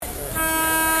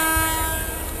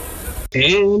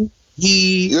And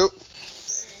Yep.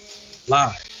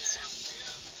 live.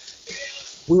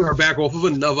 We are back off of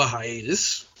another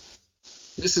hiatus.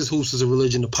 This is Hoops is a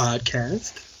Religion, the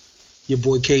podcast. Your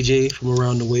boy KJ from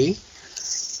around the way.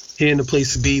 Here in the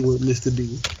place to be with Mr.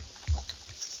 B.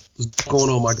 What's going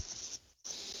on, my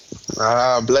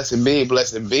guy? Blessed be,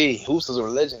 blessed be. Hoops is a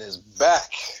Religion is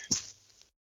back.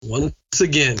 Once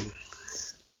again.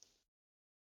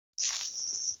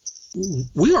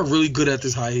 We are really good at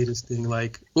this hiatus thing.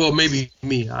 Like, well, maybe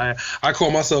me. I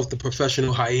call myself the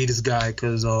professional hiatus guy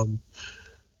because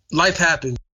life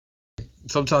happens.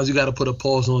 Sometimes you got to put a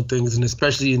pause on things, and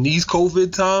especially in these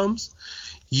COVID times,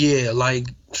 yeah, like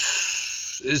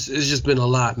it's just been a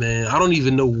lot, man. I don't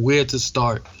even know where to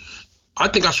start. I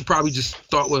think I should probably just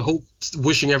start with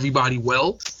wishing everybody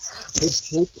well,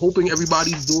 hoping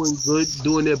everybody's doing good,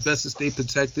 doing their best to stay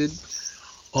protected.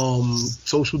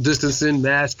 Social distancing,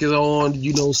 mask is on,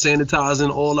 sanitizing,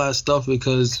 all that stuff,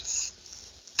 because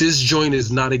this joint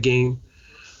is not a game.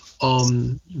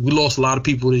 We lost a lot of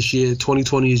people this year.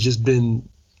 2020 has just been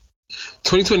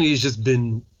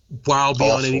wild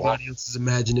beyond anybody else's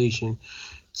imagination.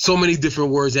 So many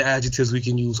different words and adjectives we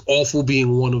can use, awful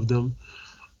being one of them.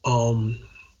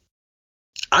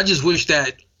 I just wish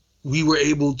that we were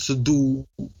able to do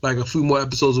like a few more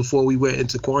episodes before we went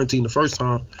into quarantine the first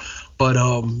time. But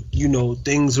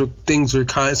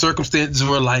circumstances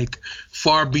were like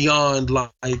far beyond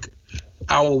like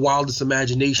our wildest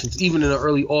imaginations, even in the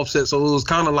early offset. So it was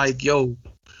kind of like, yo,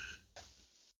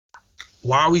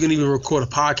 why are we gonna even record a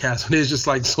podcast when there's just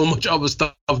like so much other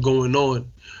stuff going on?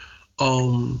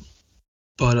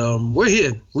 But we're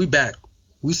here, we back.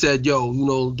 We said, yo,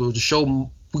 the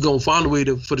show, we're gonna find a way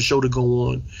for the show to go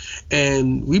on,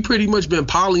 and we pretty much been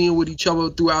polying with each other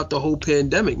throughout the whole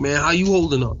pandemic, man. How you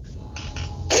holding up?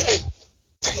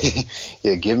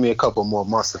 Yeah, give me a couple more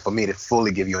months for me to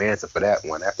fully give you an answer for that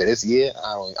one. After this year,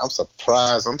 I'm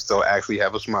surprised I'm still actually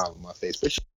have a smile on my face.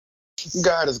 But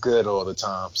God is good all the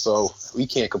time, so we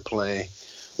can't complain.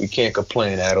 We can't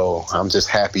complain at all. I'm just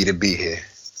happy to be here.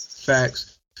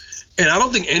 Facts. And I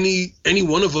don't think any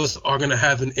one of us are going to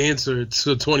have an answer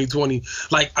to 2020.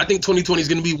 Like, I think 2020 is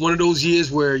going to be one of those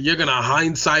years where you're going to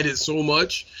hindsight it so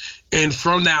much. And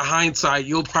from that hindsight,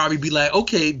 you'll probably be like,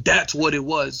 okay, that's what it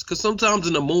was. Because sometimes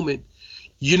in the moment,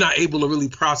 you're not able to really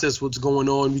process what's going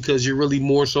on because you're really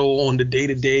more so on the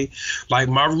day-to-day. Like,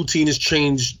 my routine has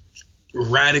changed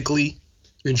radically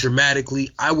and dramatically.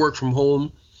 I work from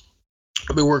home.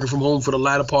 I've been working from home for the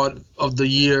latter part of the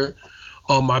year.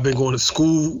 I've been going to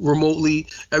school remotely.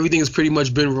 Everything has pretty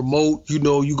much been remote.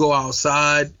 You go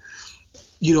outside.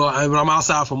 When I'm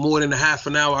outside for more than a half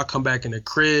an hour, I come back in the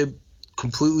crib,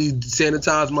 completely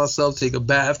sanitize myself, take a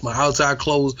bath, my outside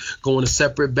clothes go in a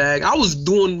separate bag. I was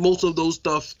doing most of those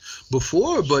stuff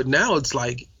before, but now it's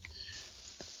like,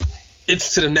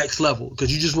 it's to the next level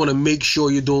because you just want to make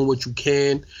sure you're doing what you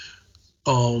can.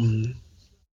 On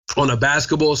the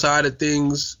basketball side of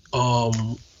things,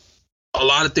 a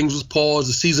lot of things was paused.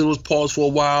 The season was paused for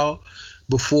a while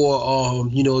before,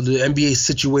 the NBA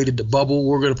situated the bubble.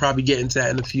 We're going to probably get into that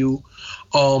in a few.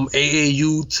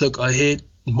 AAU took a hit.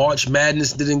 March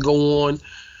Madness didn't go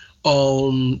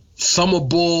on. Summer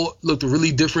ball looked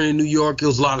really different in New York. There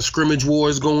was a lot of scrimmage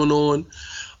wars going on.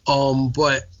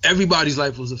 But everybody's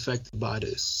life was affected by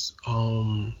this.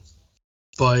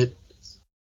 But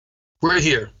we're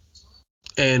here.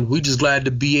 And we're just glad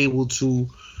to be able to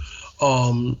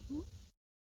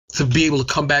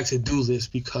come back to do this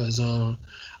because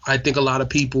I think a lot of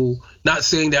people, not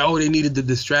saying that they needed the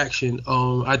distraction.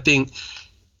 I think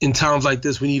in times like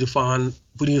this we need to find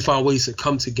ways to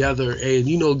come together and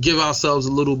give ourselves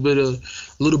a little bit of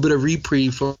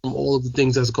reprieve from all of the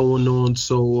things that's going on.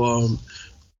 So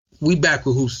we back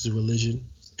with Hoops is a Religion,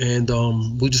 and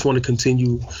we just want to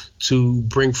continue to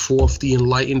bring forth the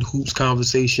enlightened hoops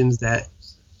conversations that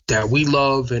we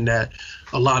love and that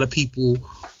a lot of people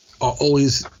are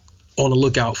always on the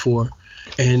lookout for.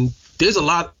 And there's a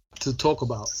lot to talk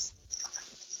about.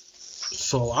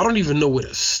 So I don't even know where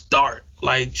to start.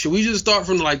 Like, should we just start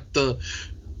from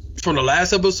from the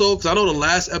last episode? Because I know the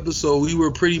last episode we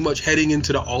were pretty much heading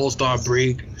into the All-Star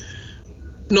break.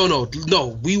 No.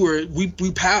 We were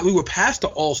past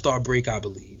the All-Star break, I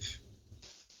believe.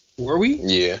 Were we?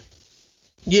 Yeah.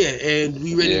 Yeah, and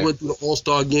we already went through the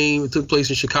All-Star game. It took place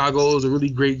in Chicago. It was a really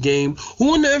great game. Who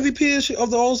won the MVP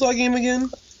of the All-Star game again?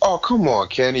 Oh, come on,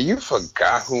 Kenny. You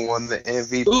forgot who won the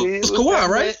MVP. It was Kawhi,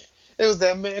 right? It was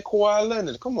that man, Kawhi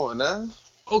Leonard. Come on now.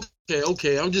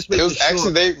 Okay. I'm just making sure.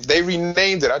 Actually, they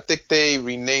renamed it. I think they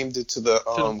renamed it to the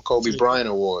Kobe Bryant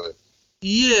Award.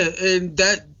 Yeah, and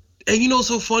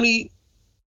so funny.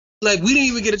 Like, we didn't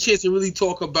even get a chance to really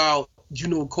talk about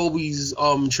Kobe's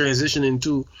transitioning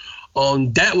too.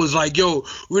 That was like, yo,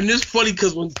 when it's funny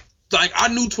because when like I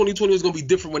knew 2020 was gonna be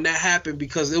different when that happened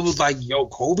because it was like, yo,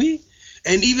 Kobe,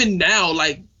 and even now,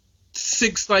 like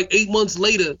 8 months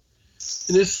later,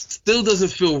 and it still doesn't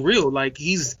feel real. Like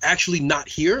he's actually not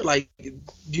here. Like, I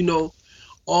think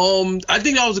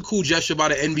that was a cool gesture by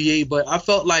the NBA, but I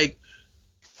felt like,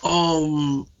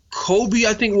 Kobe,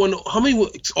 I think won how many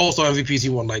All-Star MVPs he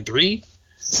won? Like 3.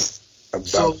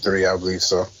 About 3, I believe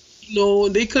so.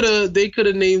 They could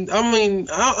have named. I mean,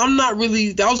 I'm not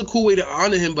really. That was a cool way to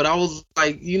honor him, but I was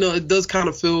like, it does kind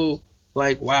of feel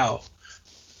like, wow,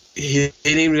 they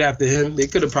named it after him. They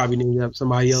could have probably named it after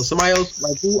somebody else. Somebody else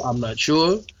like who? I'm not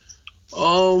sure.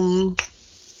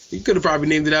 He could have probably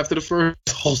named it after the first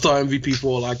All-Star MVP for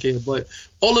all I care. But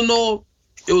all in all,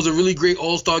 it was a really great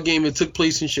All-Star game. It took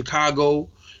place in Chicago.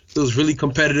 It was really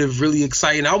competitive, really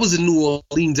exciting. I was in New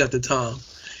Orleans at the time.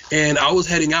 And I was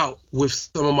heading out with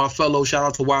some of my fellows. Shout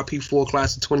out to YP4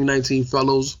 class of 2019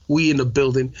 fellows. We in the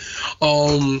building.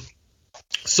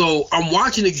 So I'm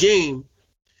watching the game,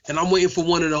 and I'm waiting for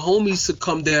one of the homies to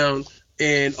come down.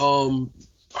 And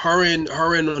her and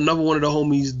another one of the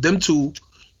homies, them two,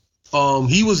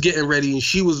 he was getting ready, and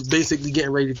she was basically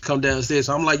getting ready to come downstairs.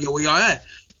 So I'm like, yo, where y'all at?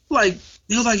 Like,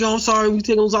 he was like, yo, I'm sorry, we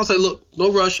taking those out. I said, look,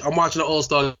 no rush. I'm watching the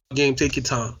All-Star game. Take your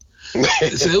time.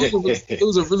 So it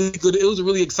was a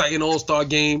really exciting All-Star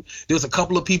game. There was a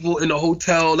couple of people in the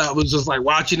hotel that was just like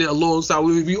watching it alongside.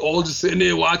 We would be all just sitting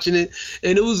there watching it,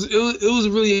 and it was a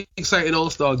really exciting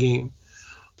All-Star game.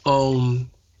 And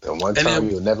one time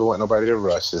you'll never want nobody to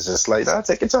rush. It's just like,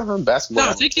 take your time, basketball.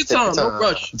 Nah, take your time, no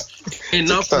rush. And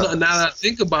now that I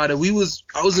think about it,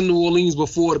 I was in New Orleans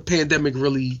before the pandemic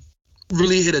really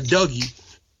hit a Dougie.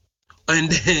 And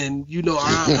then,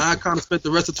 I kind of spent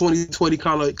the rest of 2020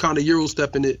 kind of Euro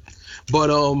stepping it, but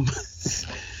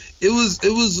it was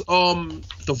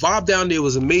the vibe down there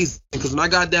was amazing because when I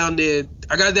got down there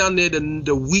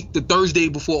the Thursday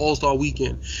before All-Star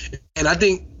Weekend, and I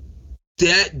think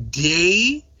that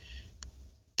day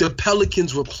the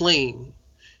Pelicans were playing,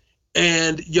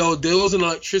 and there was an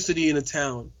electricity in the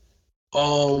town.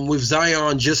 With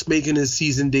Zion just making his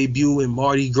season debut in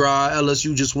Mardi Gras,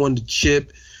 LSU just won the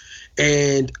chip.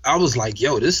 And I was like,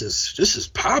 yo, this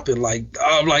is popping. Like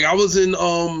I was in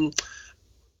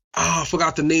I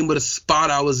forgot the name of the spot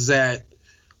I was at.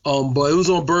 But it was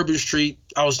on Bourbon Street.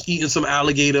 I was eating some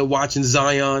alligator, watching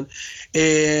Zion.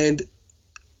 And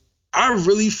I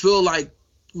really feel like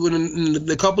in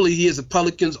a couple of years, the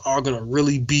Pelicans are gonna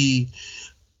really be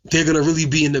in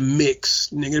the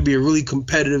mix. And they're gonna be a really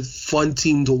competitive, fun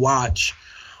team to watch.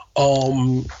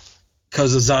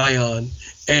 Because of Zion.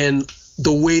 And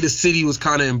the way the city was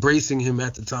kind of embracing him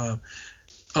at the time.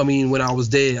 I mean, when I was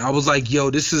there, I was like,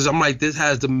 yo, this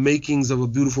has the makings of a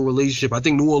beautiful relationship. I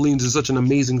think New Orleans is such an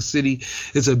amazing city.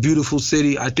 It's a beautiful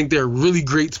city. I think they're a really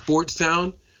great sports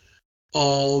town.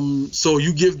 So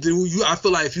I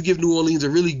feel like if you give New Orleans a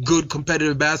really good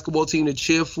competitive basketball team to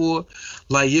cheer for,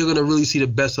 like you're going to really see the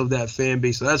best of that fan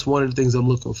base. So that's one of the things I'm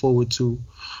looking forward to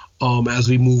as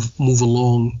we move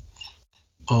along.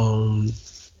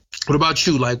 What about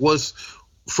you? Like, what's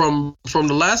from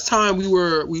the last time we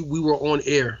were on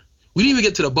air? We didn't even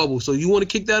get to the bubble. So you want to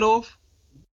kick that off?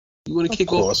 You want to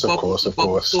kick off the bubble? Of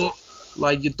course.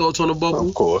 Like your thoughts on the bubble?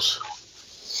 Of course.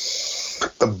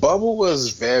 The bubble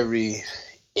was very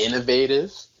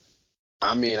innovative.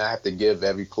 I mean, I have to give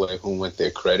every player who went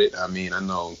their credit. I mean, I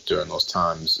know during those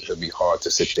times it'd be hard to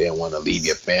sit there and want to leave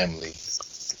your family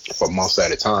for months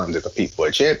at a time to compete for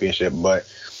a championship, but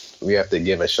we have to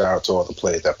give a shout out to all the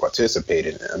players that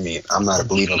participated. I mean, I'm not a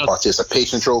believer in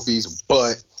participation trophies,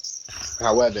 but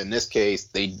however, in this case,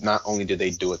 they not only did they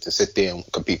do it to sit there and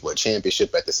compete for a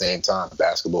championship, at the same time,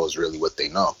 basketball is really what they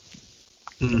know.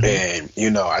 Mm-hmm. And,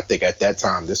 I think at that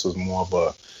time, this was more of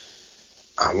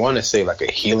I want to say like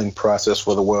a healing process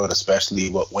for the world, especially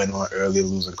what went on earlier,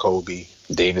 losing Kobe,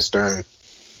 David Stern.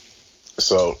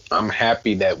 So I'm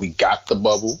happy that we got the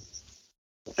bubble.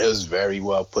 It was very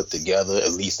well put together,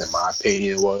 at least in my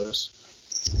opinion it was.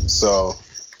 So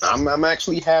I'm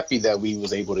actually happy that we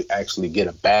was able to actually get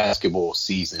a basketball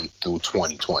season through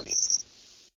 2020.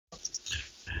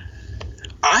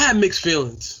 I had mixed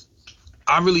feelings.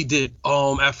 I really did.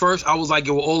 At first, I was like,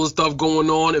 with all the stuff going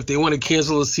on, if they want to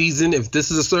cancel a season, if this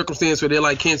is a circumstance where they're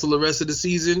like, cancel the rest of the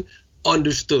season,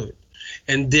 understood.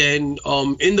 And then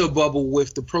in the bubble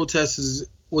with the protests,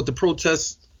 with the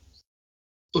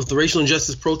racial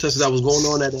injustice protests that was going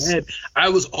on at the head, I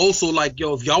was also like,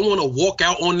 yo, if y'all want to walk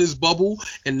out on this bubble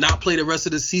and not play the rest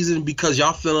of the season because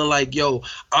y'all feeling like, yo,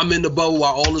 I'm in the bubble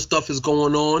while all this stuff is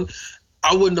going on,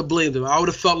 I wouldn't have blamed them. I would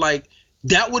have felt like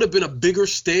that would have been a bigger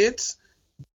stance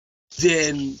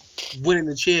than winning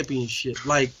the championship.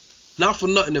 Like, not for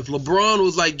nothing. If LeBron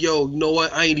was like, yo, you know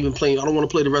what? I ain't even playing. I don't want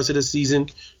to play the rest of the season.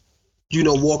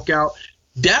 Walk out.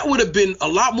 That would have been a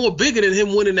lot more bigger than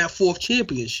him winning that 4th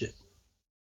championship.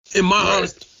 In my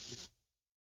honest.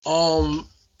 And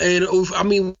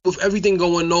with everything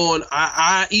going on,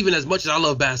 I even as much as I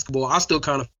love basketball, I still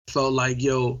kind of felt like,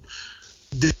 yo,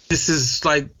 this is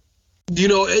like,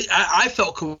 I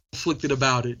felt conflicted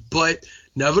about it. But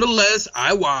nevertheless,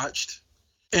 I watched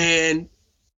and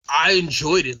I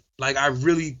enjoyed it. Like, I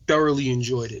really thoroughly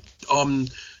enjoyed it.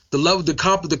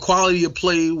 The quality of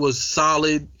play was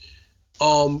solid.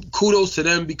 Kudos to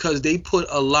them because they put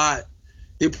a lot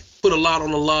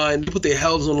on the line. They put their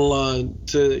health on the line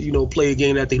to, play a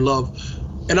game that they love.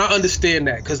 And I understand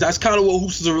that because that's kind of what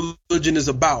Hoops is a Religion is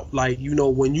about. Like,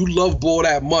 when you love ball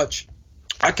that much,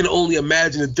 I can only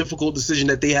imagine the difficult decision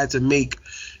that they had to make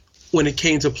when it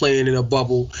came to playing in a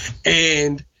bubble.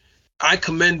 And I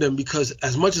commend them because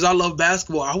as much as I love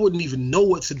basketball, I wouldn't even know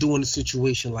what to do in a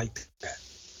situation like that.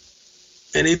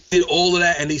 And they did all of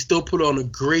that, and they still put on a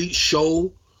great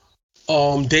show.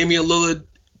 Damian Lillard,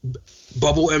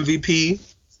 bubble MVP.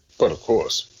 But of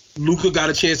course, Luka got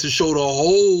a chance to show the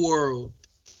whole world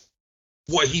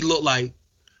what he looked like.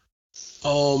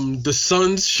 The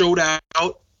Suns showed out.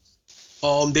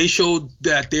 They showed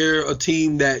that they're a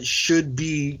team that should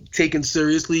be taken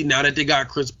seriously now that they got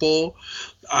Chris Paul.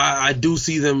 I do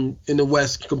see them in the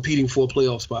West competing for a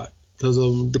playoff spot because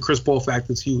the Chris Paul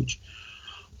factor is huge.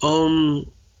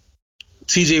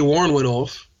 T.J. Warren went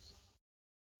off.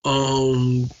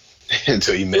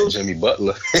 Until you met Jimmy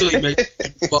Butler.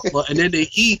 And then the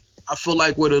Heat, I feel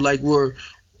like were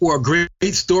a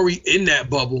great story in that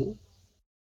bubble.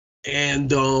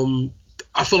 And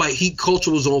I feel like Heat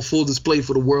culture was on full display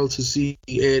for the world to see.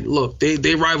 And look,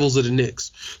 they rivals of the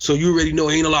Knicks. So you already know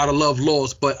ain't a lot of love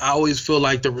lost, but I always feel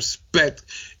like the respect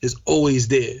is always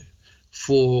there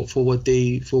for what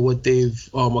they've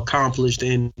accomplished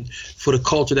and for the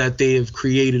culture that they have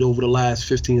created over the last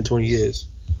 15 to 20 years.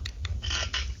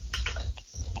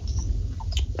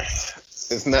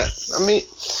 It's not. I mean,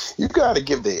 you got to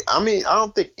give I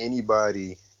don't think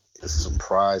anybody is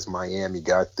surprised Miami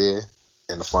got there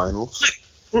in the finals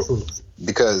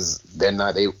because they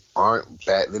aren't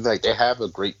bad. They have a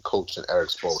great coach in Eric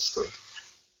Spoelstra.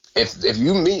 If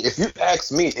you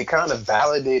ask me, it kind of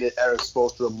validated Eric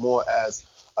Spoelstra more as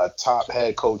a top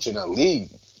head coach in the league,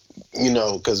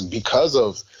 because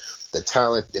of the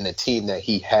talent and the team that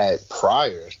he had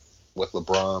prior with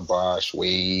LeBron, Bosh,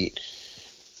 Wade,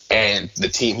 and the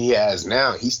team he has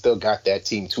now. He still got that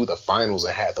team to the finals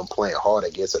and had them playing hard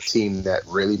against a team that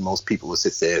really most people would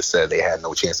sit there and said they had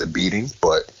no chance of beating,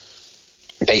 but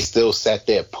they still sat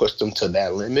there, pushed them to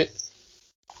that limit.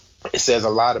 It says a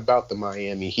lot about the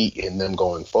Miami Heat and them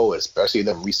going forward, especially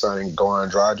them re-signing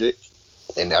Goran Dragic.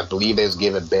 And I believe they've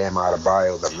given Bam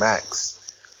Adebayo the max.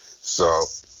 So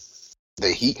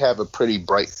the Heat have a pretty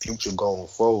bright future going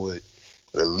forward,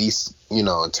 at least, in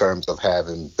terms of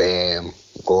having Bam,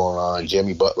 Goran,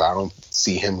 Jimmy Butler. I don't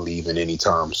see him leaving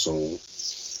anytime soon.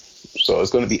 So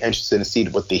it's going to be interesting to see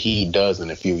what the Heat does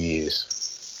in a few years.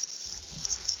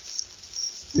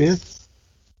 Yeah.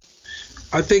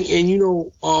 I think, and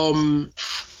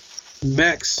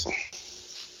Max,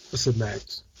 what's the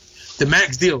Max? The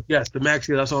Max deal, yes, the Max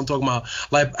deal. That's what I'm talking about.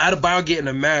 Like Adebayo getting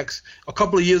a Max a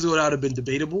couple of years ago, that would have been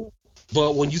debatable.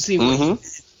 But when you see when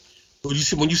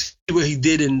you see what he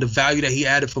did and the value that he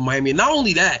added for Miami, and not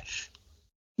only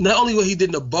what he did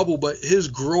in the bubble, but his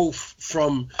growth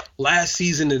from last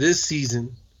season to this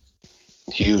season,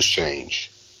 huge change.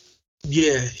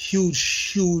 Yeah, huge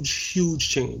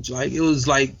change. Like, it was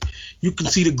like you can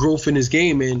see the growth in his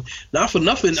game. And not for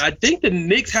nothing, I think the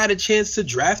Knicks had a chance to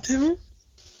draft him.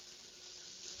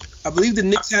 I believe the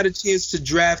Knicks had a chance to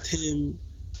draft him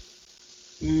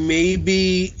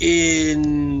maybe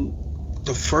in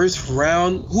the first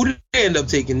round. Who did they end up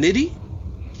taking? Nitty?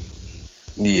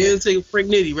 Yeah. They ended up taking Frank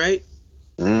Nitty, right?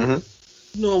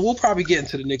 Mm-hmm. No, we'll probably get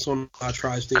into the Knicks on our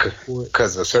tri-state report.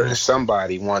 Because a certain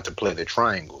somebody wanted to play the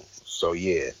triangle. So,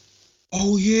 yeah.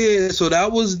 Oh, yeah. So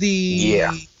that was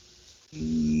I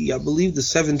believe the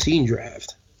 17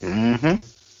 draft. Mm-hmm.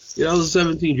 Yeah, that was the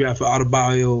 17 draft for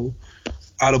Adebayo.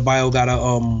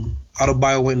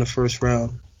 Adebayo went in the first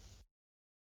round.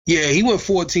 Yeah, he went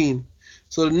 14.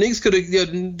 So the Knicks could have.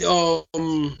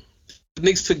 The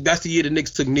Knicks took. That's the year the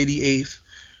Knicks took Nitty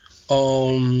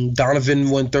 8th. Donovan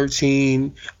went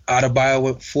 13. Adebayo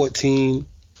went 14.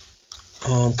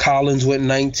 Collins went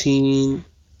 19.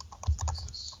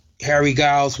 Harry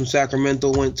Giles from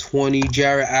Sacramento went 20.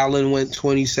 Jarrett Allen went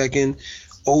 22nd.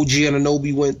 OG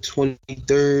Anunoby went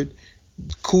 23rd.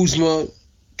 Kuzma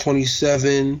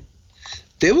 27.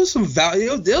 There was some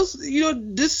value.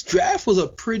 This draft was a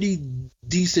pretty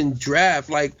decent draft.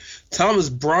 Like Thomas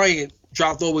Bryant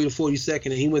dropped all the way to 42nd,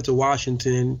 and he went to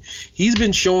Washington. He's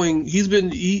been showing. He's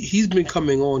been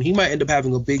coming on. He might end up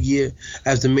having a big year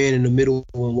as the man in the middle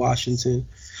in Washington.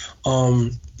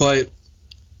 But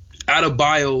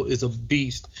Adebayo is a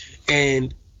beast,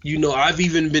 and I've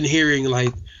even been hearing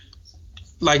like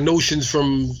notions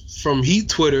from Heat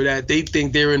Twitter that they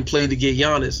think they're in play to get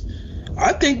Giannis.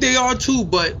 I think they are too,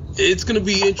 but it's gonna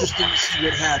be interesting to see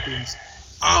what happens.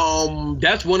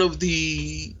 That's one of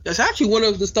the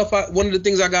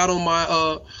things I got on my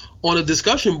on a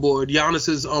discussion board.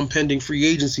 Giannis's pending free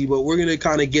agency, but we're gonna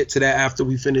kind of get to that after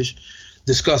we finish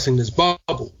discussing this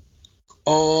bubble.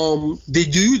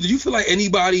 Did you feel like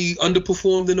anybody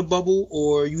underperformed in the bubble,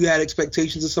 or you had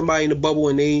expectations of somebody in the bubble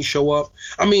and they ain't show up?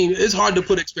 I mean, it's hard to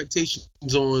put expectations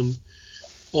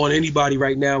on anybody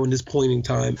right now in this point in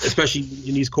time, especially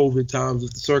in these COVID times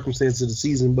with the circumstances of the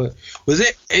season. But was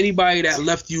there anybody that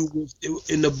left you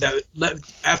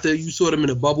after you saw them in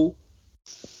a bubble,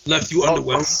 left you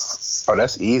underwhelmed? Oh,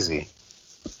 that's easy.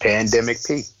 Pandemic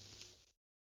P.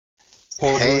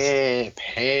 Pandemic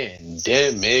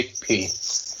P.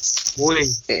 Boy.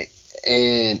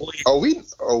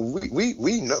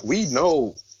 We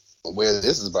know where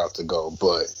this is about to go,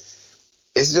 but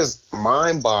it's just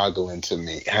mind-boggling to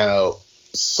me how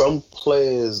some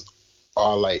players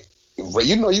are like,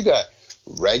 you got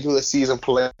regular season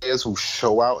players who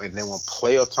show out, and then when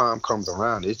playoff time comes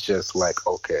around, it's just like,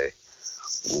 okay.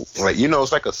 Like,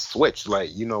 it's like a switch.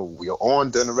 Like, we're on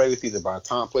during the regular season. By the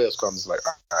time players come, it's like,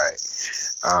 all right,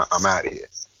 I'm out of here.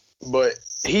 But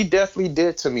he definitely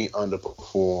did, to me,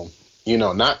 underperform.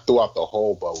 Not throughout the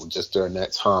whole bubble, just during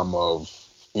that time of,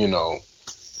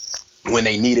 when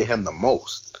they needed him the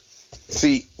most.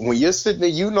 See, when you're sitting there,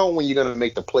 when you're going to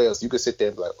make the playoffs, you can sit there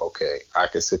and be like, okay, I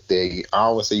can sit there. I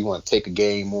always say you want to take a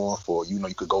game off, or, you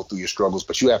could go through your struggles,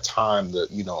 but you have time to,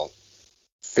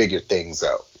 figure things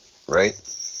out, right?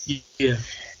 Yeah.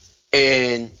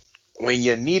 And when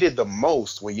you're needed the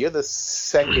most, when you're the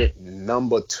second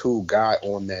number 2 guy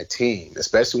on that team,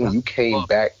 especially when you came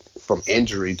back from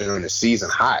injury during the season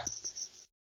hot,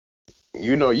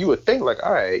 you would think like,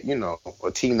 all right,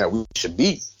 a team that we should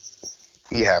beat,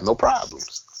 we have no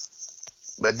problems.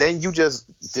 But then you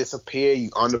just disappear,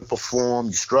 you underperform,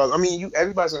 you struggle. I mean,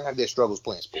 everybody's going to have their struggles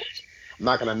playing sports. I'm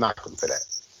not going to knock them for that.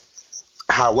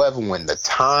 However, when the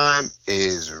time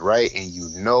is right and you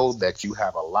know that you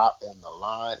have a lot on the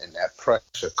line and that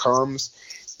pressure comes,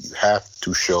 you have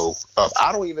to show up.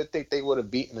 I don't even think they would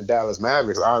have beaten the Dallas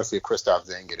Mavericks, honestly, if Kristaps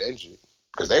didn't get injured,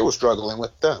 because they were struggling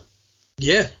with them.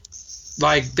 Yeah.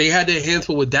 Like, they had their hands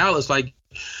full with Dallas. Like,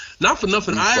 not for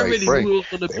nothing. I already knew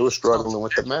they were struggling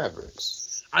with the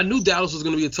Mavericks. I knew Dallas was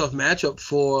going to be a tough matchup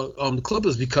for the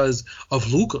Clippers because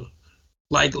of Luka.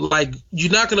 Like you're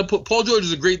not going to put – Paul George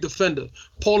is a great defender.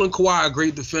 Paul and Kawhi are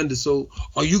great defenders. So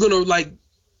are you going to,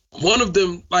 one of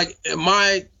them, in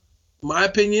my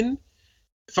opinion,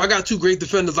 if I got 2 great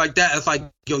defenders like that, it's like,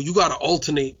 yo, you got to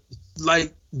alternate,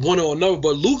 one or another.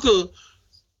 But Luka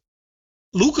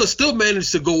still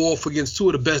managed to go off against 2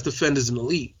 of the best defenders in the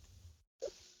league.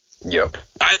 Yep.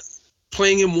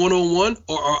 Playing him one-on-one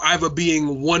or either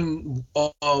being one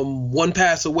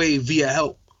pass away via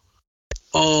help.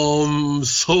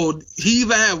 So he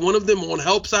either had one of them on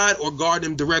help side or guard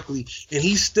him directly, and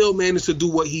he still managed to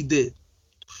do what he did.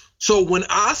 So when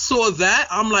I saw that,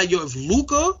 I'm like, yo, if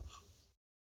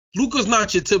Luka's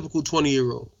not your typical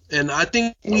 20-year-old. And I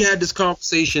think we had this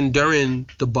conversation during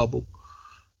the bubble.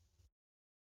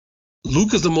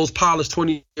 Luka's the most polished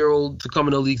 20-year-old to come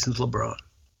in the league since LeBron.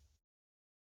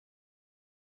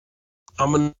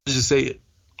 I'm going to just say it.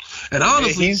 And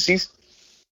honestly,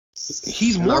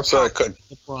 he's more polished than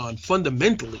LeBron,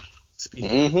 fundamentally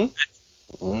speaking.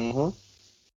 Mm-hmm.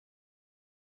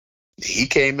 He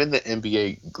came in the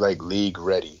NBA league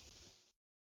ready.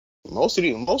 Most of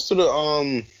the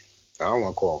I don't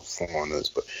want to call them foreigners,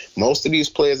 but most of these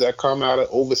players that come out of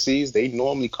overseas, they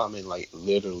normally come in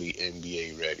literally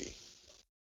NBA ready.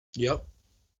 Yep,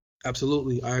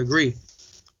 absolutely, I agree.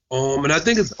 And I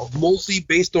think it's mostly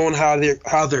based on how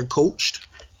they're coached.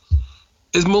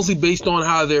 It's mostly based on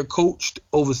how they're coached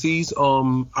overseas.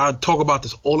 I talk about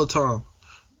this all the time.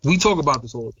 We talk about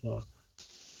this all the time.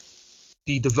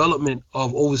 The development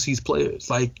of overseas players.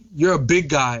 Like, you're a big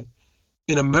guy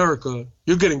in America,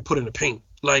 you're getting put in the paint.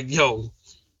 Like, yo,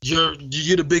 you're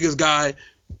the biggest guy.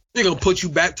 They're gonna put you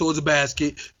back towards the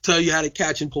basket, tell you how to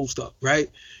catch and post up, right?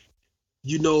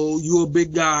 You're a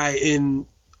big guy in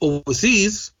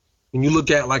overseas, and you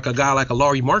look at a guy like a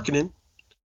Lauri Markkanen,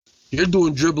 you're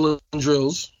doing dribbling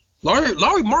drills,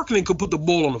 Larry Markkinen could put the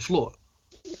ball on the floor.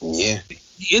 Yeah.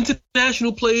 The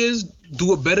international players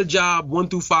do a better job 1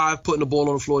 through 5 putting the ball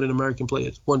on the floor than American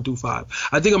players 1 through 5.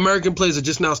 I think American players are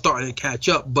just now starting to catch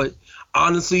up, but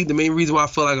honestly, the main reason why I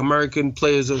feel like American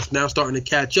players are now starting to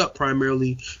catch up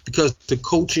primarily because the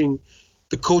coaching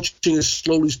is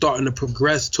slowly starting to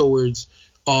progress towards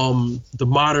the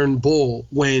modern ball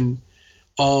when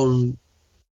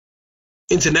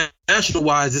international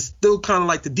wise it's still kind of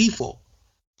like the default.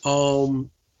 You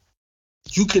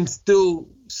can still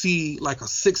see like a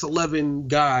 6'11"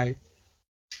 guy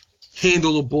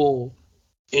handle the ball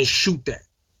and shoot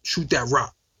that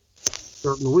rock.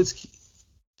 Dirk Nowitzki.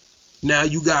 Now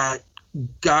you got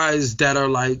guys that are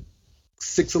like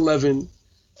 6'11",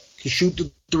 can shoot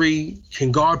the three,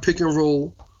 can guard pick and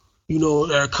roll,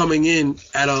 that are coming in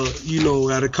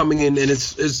and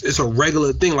it's a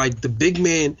regular thing. Like the big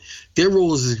man, their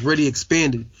roles is already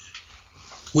expanded.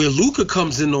 Where Luka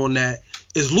comes in on that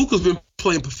is Luka's been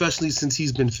playing professionally since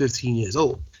he's been 15 years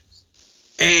old.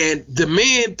 And the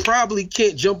man probably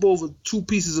can't jump over 2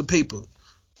 pieces of paper,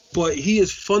 but he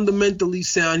is fundamentally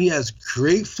sound. He has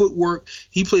great footwork.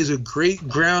 He plays a great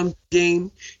ground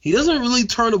game. He doesn't really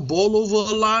turn the ball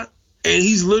over a lot, and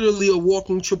he's literally a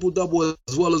walking triple-double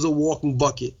as well as a walking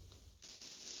bucket.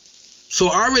 So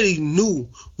I already knew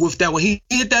with that, when he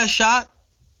hit that shot,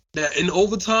 that in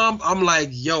overtime, I'm like,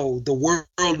 yo, the world,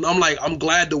 I'm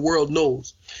glad the world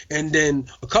knows. And then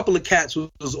a couple of cats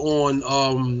was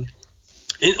on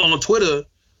Twitter,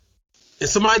 and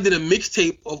somebody did a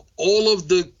mixtape of all of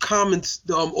the comments,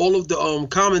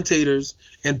 commentators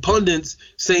and pundits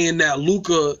saying that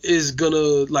Luka is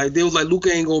gonna, they was like,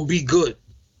 Luka ain't gonna be good.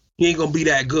 He ain't gonna be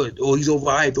that good, or he's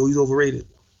overhyped, or he's overrated.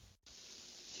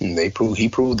 He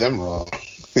proved them wrong.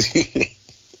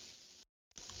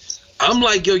 I'm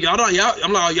like, yo, y'all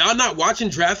not watching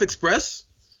Draft Express?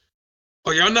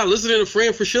 Or y'all not listening to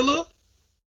Fran Fraschilla?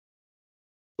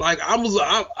 Like,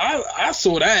 I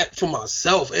saw that for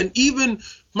myself. And even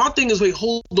my thing is, wait,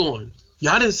 hold on.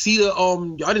 Y'all didn't see the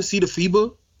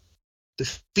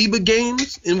FIBA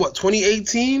games in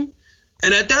 2018?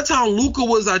 And at that time, Luka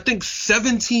was, I think,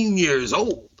 17 years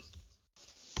old.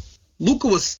 Luka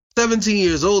was 17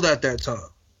 years old at that time.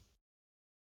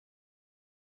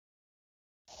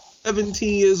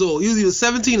 17 years old. He was either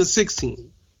 17 or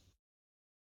 16.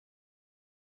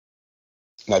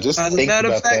 Now just think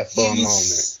about that for a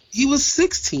moment. He was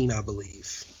 16, I believe.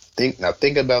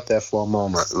 Think about that for a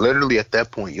moment. Literally at that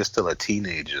point, you're still a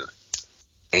teenager,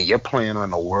 and you're playing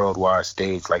on a worldwide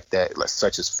stage like that, like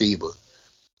such as FIBA,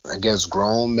 against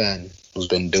grown men who's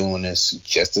been doing this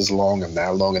just as long, and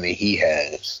not longer than he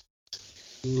has.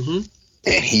 Mm-hmm.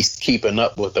 And he's keeping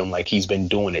up with them like he's been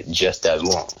doing it just as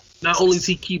long. Not only is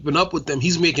he keeping up with them,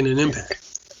 he's making an impact.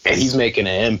 And he's making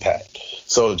an impact.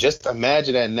 So just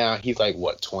imagine that now. He's like,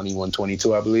 21,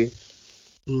 22, I believe?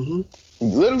 Mm-hmm.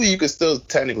 Literally, you could still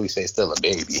technically say still a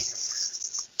baby.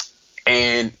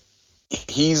 And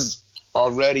he's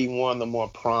already one of the more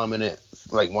prominent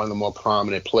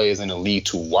players in the league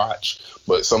to watch,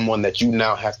 but someone that you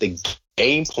now have to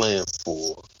game plan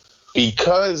for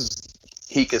because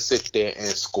he could sit there and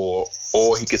score,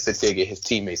 or he could sit there and get his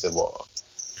teammates involved.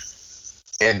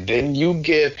 And then you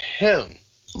give him,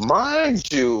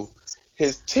 mind you,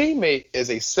 his teammate is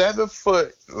a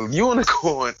 7-foot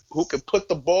unicorn who can put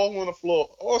the ball on the floor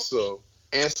also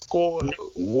and score,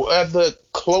 whether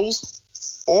close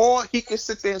or he can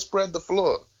sit there and spread the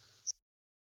floor.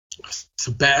 That's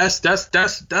a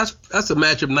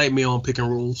matchup nightmare on pick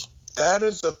and rolls. That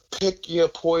is a pick your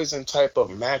poison type of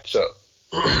matchup.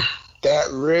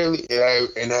 That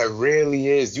really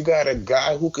is. You got a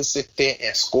guy who can sit there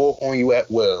and score on you at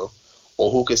will,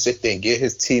 or who can sit there and get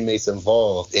his teammates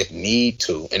involved if need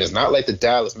to. And it's not like the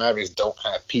Dallas Mavericks don't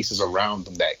have pieces around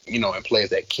them that, and players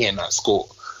that cannot score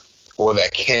or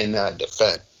that cannot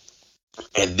defend.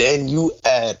 And then you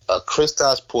add a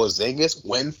Kristaps Porzingis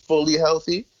when fully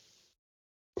healthy.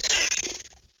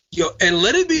 Yo, and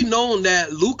let it be known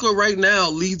that Luka right now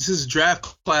leads his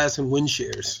draft class in win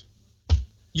shares.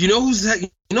 You know who's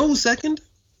second?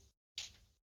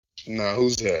 No,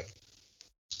 who's that?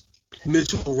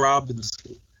 Mitchell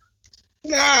Robinson.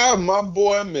 Nah, my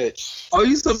boy Mitch. Are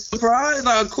you surprised?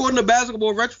 According to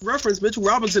Basketball Reference, Mitchell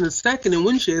Robinson is second in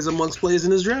win shares amongst players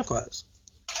in his draft class.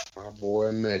 My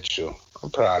boy Mitchell. I'm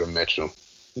proud of Mitchell.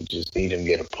 You just need him to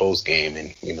get a post game,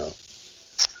 and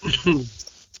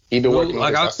He's been working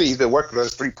on I see he's been working on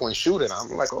his 3-point shooting. I'm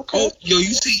like, okay. Oh, yo,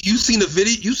 you seen the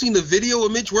video? You seen the video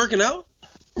of Mitch working out?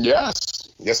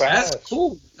 Yes, I have.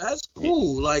 That's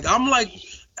cool. Like, I'm like,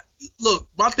 look,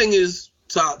 my thing is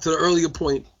to the earlier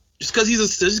point. Just because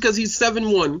he's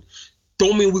 7'1",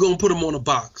 don't mean we're gonna put him on a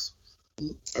box.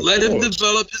 Let him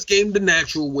develop his game the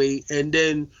natural way, and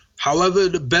then however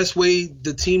the best way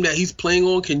the team that he's playing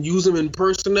on can use him in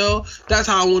personnel, that's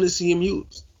how I want to see him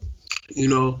used. You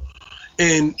know,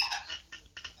 and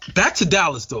back to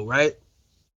Dallas though, right?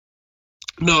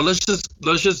 No, let's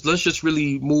just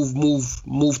really move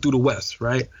through the West,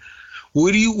 right?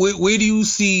 Where do you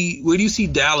see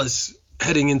Dallas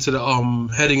heading into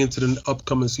the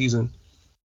upcoming season?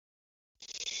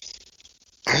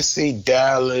 I see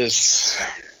Dallas.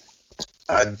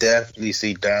 I definitely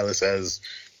see Dallas as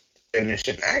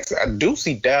finishing. Actually, I do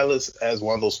see Dallas as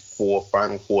one of those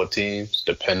Final Four teams,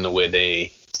 depending on where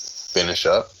they finish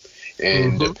up,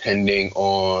 and depending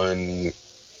on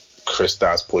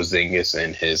Kristaps Porzingis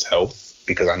and his health,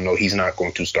 because I know he's not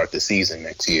going to start the season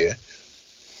next year.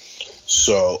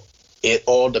 So it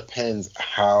all depends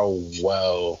how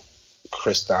well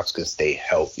Kristaps can stay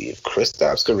healthy. If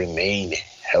Kristaps can remain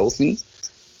healthy,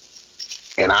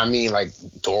 and I mean like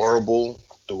durable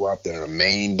throughout the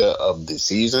remainder of the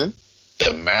season,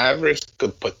 the Mavericks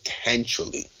could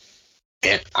potentially,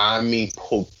 and I mean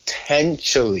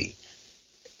potentially,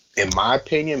 in my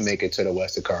opinion, make it to the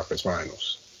Western Conference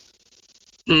Finals.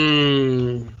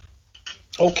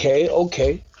 Okay.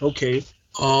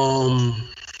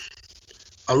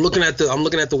 I'm looking at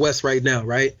the West right now,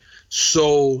 right?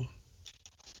 So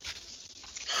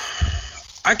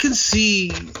I can see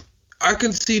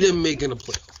them making the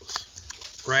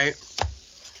playoffs, right?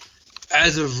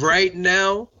 As of right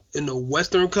now, in the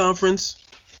Western Conference,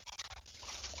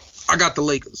 I got the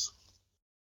Lakers.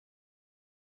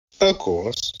 Of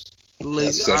course.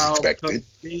 That's expected.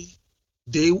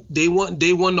 They won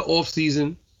the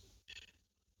offseason.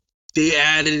 They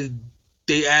added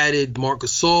Marc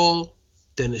Gasol,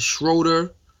 Dennis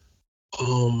Schroeder.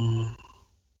 Who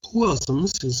else? I'm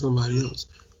missing somebody else.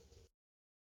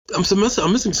 I'm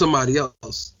missing somebody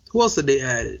else. Who else did they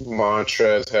add?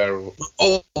 Montrezl Harrell.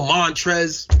 Oh,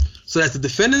 Montrez. So that's the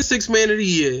defending sixth man of the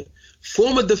year,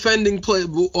 former defending player,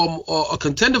 a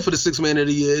contender for the sixth man of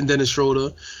the year in Dennis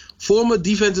Schroeder, former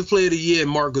defensive player of the year in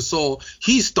Marc Gasol.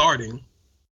 He's starting.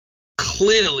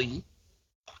 Clearly,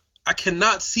 I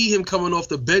cannot see him coming off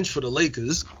the bench for the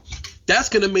Lakers. That's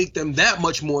going to make them that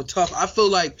much more tough. I feel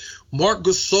like Marc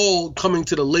Gasol coming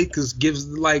to the Lakers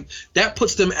that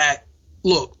puts them at,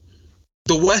 look,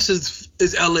 the West is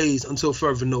LA's until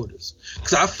further notice.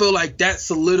 Because I feel like that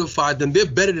solidified them. They're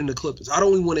better than the Clippers. I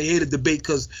don't even want to hear the debate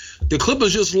because the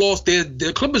Clippers just lost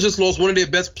one of their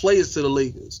best players to the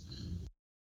Lakers.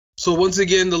 So once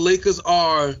again, the Lakers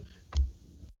are,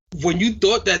 when you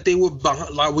thought that they were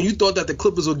behind, like when you thought that the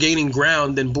Clippers were gaining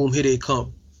ground, then boom, here they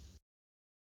come.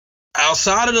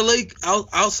 Outside of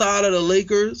the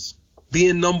Lakers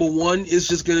being number one, it's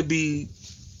just gonna be,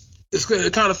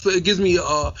 it gives me a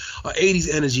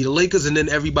 80s energy. The Lakers and then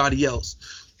everybody else.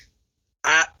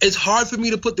 It's hard for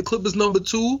me to put the Clippers number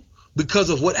two because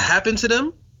of what happened to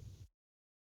them.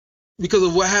 Because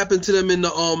of what happened to them in the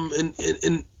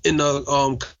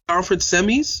conference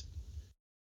semis.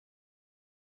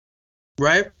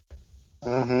 Right?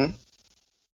 Mm-hmm.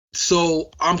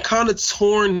 So I'm kind of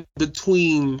torn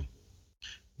between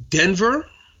Denver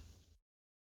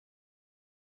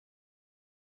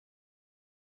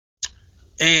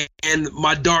and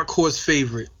my dark horse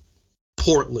favorite,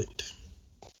 Portland.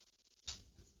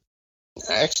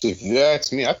 Actually, if you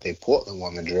ask me, I think Portland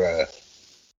won the draft.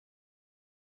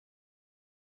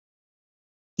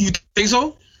 You think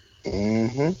so?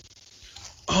 Mm-hmm.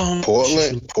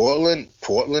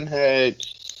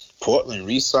 Portland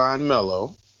re-signed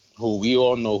Melo, who we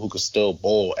all know who could still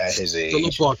bowl at his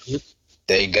age.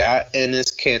 They got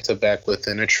Enes Kanter back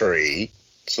within a trade.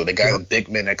 So they got a big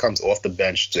man that comes off the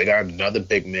bench. They got another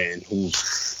big man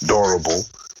who's durable.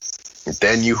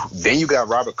 Then you got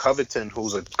Robert Covington,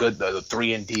 who's a good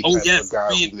 3-and-D guy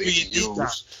who they can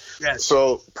use. Yes.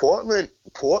 So Portland,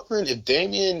 if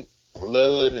Damian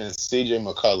Lillard and CJ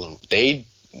McCollum,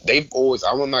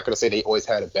 I'm not going to say they always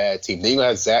had a bad team. Then you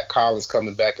have Zach Collins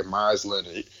coming back and Myers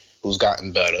Leonard, who's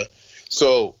gotten better.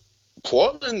 So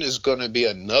Portland is going to be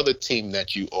another team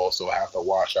that you also have to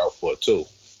watch out for, too.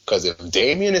 Because if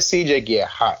Damian and CJ get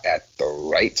hot at the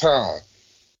right time,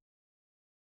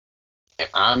 and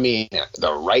I mean at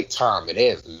the right time, it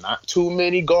is not too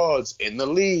many guards in the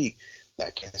league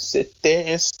that can sit there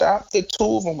and stop the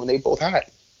two of them when they both hot.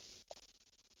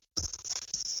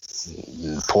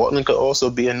 Portland could also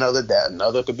be another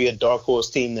could be a dark horse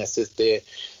team that sits there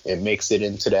and makes it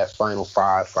into that Final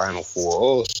Five, Final Four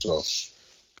also.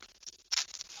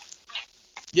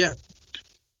 Yeah.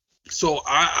 So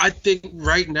I think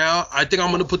right now, I'm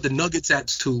going to put the Nuggets at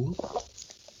 2,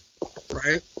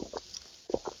 right?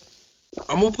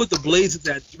 I'm gonna put the Blazers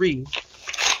at 3,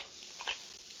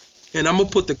 and I'm gonna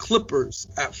put the Clippers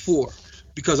at 4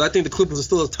 because I think the Clippers are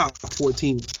still a top 4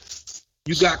 team.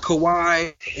 You got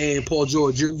Kawhi and Paul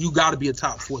George. You got to be a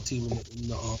top 4 team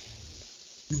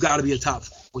you got to be a top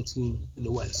 4 team in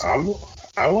the West. I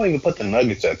won't even put the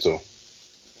Nuggets at 2.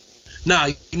 Nah,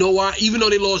 you know why? Even though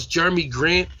they lost Jeremy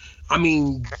Grant, I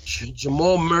mean,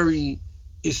 Jamal Murray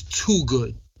is too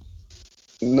good.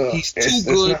 No, he's too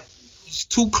good. He's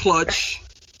too clutch.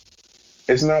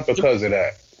 It's not because of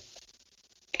that.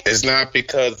 It's not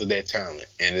because of their talent,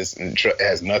 and it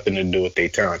has nothing to do with their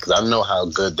talent, because I know how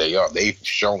good they are. They've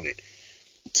shown it.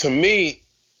 To me,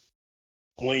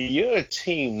 when you're a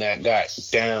team that got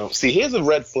down... See, here's a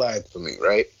red flag for me,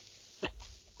 right?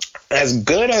 As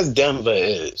good as Denver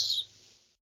is,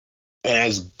 and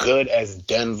as good as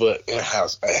Denver and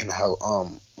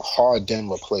how hard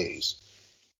Denver plays,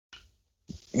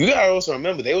 you gotta also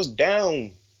remember they was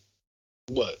down,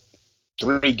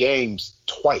 3 games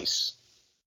twice.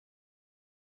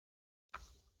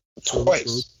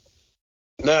 Twice.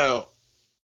 Now,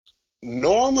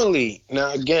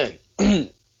 again,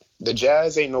 the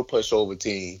Jazz ain't no pushover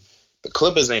team. The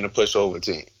Clippers ain't a pushover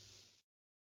team.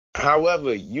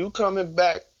 However, you coming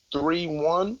back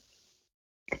 3-1,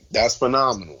 that's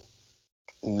phenomenal.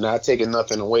 Not taking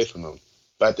nothing away from them.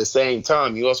 But at the same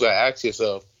time, you also got to ask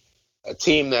yourself, a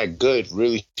team that good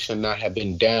really should not have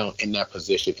been down in that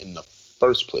position in the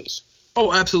first place.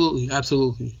 Oh, absolutely.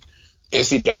 Absolutely. And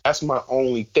see, that's my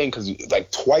only thing, because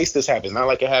twice this happened. Not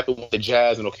like it happened with the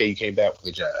Jazz, and okay, you came back with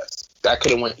the Jazz. That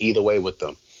could have went either way with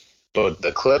them. But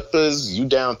the Clippers, you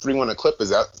down 3-1 the Clippers,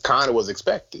 that kind of was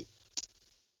expected.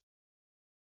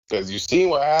 Because you see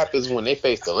what happens when they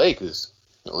face the Lakers.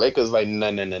 The Lakers no.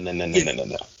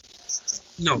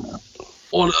 No.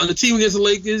 On the team against the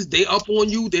Lakers, they up on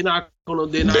you. They're not.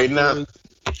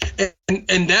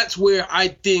 And that's where I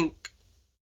think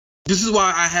this is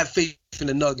why I have faith in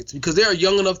the Nuggets, because they're a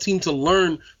young enough team to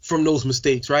learn from those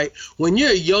mistakes. Right? When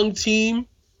you're a young team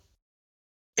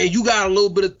and you got a little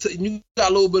bit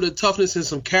of toughness and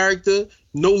some character,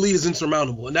 no lead is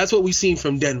insurmountable, and that's what we've seen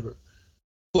from Denver.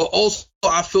 But also,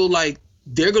 I feel like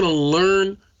they're gonna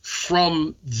learn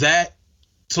from that.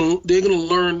 They're gonna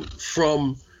learn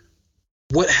from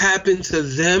what happened to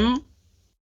them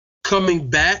coming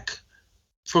back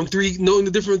from 3, knowing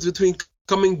the difference between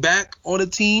coming back on a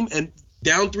team and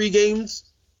down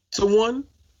 3-1,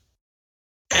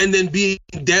 and then being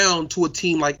down to a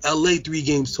team like LA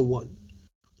 3-1.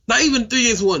 Not even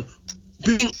 3-1,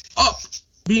 being up,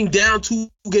 being down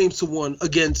 2-1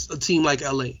 against a team like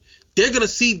LA. They've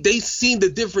seen the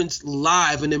difference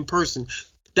live and in person.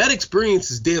 That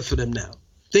experience is there for them now.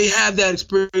 They have that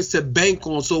experience to bank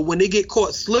on. So when they get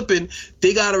caught slipping,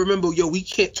 they got to remember, we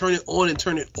can't turn it on and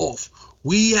turn it off.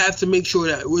 We have to make sure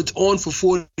that it's on for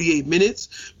 48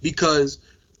 minutes, because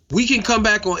we can come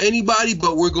back on anybody,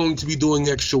 but we're going to be doing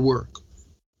extra work,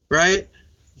 right?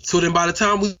 So then by the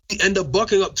time we end up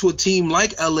bucking up to a team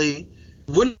like LA,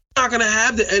 we're not going to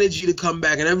have the energy to come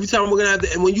back. And every time we're going to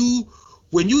have and when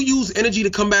you use energy to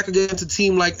come back against a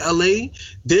team like LA,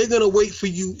 they're going to wait for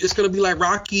you. It's going to be like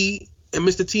Rocky and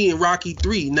Mr. T in Rocky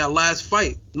 3 in that last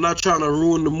fight. I'm not trying to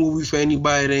ruin the movie for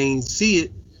anybody that ain't see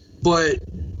it, but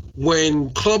when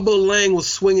Clubber Lang was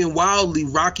swinging wildly,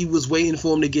 Rocky was waiting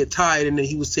for him to get tired, and then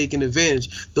he was taking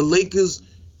advantage. The Lakers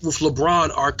with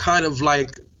LeBron are kind of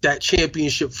like that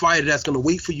championship fighter that's going to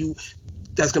wait for you.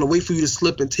 That's going to wait for you to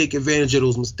slip and take advantage of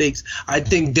those mistakes. I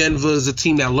think Denver is a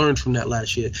team that learned from that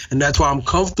last year, and that's why I'm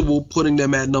comfortable putting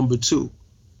them at number 2.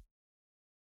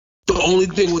 The only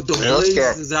thing with the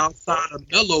Blazers is outside of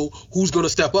Melo, who's going to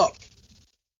step up.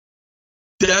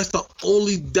 That's the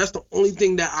only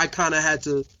thing that I kind of had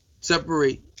to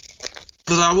separate,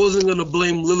 because I wasn't going to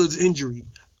blame Lillard's injury.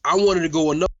 I wanted to go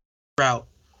another route.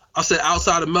 I said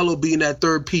outside of Melo being that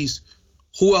third piece,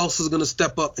 who else is going to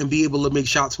step up and be able to make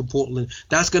shots for Portland?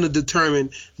 That's going to determine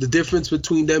the difference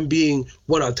between them being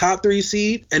a top 3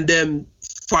 seed and them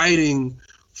fighting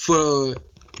for an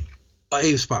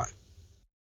 8th spot.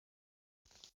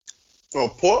 Well,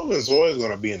 Portland's always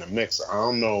going to be in the mix. I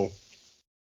don't know.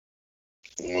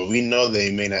 Well, we know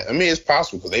they may not. I mean, it's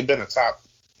possible because they've been a top.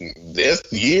 There's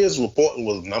years where Portland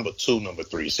was number 2, number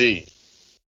 3 seed.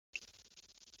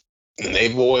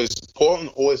 And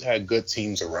Portland always had good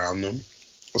teams around them.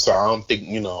 So I don't think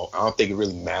it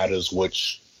really matters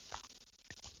which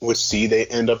seed they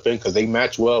end up in, because they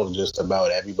match well with just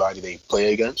about everybody they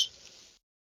play against.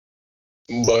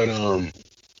 But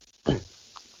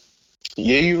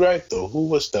yeah, you're right though. Who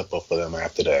would step up for them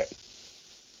after that?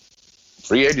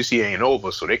 Free agency ain't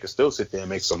over, so they can still sit there and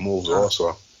make some moves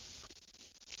also.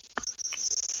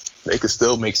 They could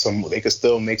still make some. They could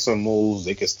still make some moves.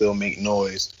 They could still make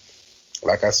noise.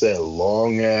 Like I said,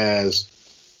 long as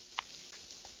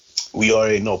we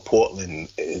already know Portland.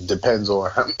 It depends on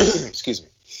how. Excuse me.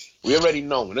 We already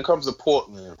know when it comes to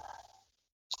Portland,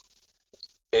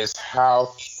 it's how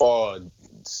far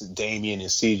Damian and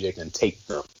CJ can take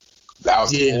them. That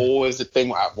was always the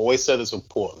thing. I've always said this with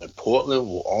Portland. Portland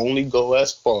will only go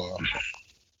as far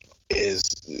as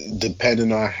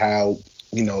depending on how,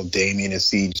 Damian and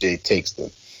CJ takes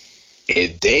them.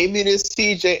 If Damian and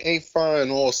CJ ain't firing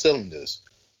all cylinders,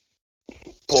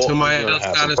 Portland's going to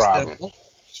have some problem.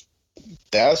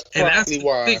 That's probably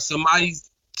why. I think somebody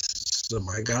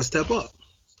got to step up.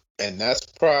 And that's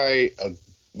probably a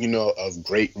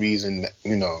great reason,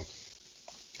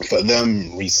 for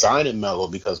them re-signing Melo,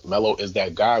 because Melo is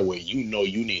that guy where you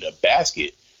need a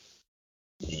basket.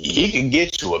 He can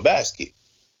get you a basket.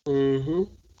 Mm-hmm.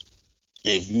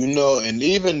 If and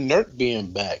even Nurk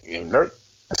being back, if Nurk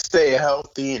stay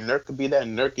healthy and Nurk could be that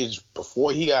Nurkic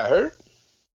before he got hurt.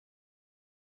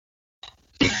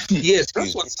 Yes,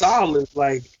 that's what solid.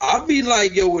 Like, I'd be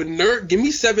like, yo, with Nurk, give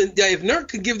me 7. Yeah, if Nurk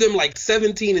could give them like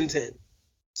 17 and 10,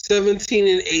 17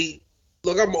 and 8.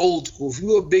 Look, I'm old school. If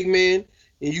you're a big man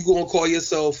and you gonna call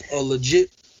yourself a legit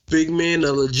big man,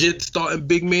 a legit starting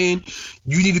big man,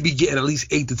 you need to be getting at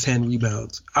least 8 to 10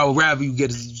 rebounds. I would rather you get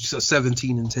a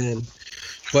 17 and 10.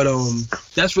 But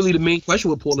that's really the main question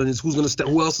with Portland is who else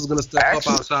is gonna step up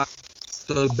outside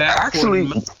the backcourt. Actually,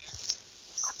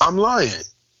 I'm lying.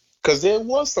 Because there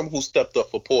was some who stepped up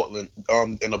for Portland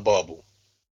in the bubble.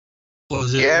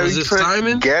 Was it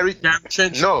Simon? Gary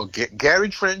Trent. No, Gary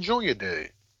Trent Jr.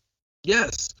 did.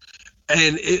 Yes.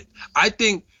 And I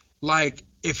think, like,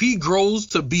 if he grows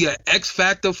to be an X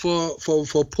factor for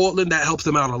Portland, that helps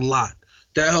them out a lot.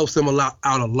 That helps them out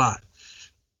a lot.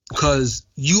 Because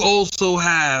you also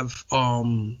have,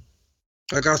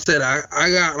 like I said, I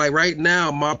got, like, right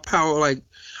now, my power, like,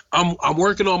 I'm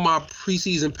working on my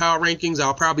preseason power rankings.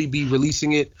 I'll probably be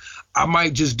releasing it. I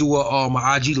might just do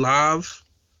a IG live,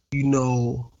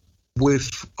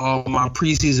 with my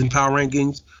preseason power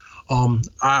rankings.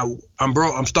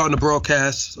 I'm starting to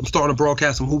broadcast. I'm starting to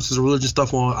broadcast some Hoops is a Religion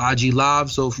stuff on IG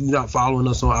live. So if you're not following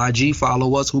us on IG,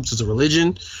 follow us. Hoops is a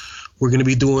Religion. I'm gonna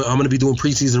be doing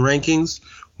preseason rankings.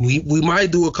 We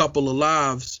might do a couple of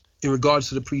lives in regards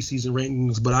to the preseason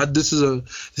rankings, but this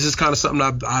is kind of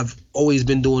something I've always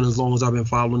been doing as long as I've been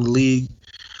following the league.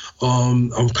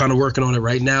 I'm kind of working on it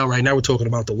right now. Right now we're talking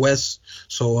about the West.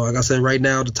 So like I said, right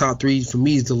now the top 3 for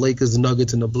me is the Lakers, the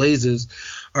Nuggets, and the Blazers.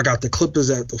 I got the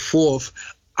Clippers at the 4th.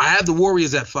 I have the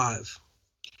Warriors at 5.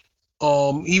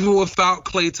 Even without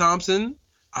Klay Thompson,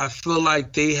 I feel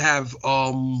like they have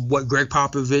what Greg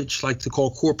Popovich like to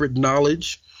call corporate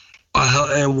knowledge.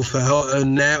 And with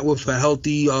a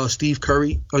healthy Stephen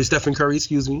Curry,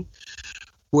 excuse me,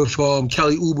 with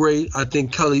Kelly Oubre, I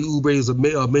think Kelly Oubre is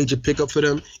a major pickup for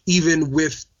them. Even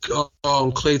with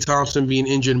Klay Thompson being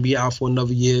injured and be out for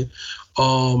another year,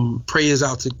 prayers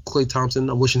out to Klay Thompson.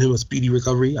 I'm wishing him a speedy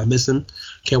recovery. I miss him.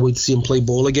 Can't wait to see him play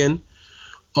ball again.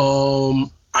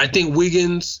 I think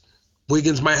Wiggins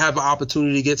might have an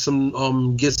opportunity to get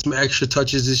some extra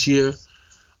touches this year.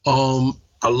 I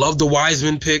love the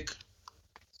Wiseman pick.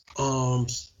 And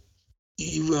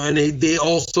they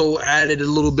also added a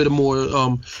little bit more.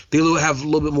 They have a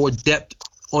little bit more depth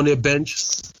on their bench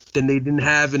than they didn't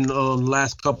have in the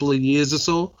last couple of years or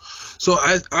so. So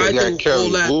I think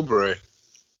Kelly Oubre.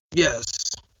 Yes,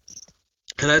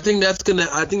 and I think that's gonna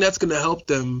help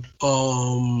them.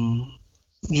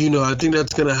 I think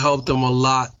that's gonna help them a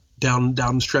lot down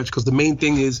the stretch, because the main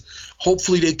thing is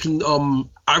hopefully they can.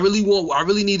 I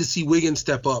really need to see Wiggins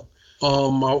step up.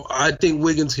 I think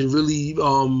Wiggins can really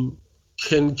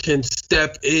can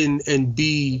step in and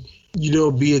be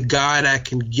a guy that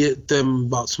can get them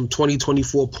about some 20,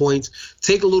 24 points,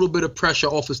 take a little bit of pressure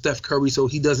off of Steph Curry so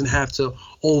he doesn't have to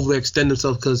overextend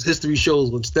himself, because history shows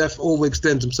when Steph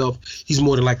overextends himself, he's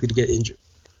more than likely to get injured.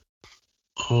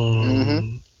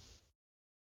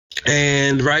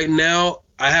 And right now,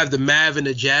 I have the Mav and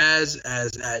the Jazz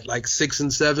at like 6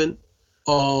 and 7.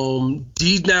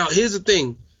 Now, here's the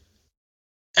thing.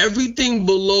 Everything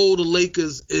below the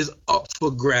Lakers is up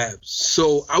for grabs.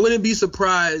 So I wouldn't be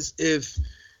surprised if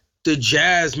the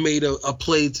Jazz made a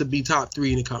play to be top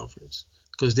 3 in the conference,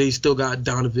 because they still got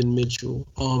Donovan Mitchell.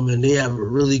 And they have a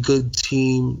really good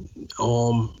team.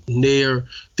 They're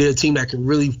a team that can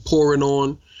really pour it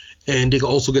on, and they can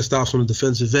also get stops on the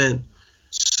defensive end.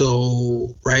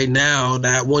 So right now,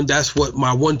 that's what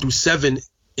my 1 through 7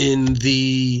 in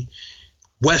the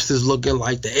West is looking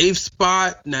like. The 8th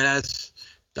spot, now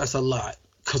that's a lot,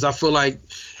 because I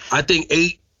think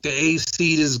 8 The A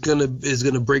seed is gonna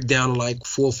break down to like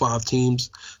 4 or 5 teams.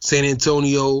 San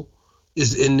Antonio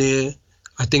is in there.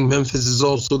 I think Memphis is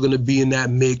also gonna be in that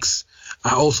mix.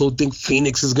 I also think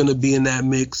Phoenix is gonna be in that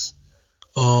mix.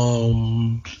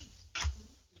 Who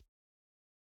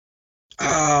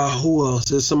else?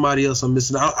 There's somebody else I'm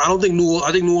missing. I don't think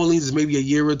I think New Orleans is maybe a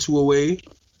year or two away,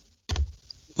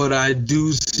 but I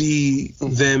do see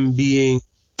them being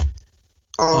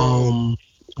one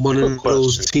of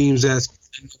those teams that's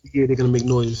they're gonna make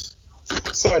noise.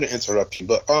 Sorry to interrupt you,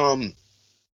 but the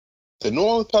New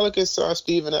Orleans Pelicans saw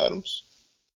Steven Adams.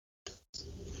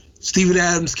 Steven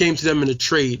Adams came to them in a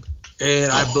trade,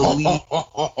 and I believe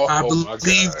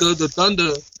the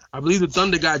Thunder. I believe the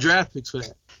Thunder got draft picks for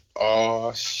that.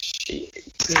 Oh shit!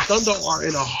 The Thunder are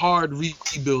in a hard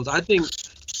rebuild. I think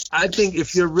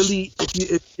if you're really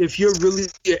an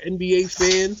NBA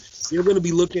fan, you're gonna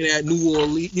be looking at New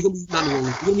Orleans. You're gonna be not New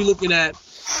Orleans. You're gonna be looking at.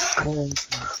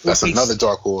 That's another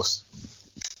dark horse.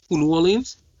 Who, New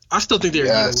Orleans? I still think they're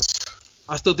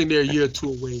a year or two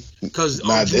away. Because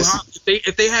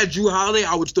if they had Jrue Holiday,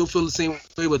 I would still feel the same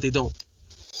way, but they don't.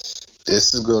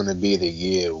 This is going to be the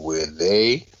year where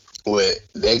they're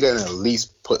going to at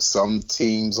least put some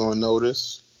teams on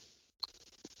notice,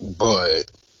 but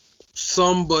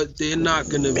they're not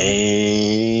going to.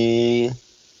 Man,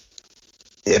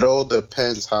 it all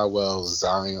depends how well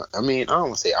Zion. I mean, I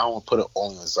don't want to put it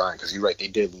only on Zion because you're right, they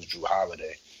did lose Jrue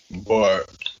Holiday, but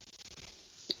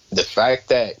the fact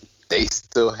that they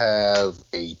still have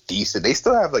a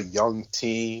young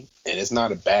team, and it's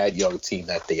not a bad young team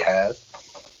that they have.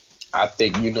 I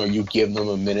think, you give them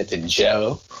a minute to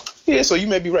gel. Yeah, so you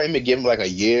may be right. You may give them like a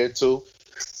year or two.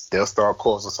 They'll start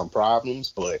causing some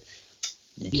problems, but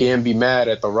you can't be mad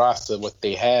at the roster, what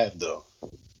they have, though.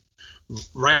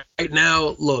 Right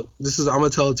now, look, I'm going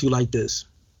to tell it to you like this.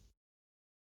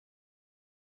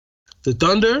 The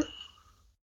Thunder,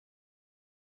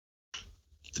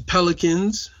 the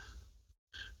Pelicans,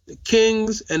 the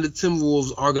Kings, and the Timberwolves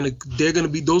those are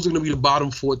gonna be the bottom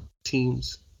 4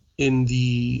 teams in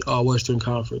the Western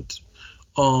Conference.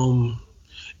 And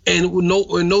with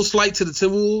no slight to the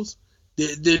Timberwolves,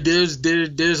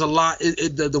 there's a lot.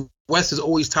 The West is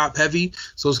always top heavy,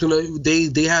 so it's gonna they're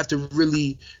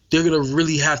gonna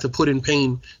really have to put in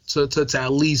pain to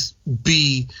at least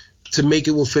to make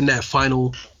it within that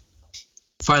final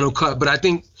cut. But I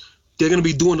think they're gonna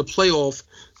be doing the playoff.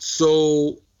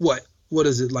 So what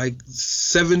is it, like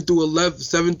 7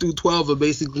 through 12 are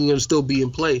basically going to still be in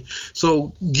play.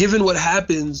 So given what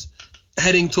happens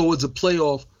heading towards a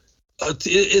playoff,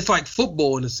 it's like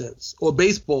football in a sense, or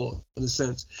baseball in a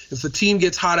sense. If a team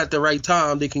gets hot at the right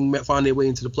time, they can find their way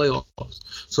into the playoffs.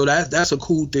 So that's a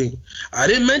cool thing. I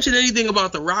didn't mention anything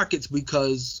about the Rockets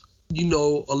because,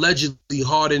 allegedly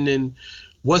Harden and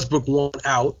Westbrook want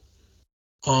out.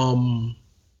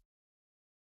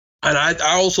 And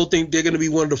I also think they're going to be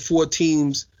one of the 4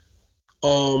 teams. They're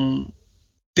going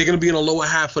to be in the lower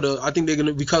half I think they're going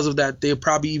to, because of that, they're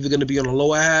probably either going to be on the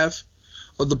lower half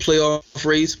of the playoff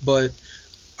race. But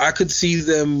I could see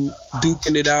them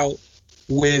duking it out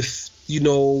with,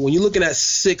 when you're looking at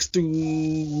 6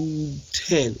 through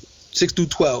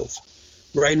 12.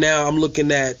 Right now, I'm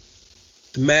looking at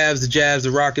the Mavs, the Jazz,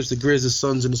 the Rockets, the Grizz, the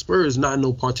Suns, and the Spurs, not in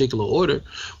no particular order,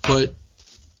 but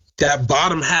that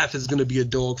bottom half is going to be a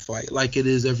dogfight like it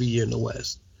is every year in the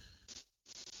West.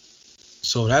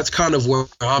 So that's kind of where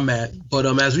I'm at. But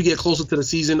as we get closer to the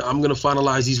season, I'm going to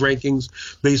finalize these rankings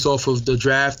based off of the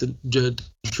draft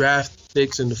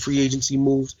picks and the free agency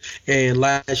moves and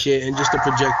last year and just the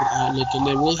projected outlook. And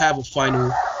then we'll have a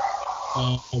final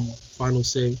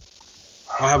say.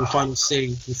 I'll have a final say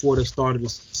before the start of the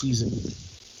season.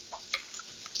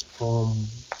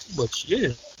 But yeah.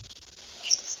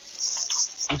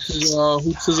 This is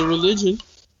Hoops is a Religion,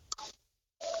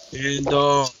 and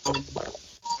we'll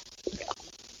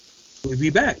be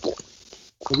back.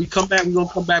 When we come back, we're going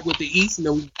to come back with the East, and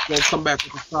then we're going to come back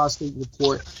with the Tri-State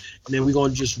report, and then we're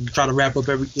going to just try to wrap up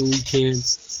everything we can,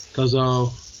 because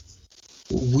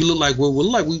we look like we're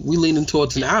leaning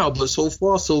towards an hour, but so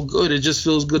far so good. It just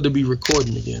feels good to be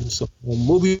recording again. So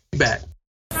we'll be back.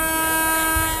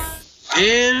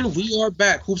 And we are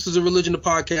back. Hoops is a Religion, the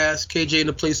podcast. KJ in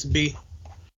the place to be.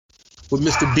 With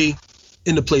Mr. B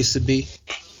in the place to be.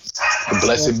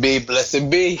 Blessed be, blessed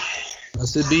be.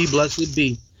 Blessed be, blessed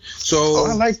be. So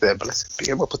I like that. Blessed be.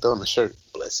 I'm going to put that on the shirt.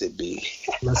 Blessed be.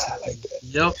 Blessed I like that.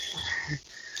 Yep.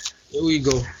 Here we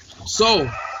go. So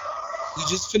we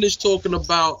just finished talking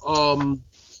about I'm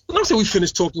not saying we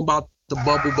finished talking about the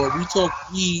bubble, but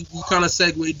we kind of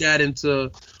segued that into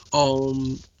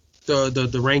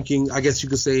the ranking. I guess you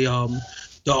could say the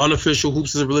unofficial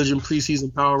Hoops is a Religion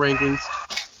preseason power rankings.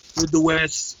 with the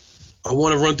West. I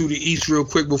want to run through the East real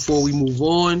quick before we move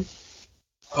on.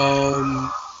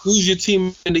 Who's your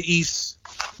team in the East?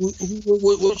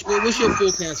 What's your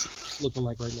forecast looking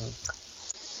like right now?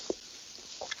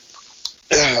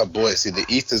 Oh boy, see, the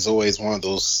East is always one of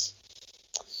those.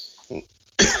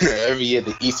 Every year,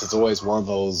 the East is always one of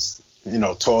those,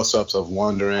 toss-ups of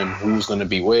wondering who's going to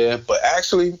be where. But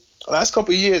actually, the last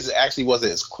couple of years, it actually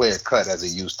wasn't as clear-cut as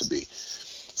it used to be.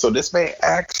 So this may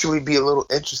actually be a little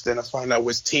interesting to find out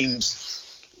which teams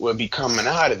will be coming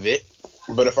out of it.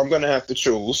 But if I'm going to have to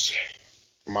choose,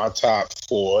 my top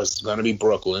four is going to be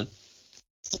Brooklyn.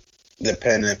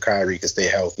 Depending if Kyrie can stay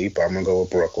healthy, but I'm going to go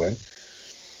with Brooklyn.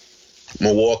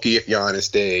 Milwaukee if Giannis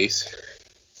stays.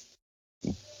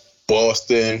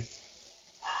 Boston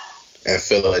and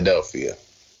Philadelphia.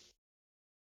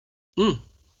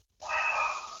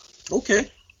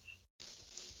 Okay.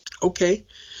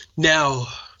 Now,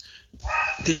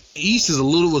 the East was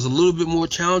a little bit more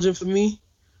challenging for me.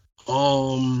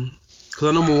 Because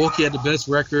I know Milwaukee had the best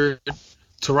record.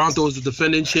 Toronto was the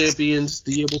defending champions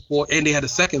the year before, and they had the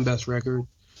second best record.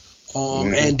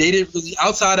 And they didn't really,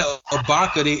 outside of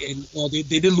Ibaka,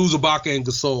 they did lose Ibaka and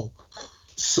Gasol.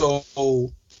 So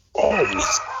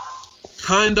it's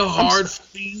kind of hard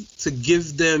for me to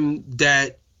give them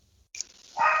that,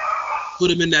 put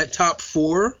them in that top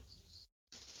four.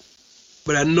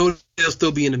 But I know they'll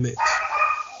still be in the mix.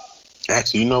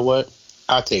 Actually, you know what?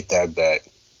 I'll take that back.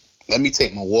 Let me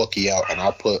take Milwaukee out, and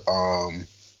I'll put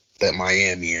that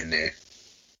Miami in there.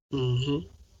 Mm-hmm.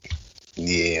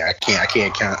 Yeah, I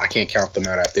can't count them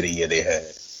out after the year they had.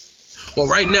 Well,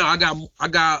 right now I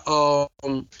got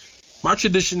my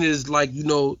tradition is like,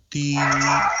 the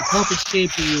conference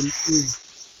champion is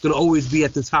gonna always be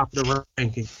at the top of the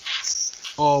ranking.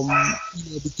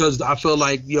 Because I feel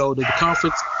like the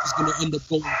conference is gonna end up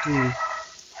going through,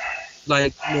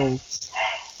 like, you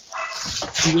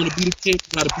want to be the champion, you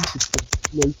gotta beat the champion.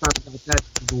 You kind of got that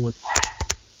going.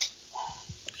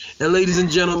 And ladies and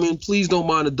gentlemen, please don't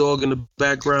mind the dog in the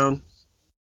background.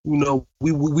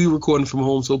 We recording from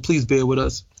home, so please bear with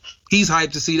us. He's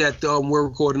hyped to see that we're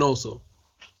recording also.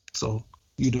 So,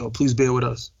 please bear with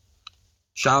us.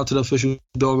 Shout out to the official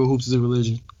dog of Hoops is a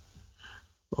Religion.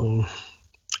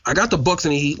 I got the Bucks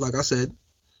and the Heat, like I said.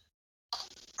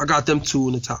 I got them two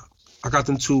in the top. I got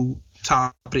them two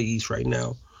top of the East right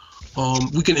now.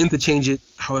 We can interchange it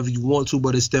however you want to,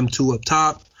 but it's them two up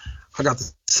top. I got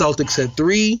the Celtics at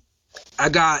 3.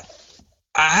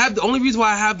 The only reason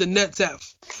why I have the Nets at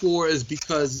 4 is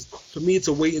because for me it's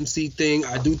a wait and see thing.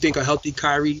 I do think a healthy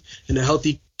Kyrie and a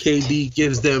healthy KD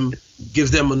gives them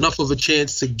enough of a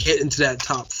chance to get into that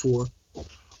top 4.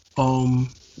 And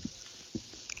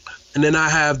then I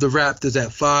have the Raptors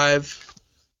at 5.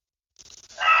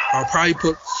 I'll probably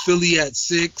put Philly at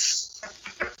 6.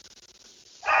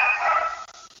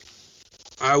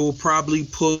 I will probably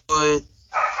put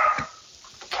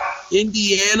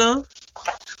Indiana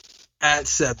at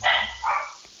 7.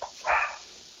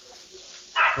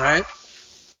 Right?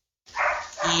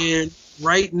 And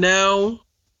right now,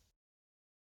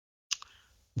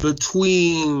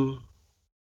 between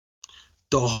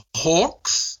the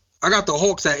Hawks, I got the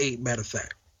Hawks at 8, matter of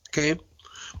fact. Okay?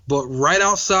 But right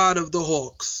outside of the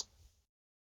Hawks,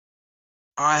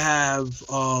 I have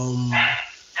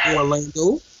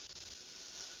Orlando.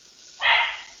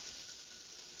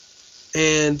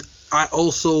 And I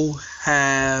also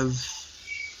have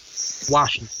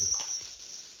Washington.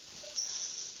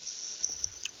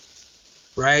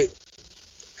 Right?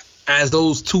 As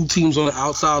those two teams on the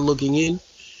outside looking in.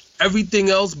 Everything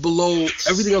else below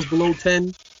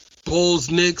 10. Bulls,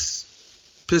 Knicks,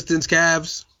 Pistons,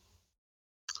 Cavs.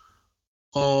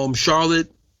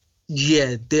 Charlotte,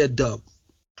 yeah, they're dub.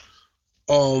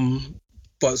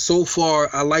 But so far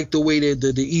I like the way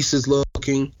that the East is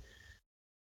looking.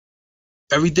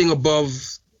 Everything above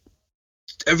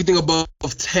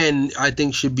 10, I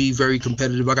think, should be very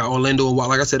competitive. I got Orlando and,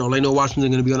 like I said, Orlando and Washington are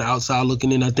going to be on the outside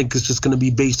looking in. I think it's just going to be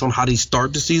based on how they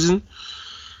start the season.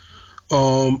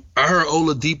 I heard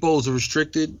Oladipo is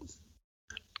restricted.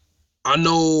 I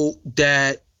know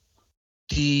that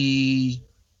the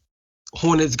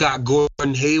Hornets got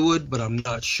Gordon Hayward, but I'm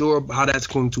not sure how that's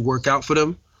going to work out for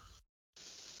them.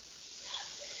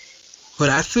 But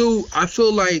I feel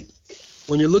like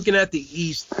when you're looking at the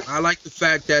East, I like the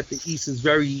fact that the East is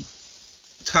very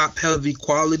top-heavy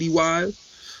quality-wise.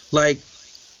 Like,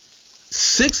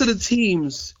 6 of the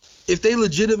teams, if they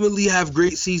legitimately have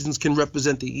great seasons, can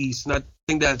represent the East. And I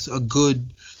think that's a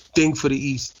good thing for the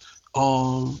East.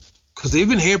 Because they've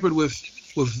been hampered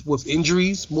with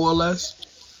injuries, more or less,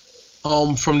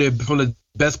 from the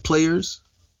best players.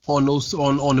 on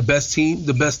the best team.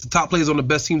 The top players on the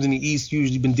best teams in the East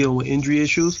usually been dealing with injury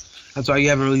issues. That's why you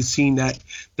haven't really seen that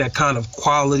kind of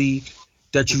quality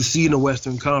that you see in the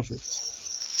Western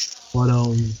Conference. But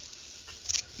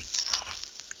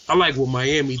I like what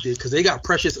Miami did because they got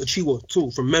Precious Achiuwa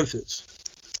too from Memphis.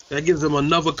 That gives them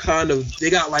another kind of. They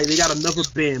got another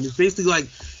Bam. It's basically like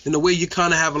in the way you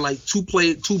kind of have like two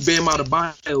Bam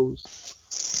Adebayos.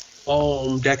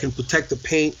 That can protect the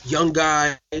paint. Young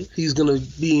guy. He's gonna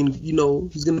be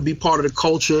he's gonna be part of the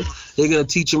culture. They're gonna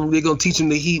teach him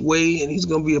the Heat way, and he's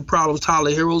gonna be a problem.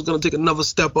 Tyler Herro's gonna take another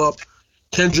step up.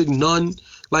 Kendrick Nunn.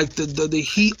 Like the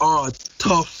Heat are a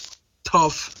tough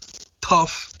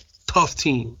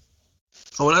team.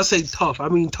 And when I say tough, I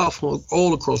mean tough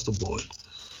all across the board.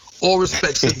 All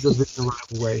respect to the division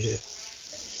rival right here.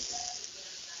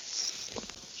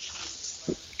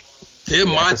 They're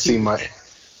my team.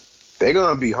 They're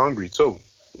gonna be hungry too.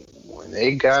 When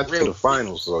they got to the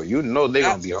finals, so they're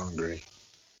gonna be hungry.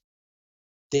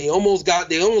 They almost got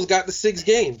the 6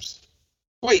 games.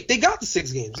 Wait, they got the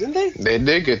 6 games, didn't they? They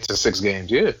did get to 6 games,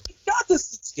 yeah. They got the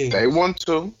 6 games. They won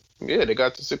 2. Yeah, they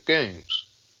got the 6 games.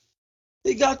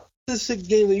 They got the 6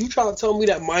 games, and you trying to tell me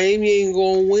that Miami ain't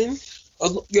gonna win?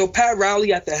 Yo, Pat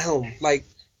Riley at the helm. Like,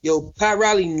 Pat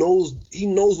Riley knows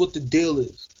what the deal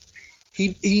is.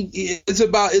 He's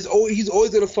always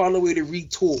gonna find a way to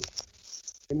retool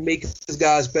and make his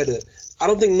guys better. I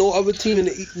don't think no other team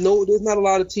there's not a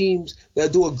lot of teams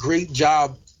that do a great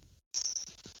job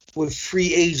with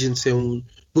free agents and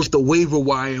with the waiver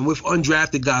wire and with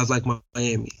undrafted guys like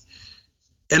Miami.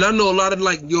 And I know a lot of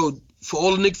for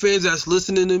all the Knicks fans that's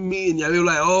listening to me and y'all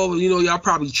like, oh, y'all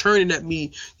probably churning at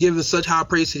me giving such high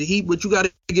praise to the Heat, but you got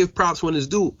to give props when it's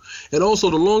due. And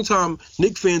also the long-time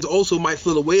Knicks fans also might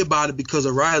feel a way about it because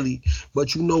of Riley.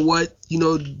 But you know what?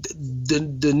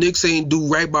 The Knicks ain't do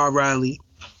right by Riley,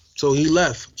 so he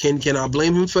left. Can I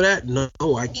blame him for that? No,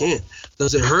 I can't.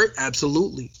 Does it hurt?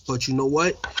 Absolutely. But you know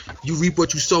what? You reap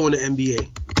what you sow in the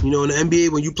NBA. In the NBA,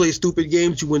 when you play stupid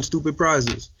games, you win stupid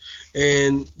prizes.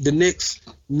 And the Knicks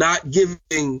not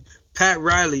giving Pat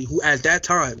Riley, who at that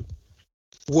time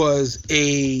was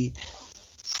a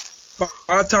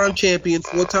 5-time champion,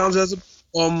 4 times as a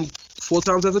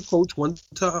coach, 1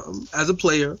 time as a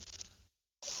player,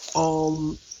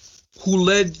 who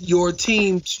led your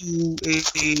team to a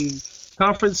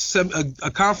conference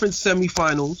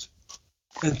semifinals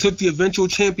and took the eventual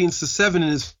champions to 7 in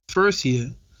his first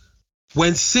year.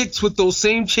 Went 6 with those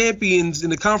same champions in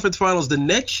the conference finals the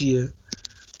next year.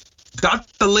 Got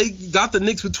the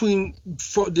Knicks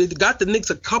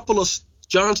a couple of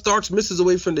John Starks misses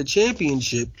away from the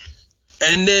championship,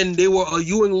 and then they were a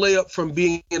Ewing layup from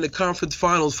being in the conference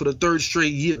finals for the 3rd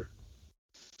straight year.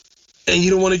 And you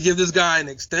don't want to give this guy an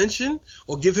extension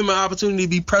or give him an opportunity to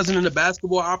be president of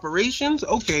basketball operations?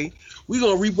 Okay, we're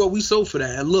gonna reap what we sow for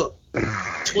that. And look,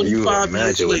 25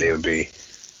 years later,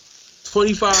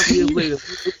 25 years later,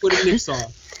 look where the Knicks are.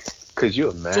 Could you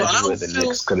imagine where the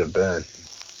Knicks could have been?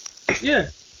 Yeah.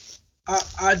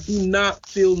 I do not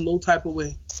feel no type of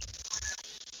way.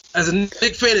 As a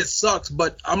Knicks fan, it sucks,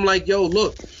 but I'm like, yo,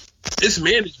 look, it's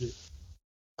management.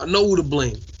 I know who to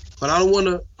blame. But I don't want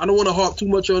to harp too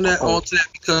much on that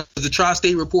because the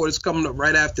Tri-State report is coming up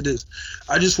right after this.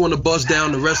 I just want to buzz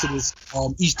down the rest of this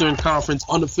Eastern Conference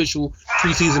unofficial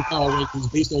preseason power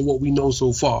rankings based on what we know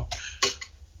so far.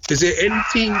 Is there any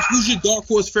teams? Who's your dark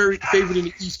horse favorite in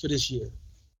the East for this year?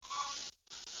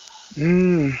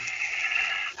 In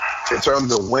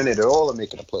terms of winning it all or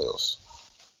making the playoffs?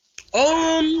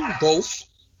 Both.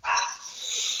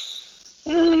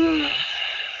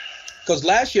 Because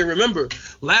last year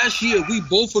we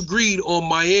both agreed on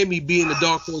Miami being the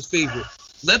dark horse favorite.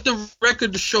 Let the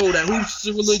record show that Hoops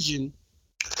Religion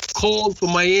called for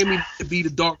Miami to be the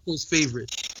dark horse favorite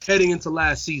heading into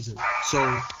last season.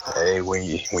 So hey, when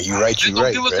you right, you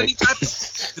right.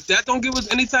 If that don't give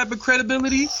us any type of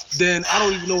credibility, then I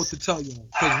don't even know what to tell you.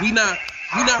 Because we not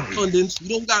pundits. We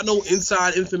don't got no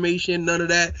inside information, none of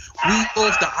that. We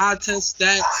off the eye test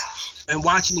stats and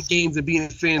watching the games and being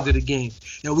fans of the game.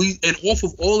 And off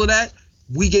of all of that,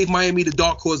 we gave Miami the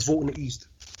dark horse vote in the East.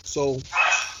 So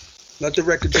let the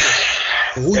record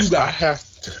show. Who you got?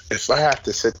 If I have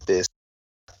to sit this,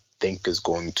 I think is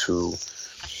going to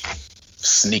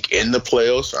sneak in the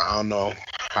playoffs. I don't know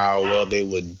how well they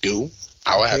would do.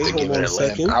 I would have to give it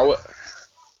Atlanta.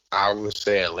 I would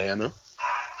say Atlanta.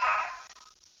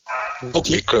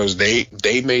 Okay. Because they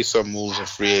made some moves in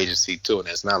free agency too, and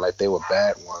it's not like they were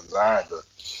bad ones either.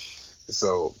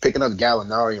 So picking up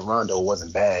Gallinari and Rondo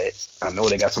wasn't bad. I know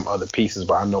they got some other pieces,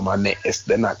 but I know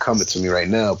they're not coming to me right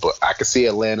now. But I can see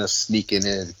Atlanta sneaking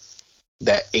in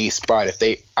that 8th spot if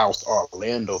they oust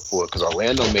Orlando for it, because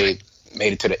Orlando made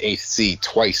it to the 8th seed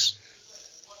twice,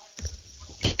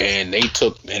 and they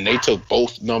took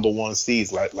both number 1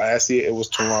 seeds. Like last year, it was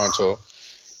Toronto.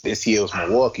 This year it was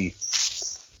Milwaukee,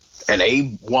 and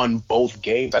they won both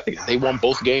games. I think they won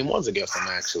both game ones against them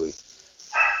actually.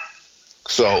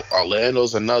 So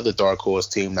Orlando's another dark horse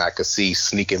team that I could see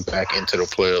sneaking back into the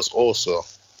playoffs also,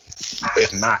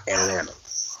 if not Atlanta.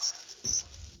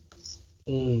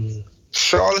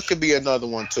 Charlotte could be another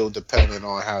one too, depending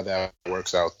on how that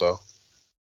works out though.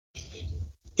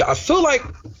 Yeah, I feel like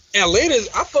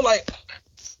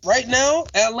right now,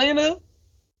 Atlanta,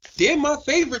 they're my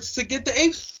favorites to get the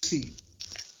 8th seed.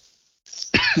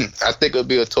 I think it'll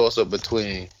be a toss-up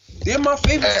between they're my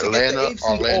favorites Atlanta,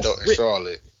 Orlando, and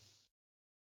Charlotte.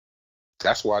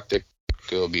 That's why I think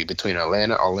it'll be between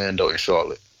Atlanta, Orlando, and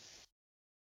Charlotte.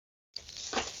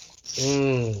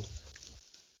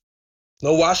 No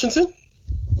Washington?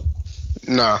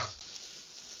 Nah.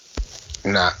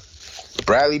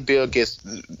 Bradley Beal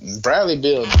doesn't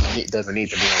need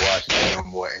to be in Washington no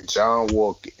more. And John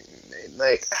Wall,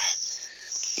 like,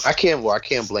 I can't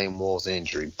blame Wall's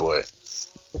injury, but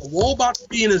Wall about to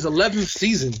be in his 11th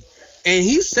season, and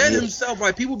he said himself,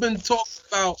 like, people been talking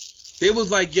about. They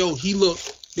was like, yo,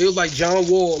 they was like, John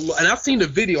Wall, and I've seen the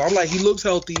video. I'm like, he looks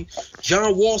healthy.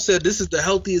 John Wall said this is the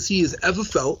healthiest he has ever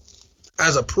felt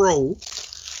as a pro.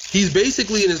 He's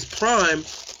basically in his prime.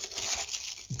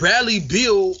 Bradley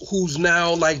Beal, who's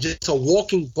now like just a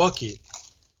walking bucket.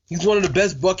 He's one of the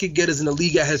best bucket getters in the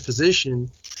league at his position.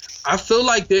 I feel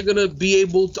like they're gonna be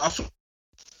able to.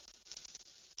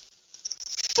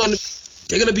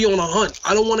 They're gonna be on a hunt.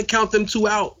 I don't want to count them two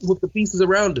out with the pieces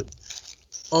around them.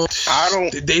 I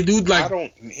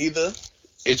don't either.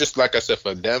 It's just like I said,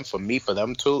 for them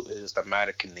two, it's the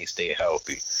matter, can they stay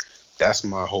healthy? That's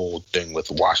my whole thing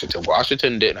with Washington.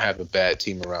 Washington didn't have a bad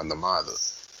team around them either.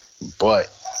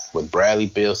 But with Bradley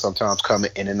Beal sometimes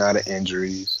coming in and out of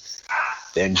injuries,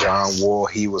 then John Wall,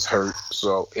 he was hurt.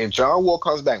 So if John Wall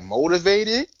comes back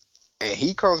motivated, and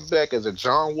he comes back as a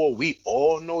John Wall we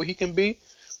all know he can be,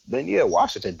 then yeah,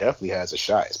 Washington definitely has a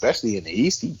shot. Especially in the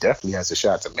East, he definitely has a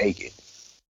shot to make it.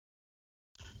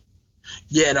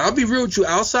 Yeah, and I'll be real with you.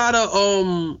 Outside of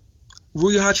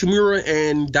Rui Hachimura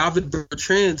and David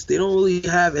Bertans, they don't really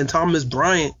have, and Thomas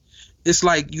Bryant. It's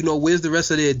like, where's the rest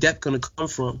of their depth going to come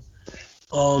from?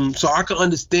 So I can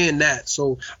understand that.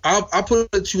 So I'll put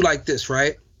it to you like this,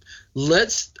 right?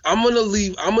 I'm going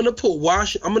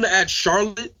to add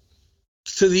Charlotte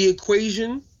to the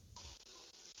equation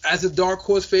as a dark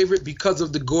horse favorite because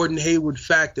of the Gordon Hayward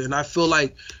factor. And I feel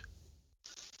like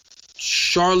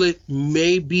Charlotte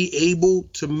may be able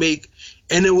to make,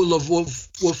 and it will with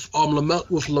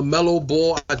LaMelo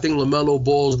Ball. I think LaMelo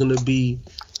Ball is going to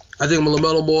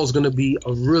be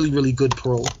a really, really good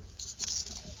pro.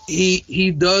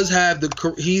 He does have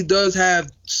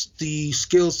the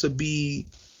skills to be.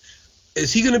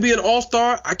 Is he going to be an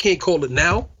all-star? I can't call it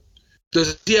now.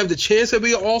 Does he have the chance to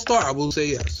be an all-star? I will say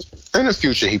yes. In the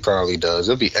future, he probably does.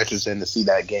 It'll be interesting to see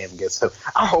that game against him.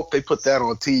 I hope they put that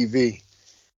on TV.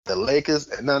 The Lakers,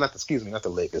 not the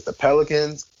Lakers, the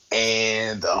Pelicans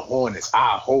and the Hornets.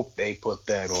 I hope they put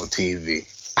that on TV.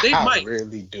 I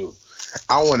really do.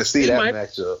 I want to see that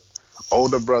matchup.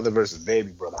 Older brother versus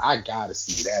baby brother. I gotta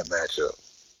see that matchup.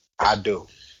 I do.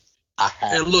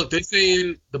 And look, they're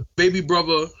saying the baby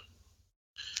brother.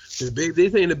 They're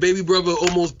saying the baby brother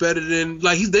almost better than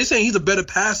they're saying he's a better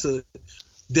passer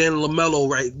than LaMelo,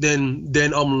 right? Than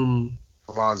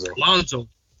Lonzo.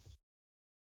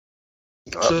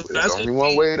 So there's only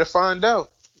one way to find out.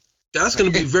 That's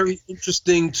going to be very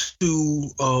interesting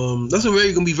to. That's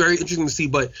going to be very interesting to see.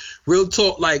 But real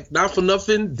talk, not for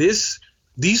nothing, these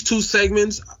two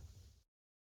segments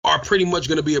are pretty much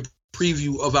going to be a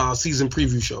preview of our season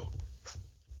preview show,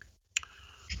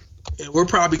 and we're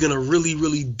probably going to really,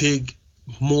 really dig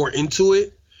more into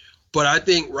it. But I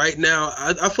think right now,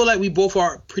 I feel like we both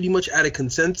are pretty much at a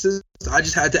consensus. I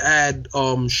just had to add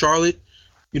Charlotte.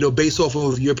 Based off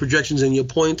of your projections and your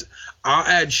points, I'll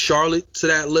add Charlotte to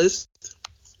that list.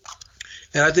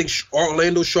 And I think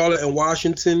Orlando, Charlotte, and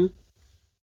Washington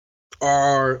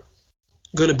are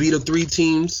going to be the three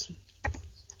teams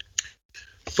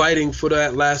fighting for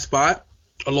that last spot,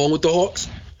 along with the Hawks.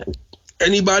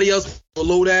 Anybody else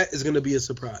below that is going to be a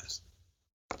surprise.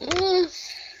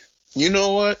 You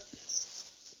know what?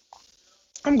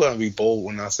 I'm going to be bold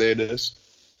when I say this.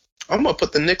 I'm going to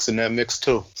put the Knicks in that mix,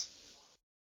 too.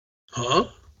 Huh?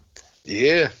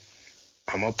 Yeah.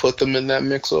 I'm going to put them in that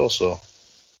mix also.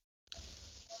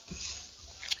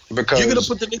 Because you're going to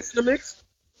put the Knicks in the mix?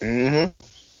 Mm-hmm.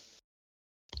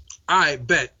 All right,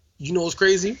 bet. You know what's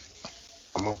crazy?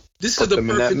 This is the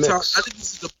perfect time. I think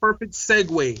this is the perfect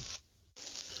segue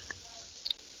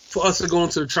for us to go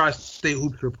into the Tri-State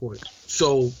Hoops Report.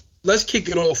 So let's kick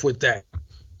it off with that.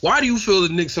 Why do you feel the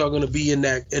Knicks are going to be in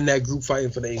that group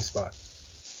fighting for the 8th spot?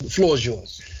 The floor is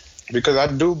yours. Because I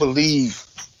do believe,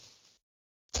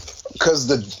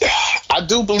 I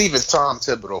do believe it's Tom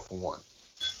Thibodeau for one,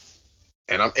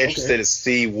 and I'm interested to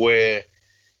see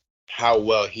how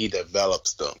well he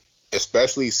develops them,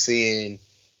 especially seeing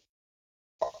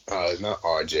not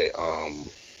RJ,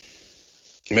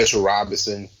 Mitchell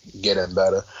Robinson getting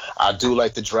better. I do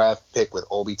like the draft pick with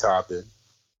Obi Toppin.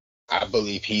 I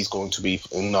believe he's going to be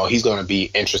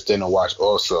interesting to watch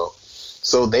also.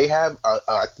 So they have,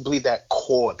 I believe, that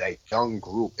core, that young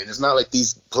group, and it's not like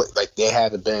they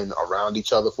haven't been around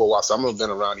each other for a while. Some of them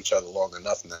have been around each other long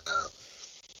enough now.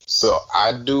 So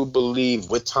I do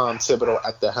believe with Tom Thibodeau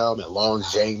at the helm, as long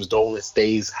as James Dolan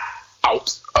stays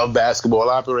out of basketball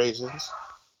operations,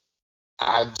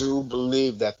 I do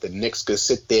believe that the Knicks could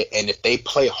sit there, and if they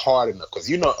play hard enough,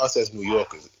 because us as New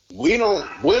Yorkers, we don't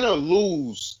win or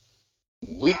lose,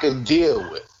 we can deal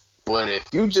with. But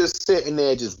if you just sitting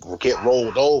there just get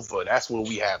rolled over, that's when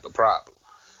we have the problem.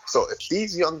 So if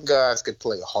these young guys could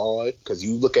play hard, because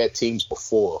you look at teams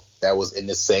before that was in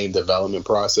the same development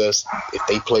process, if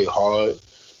they play hard,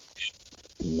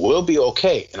 we'll be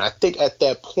okay. And I think at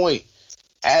that point,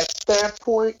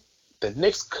 the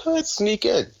Knicks could sneak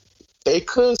in. They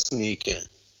could sneak in.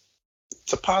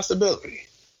 It's a possibility.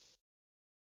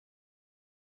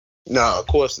 Now, of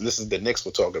course, this is the Knicks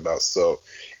we're talking about, so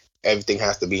everything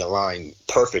has to be aligned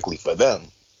perfectly for them.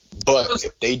 But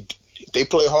if they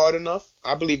play hard enough,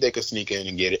 I believe they could sneak in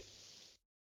and get it.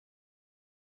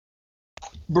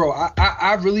 Bro,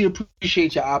 I really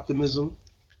appreciate your optimism.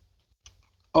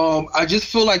 I just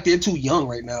feel like they're too young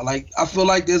right now. Like, I feel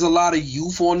like there's a lot of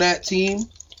youth on that team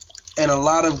and a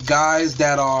lot of guys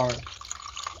that are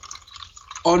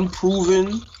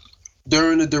unproven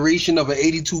during the duration of an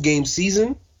 82-game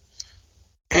season.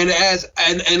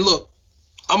 And look,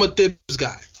 I'm a Thibs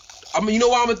guy. I mean, you know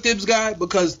why I'm a Thibs guy?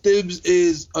 Because Thibs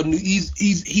is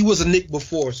he was a Knick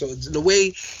before, so in a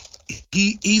way,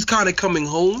 he's kind of coming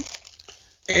home,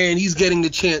 and he's getting the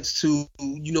chance to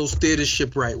steer the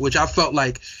ship right. Which I felt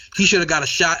like he should have got a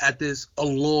shot at this a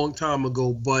long time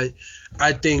ago, but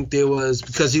I think there was,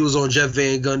 because he was on Jeff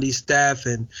Van Gundy's staff,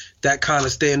 and that kind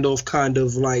of standoff kind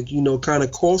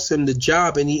of cost him the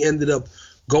job, and he ended up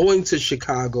going to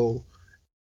Chicago.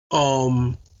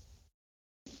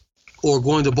 Or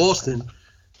going to Boston,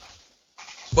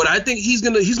 but I think he's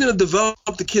gonna develop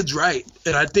the kids right,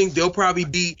 and I think they're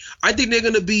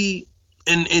gonna be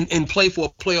in play for a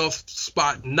playoff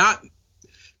spot, not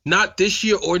this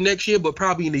year or next year, but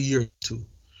probably in a year or two.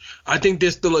 I think they're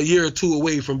still a year or two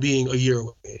away from being a year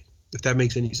away, if that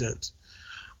makes any sense.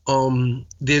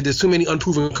 There's too many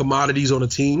unproven commodities on the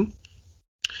team.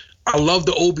 I love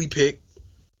the Obi pick.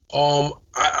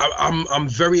 I'm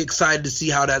very excited to see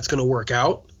how that's gonna work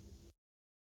out.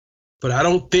 But I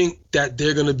don't think that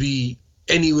they're going to be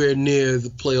anywhere near the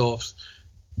playoffs.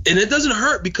 And it doesn't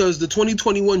hurt because the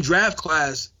 2021 draft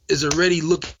class is already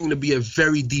looking to be a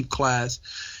very deep class.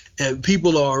 And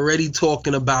people are already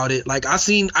talking about it. Like, I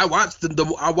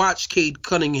watched Cade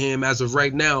Cunningham as of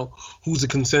right now, who's a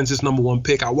consensus number 1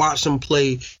 pick. I watched him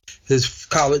play his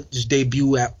college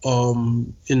debut at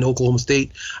in Oklahoma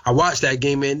State. I watched that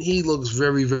game, and he looks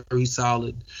very, very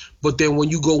solid. But then when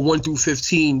you go 1 through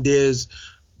 15, there's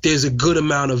a good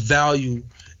amount of value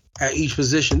at each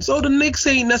position. So the Knicks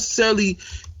ain't necessarily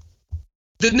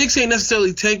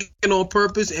tanking on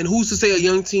purpose. And who's to say a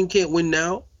young team can't win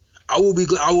now? I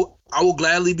will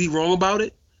gladly be wrong about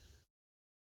it.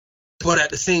 But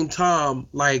at the same time,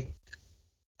 like,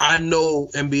 I know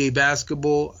NBA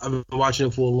basketball. I've been watching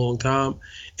it for a long time,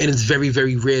 and it's very,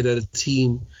 very rare that a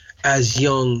team as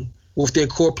young, with their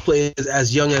core players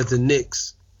as young as the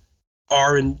Knicks,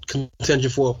 are in contention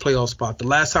for a playoff spot. The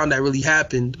last time that really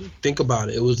happened, think about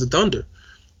it, it was the Thunder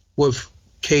with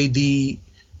KD,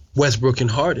 Westbrook, and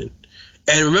Harden.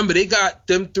 And remember, they got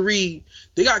them three.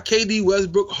 They got KD,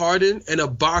 Westbrook, Harden, and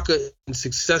Ibaka in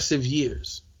successive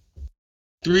years.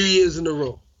 3 years in a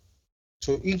row.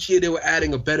 So each year they were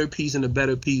adding a better piece and a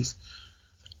better piece.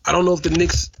 I don't know if the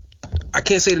Knicks, I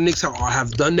can't say the Knicks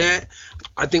have done that.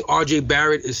 I think RJ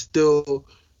Barrett still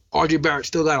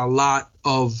got a lot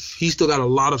of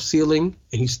ceiling,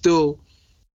 and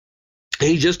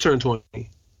he just turned 20.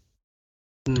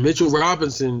 Mitchell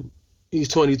Robinson, he's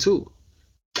 22.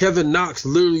 Kevin Knox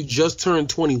literally just turned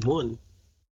 21.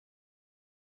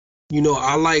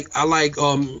 I like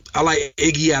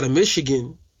Iggy out of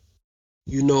Michigan.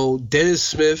 Dennis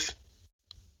Smith,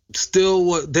 still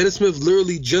what Dennis Smith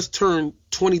literally just turned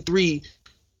 23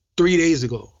 3 days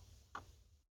ago.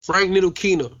 Frank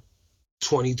Ntilikina,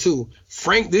 22.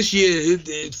 Frank this year,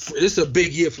 it's a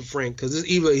big year for Frank because it's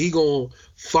either he gonna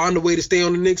find a way to stay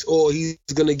on the Knicks or because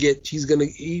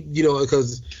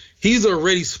he's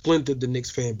already splintered the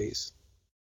Knicks fan base.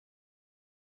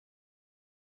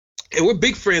 And we're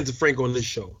big fans of Frank on this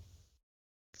show.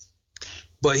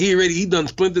 But he done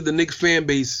splintered the Knicks fan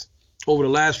base over the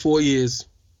last 4 years.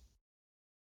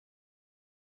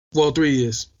 Well, 3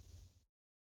 years.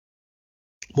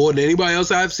 More than anybody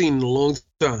else I've seen in a long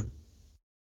time.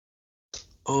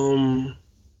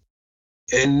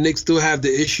 And Knicks still have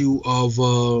the issue of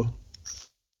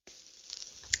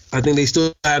I think they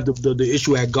still have the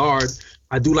issue at guard.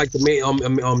 I do like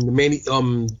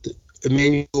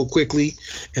Emmanuel Quickley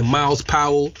and Miles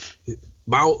Powell.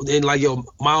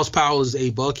 Miles Powell is a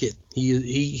bucket.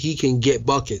 He can get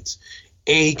buckets,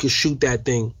 and he can shoot that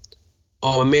thing.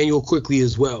 Emmanuel Quickley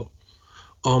as well.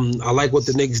 I like what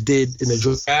the Knicks did in the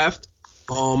draft.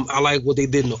 I like what they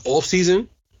did in the offseason.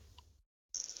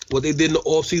 What they did in the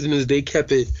offseason is they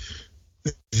kept it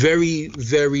very,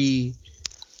 very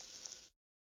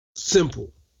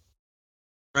simple.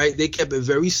 Right? They kept it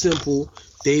very simple.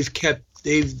 They've kept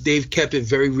it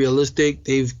very realistic.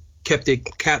 They've kept their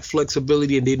cap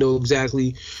flexibility, and they know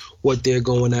exactly what they're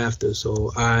going after.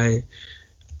 So I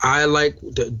like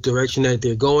the direction that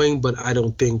they're going, but I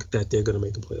don't think that they're going to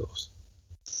make the playoffs.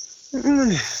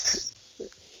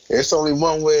 It's only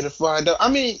one way to find out. I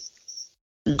mean,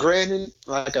 granted,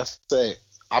 like I said,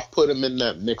 I put him in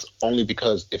that mix only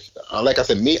because like I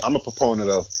said, I'm a proponent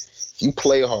of if you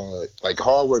play hard, like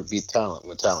hard work beats talent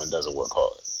when talent doesn't work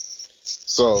hard.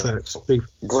 So,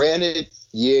 granted,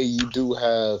 yeah, you do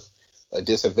have a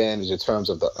disadvantage in terms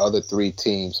of the other three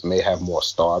teams may have more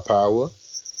star power.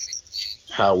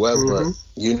 However,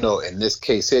 in this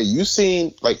case here, you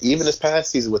seen, like, even this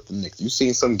past season with the Knicks, you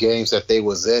seen some games that they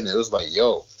was in, and it was like,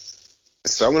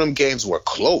 some of them games were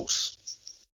close.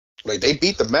 Like, they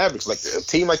beat the Mavericks. Like, a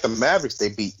team like the Mavericks, they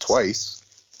beat twice.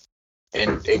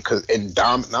 And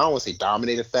not want to say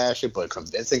dominated fashion, but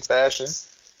convincing fashion.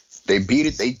 They beat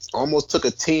it. They almost took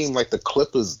a team like the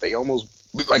Clippers. They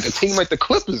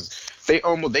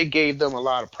gave them a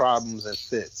lot of problems and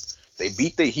fits. They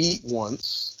beat the Heat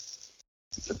once.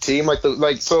 A team I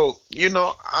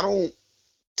don't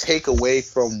take away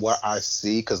from what I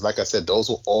see because, like I said, those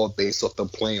were all based off them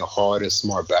playing hard and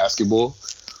smart basketball.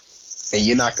 And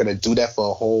you're not going to do that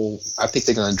for a whole. I think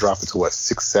they're going to drop it to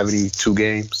 672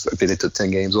 games. I think they took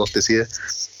 10 games off this year.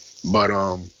 But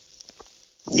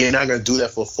you're not going to do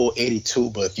that for a full 82.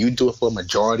 But if you do it for a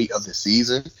majority of the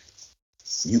season,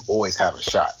 you always have a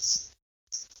shot. That's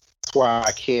why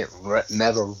I can't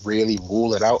never really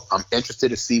rule it out. I'm interested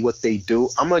to see what they do.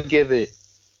 I'm going to give it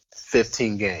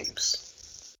 15 games.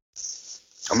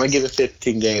 I'm going to give it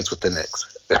 15 games with the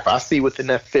Knicks. If I see within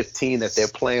that 15 that they're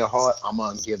playing hard, I'm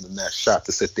going to give them that shot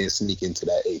to sit there and sneak into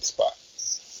that 8th spot.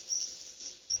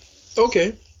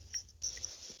 Okay.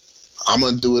 I'm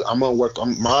going to do it. I'm going to work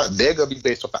on they're going to be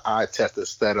based off the eye test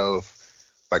instead of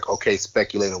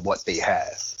speculating what they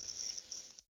have.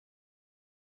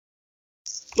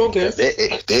 Okay.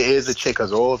 There is a chance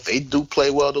because if they do play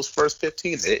well those first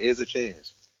 15, there is a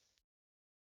chance.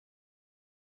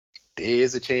 There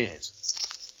is a chance.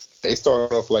 They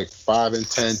start off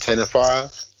 5-10,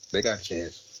 10-5. They got a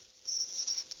chance.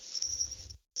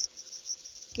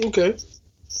 Okay,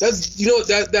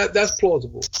 that's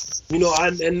plausible.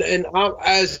 And I,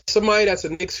 as somebody that's a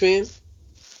Knicks fan,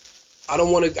 I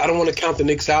don't want to count the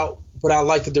Knicks out, but I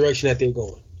like the direction that they're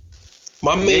going.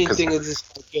 My main thing is just,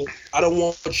 I don't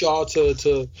want y'all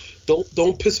to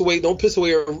don't piss away a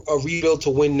rebuild to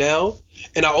win now.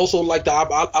 And I also like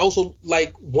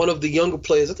one of the younger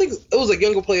players. I think it was a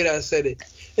younger player that said it,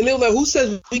 and they were like, "Who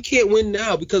says we can't win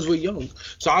now because we're young?"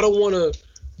 So I don't want to,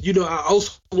 I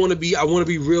also want to be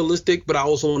realistic, but I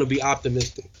also want to be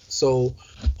optimistic. So,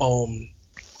 I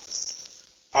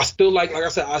still like I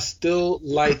said, I still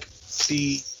like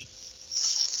the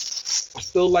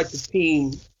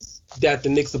team that the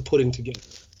Knicks are putting together.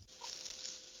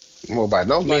 Well, by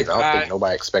no means, I don't think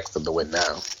nobody expects them to win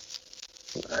now.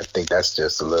 I think that's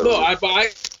just a little. No, I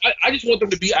just want them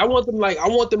to be. I want them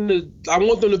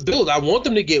to build. I want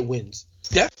them to get wins.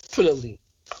 Definitely,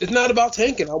 it's not about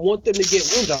tanking. I want them to get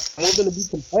wins. I want them to be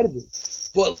competitive.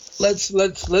 But let's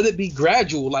let it be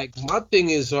gradual. Like, my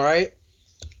thing is, all right,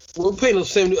 we're playing a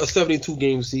 72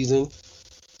 game season,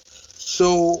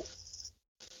 so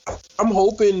I'm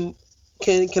hoping.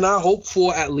 Can I hope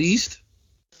for at least?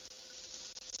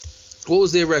 What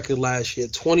was their record last year?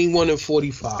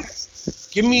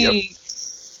 21-45. Give me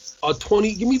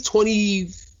 20. Give me 20.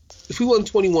 if we won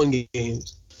 21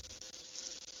 games,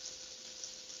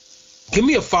 give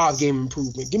me a 5-game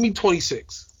improvement. Give me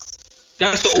 26.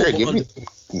 That's the over-under.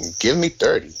 Give me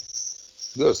 30.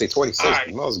 You gonna say 26? Right.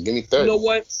 You might as well give me 30. You know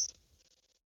what?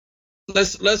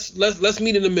 Let's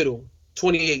meet in the middle.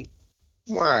 28.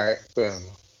 All right, fair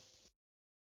enough.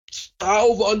 Our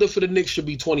over-under for the Knicks should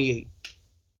be 28.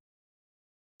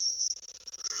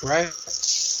 Right?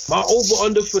 My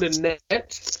over-under for the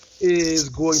Nets is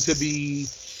going to be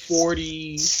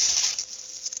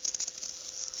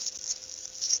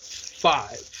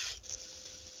 45.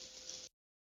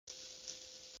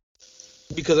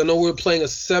 Because I know we're playing a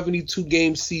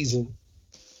 72-game season.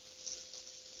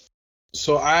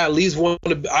 So I at least want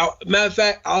to... matter of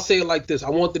fact, I'll say it like this. I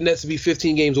want the Nets to be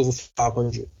 15 games over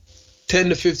 500. 10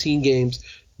 to 15 games.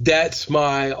 That's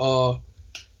my...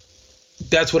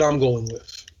 that's what I'm going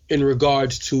with in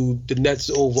regards to the Nets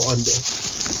over-under.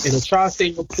 In a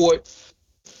tri-state report,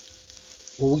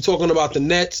 when we're talking about the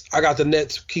Nets, I got the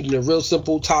Nets keeping it real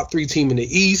simple. Top 3 team in the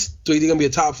East. So they're going to be a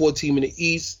top 4 team in the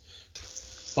East.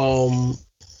 I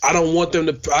don't want them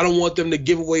to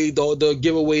give away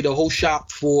the whole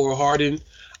shop for Harden.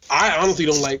 I honestly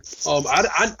don't like.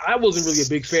 I wasn't really a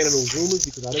big fan of those rumors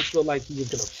because I didn't feel like he was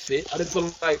gonna fit. I didn't feel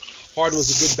like Harden was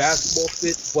a good basketball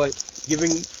fit. But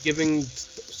giving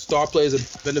star players a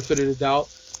benefit of the doubt,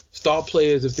 star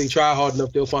players, if they try hard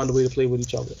enough, they'll find a way to play with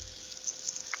each other.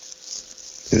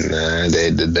 Nah,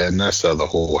 they better not sell the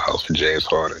whole house for James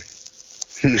Harden.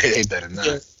 They better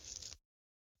not.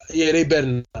 Yeah, they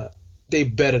better not. They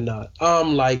better not.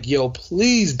 I'm like, yo,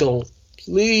 please don't.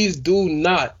 Please do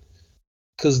not.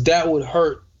 Because that would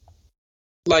hurt.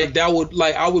 I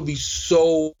would be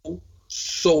so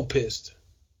pissed.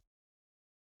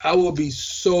 I would be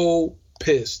so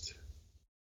pissed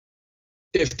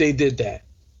if they did that.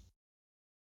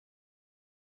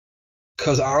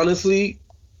 Because honestly,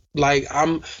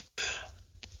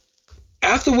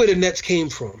 after where the Nets came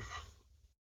from,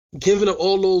 giving up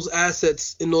all those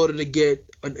assets in order to get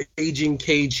an aging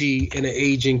KG and an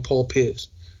aging Paul Pierce.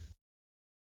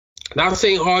 Not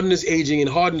saying Harden is aging, and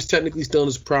Harden's technically still in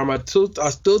his prime. I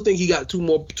still think he got two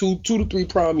to 3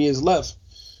 prime years left.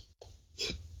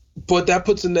 But that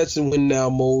puts the Nets in win now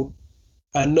mode.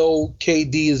 I know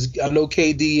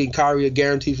KD and Kyrie are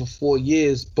guaranteed for 4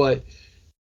 years, but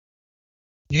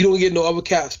you don't get no other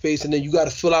cap space, and then you got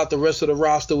to fill out the rest of the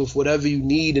roster with whatever you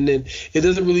need, and then it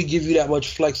doesn't really give you that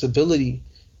much flexibility.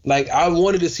 Like I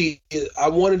wanted to see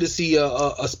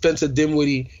a Spencer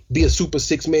Dinwiddie be a super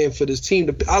 6-man for this team.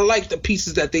 I like the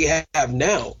pieces that they have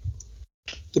now.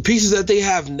 The pieces that they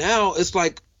have now, it's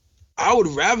like I would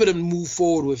rather them move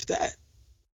forward with that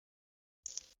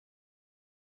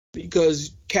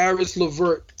because Caris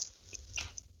LeVert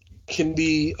can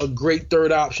be a great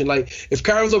third option. Like if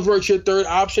Caris LeVert's your third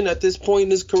option at this point in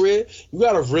his career, you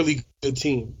got a really good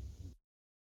team.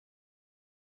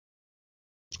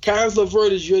 If Caris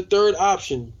LeVert is your third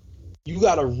option, you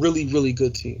got a really, really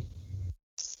good team.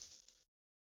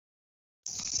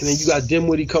 And then you got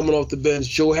Dinwiddie coming off the bench,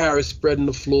 Joe Harris spreading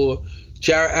the floor,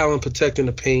 Jarrett Allen protecting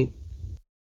the paint.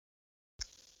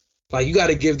 Like you got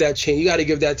to give that chance. You got to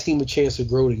give that team a chance to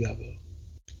grow together.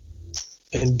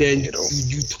 And then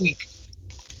you tweak.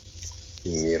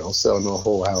 You don't sell no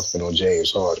whole house for no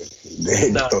James Harden.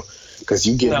 Because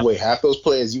you give away half those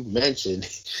players you mentioned,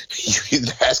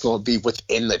 that's going to be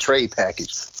within the trade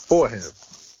package for him.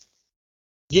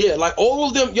 Yeah, like all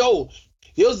of them,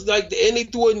 it was like, and they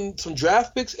threw in some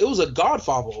draft picks. It was a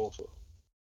Godfather offer.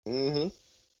 Mm-hmm.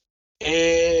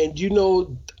 And,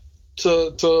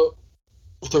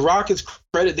 to Rockets'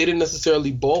 credit, they didn't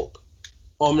necessarily bulk.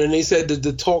 And they said that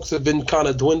the talks have been kind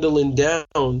of dwindling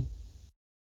down.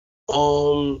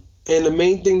 And the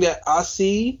main thing that I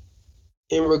see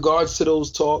in regards to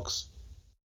those talks,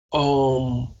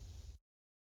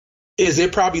 is they're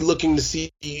probably looking to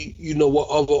see, what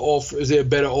other offers, is there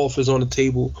better offers on the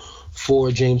table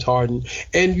for James Harden?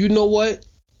 And you know what?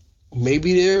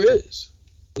 Maybe there is.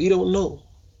 We don't know.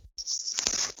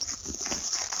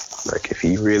 Like if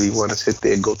he really want to sit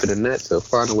there and go to the Nets, he'll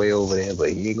find a way over there,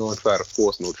 but he ain't going to try to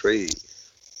force no trade.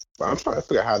 But I'm trying to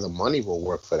figure out how the money will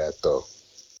work for that, though.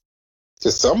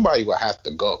 Because somebody will have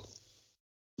to go.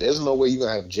 There's no way you're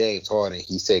going to have James Harden.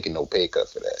 He's taking no pay cut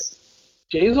for that.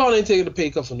 James Harden ain't taking a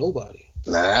pay cut for nobody.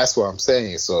 Nah, that's what I'm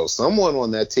saying. So someone on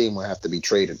that team will have to be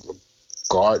traded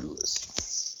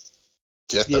regardless.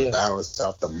 Just to balance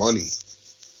out the money.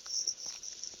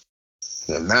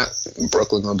 And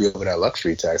Brooklyn going to be over that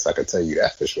luxury tax. I can tell you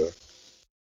that for sure.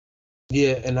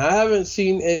 Yeah, and I haven't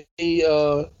seen any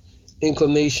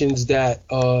inclinations that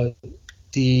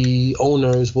the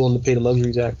owner is willing to pay the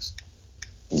luxury tax.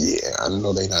 Yeah, I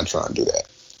know they're not trying to do that.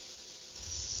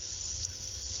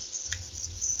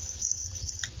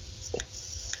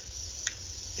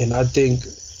 And I think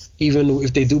even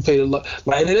if they do pay and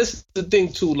that's the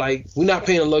thing too, like, we're not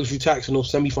paying a luxury tax on no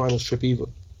semifinals trip either.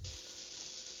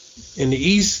 In the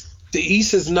East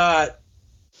is not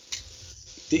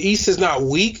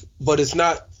weak, but it's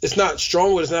not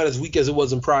strong, but it's not as weak as it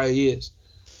was in prior years.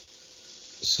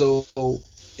 So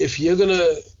if you're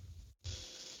gonna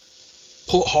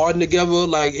put Harden together,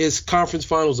 like, it's conference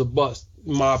finals a bust,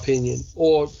 in my opinion,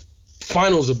 or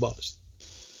finals a bust.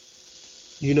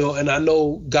 And I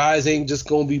know guys ain't just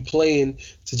gonna be playing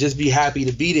to just be happy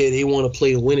to be there. They want to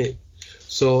play to win it.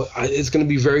 So it's gonna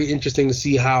be very interesting to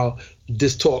see how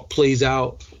this talk plays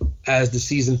out as the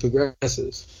season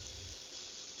progresses.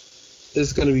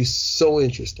 It's gonna be so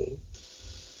interesting.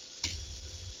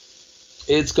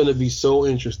 It's going to be so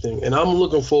interesting, and I'm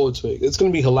looking forward to it. It's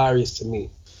going to be hilarious to me.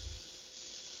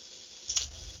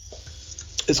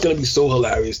 It's going to be so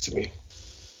hilarious to me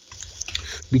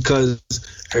because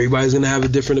everybody's going to have a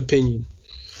different opinion,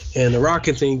 and the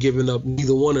Rockets ain't giving up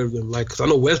neither one of them. Like, 'cause I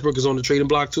know Westbrook is on the trading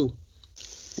block too,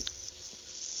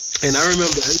 and I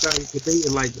remember everybody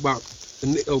debating like about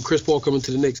Chris Paul coming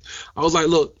to the Knicks. I was like,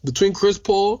 look, between Chris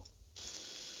Paul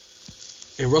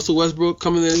and Russell Westbrook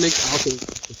coming to the Knicks, I'll take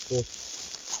Chris Paul.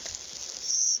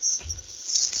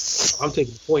 I'm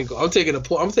taking the point.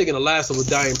 I'm taking the last of a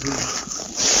dying breed.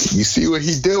 You see what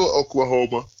he did with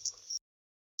Oklahoma?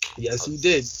 Yes, he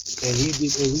did, and he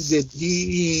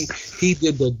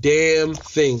did the damn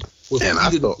thing. And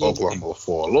I thought Oklahoma would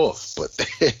fall off, but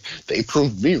they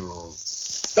proved me wrong.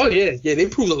 Oh yeah, they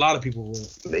proved a lot of people wrong.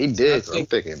 They did. I'm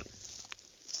thinking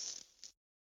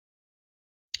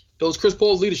it was Chris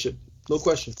Paul's leadership, no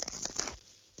question.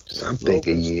 I'm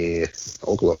thinking, yeah,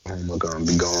 Oklahoma gonna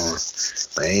be gone.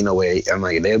 There ain't no way. I'm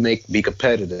like, they'll be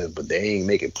competitive, but they ain't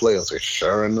making playoffs. And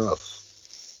sure enough,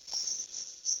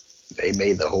 they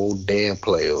made the whole damn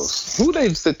playoffs. Who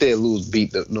they sit there lose?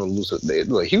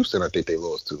 Houston. I think they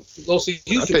lost to. Lost to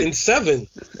Houston in 7.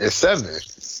 In 7.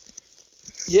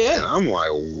 Yeah. And I'm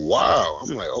like, wow. I'm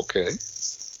like, okay.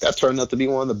 That turned out to be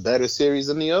one of the better series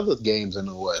than the other games in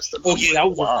the West. Oh yeah, that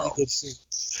was a really good series.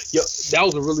 Yeah, that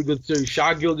was a really good series.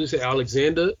 Shai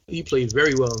Gilgeous-Alexander, he played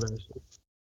very well in that series.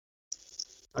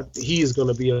 He is going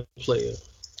to be a player.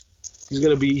 He's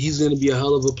going to be a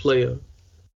hell of a player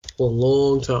for a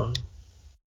long time.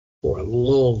 For a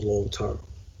long, long time.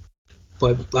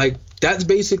 But like, that's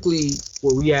basically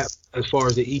where we at as far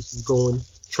as the East is going.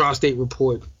 Tri-State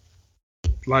report.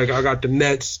 Like, I got the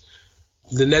Nets.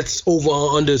 The Nets over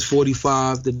or under is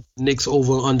 45. The Knicks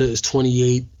over or under is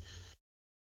 28.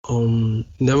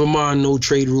 Never mind no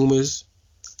trade rumors.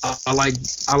 I like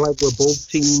where both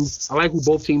teams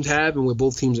have and where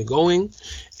both teams are going.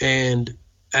 And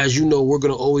as you know, we're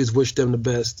gonna always wish them the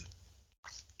best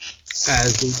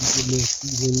as they begin their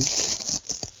season.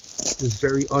 This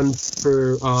very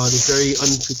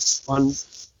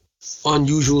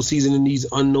unusual season in these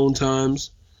unknown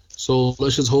times. So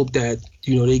let's just hope that,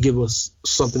 they give us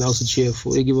something else to cheer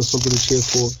for. They give us something to cheer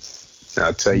for.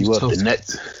 I'll tell you what,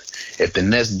 if the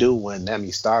Nets do win, that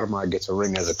means Stoudemire gets a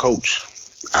ring as a coach.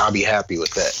 I'll be happy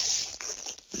with that.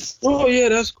 Oh yeah,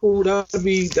 that's cool. That'll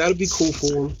be cool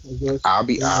for him, I guess. I'll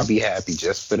be happy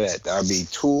just for that. That'll be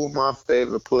 2 of my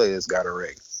favorite players got a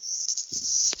ring.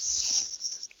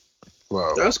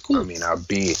 Well, that's cool. I mean, I'll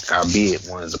be it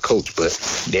one as a coach, but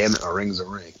damn it, a ring's a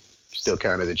ring. Still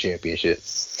count as a championship.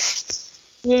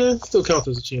 Yeah, still counts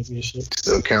as a championship.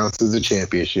 Still counts as a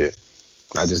championship.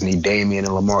 I just need Damian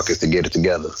and LaMarcus to get it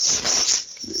together.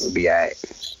 It'll be all right.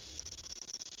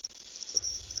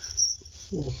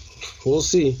 We'll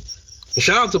see.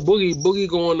 Shout out to Boogie. Boogie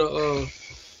going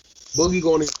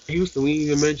to Houston. We didn't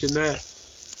even mention that.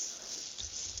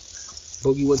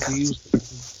 Boogie went to Houston.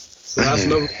 So that's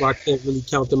another why I can't really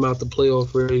count them out the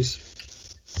playoff race.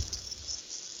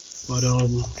 But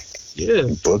yeah.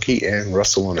 Boogie and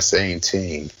Russell on the same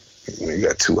team. You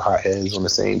got 2 hotheads on the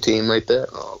same team like that?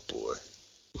 Oh boy.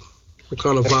 What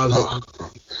kind of vibes?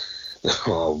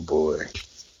 Oh boy.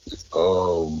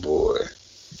 Oh boy.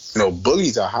 No,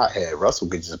 Boogie's a hothead. Russell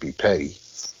could just be petty.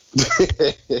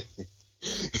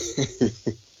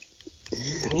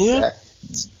 Yeah.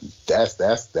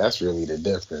 That's really the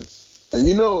difference. And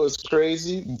you know what's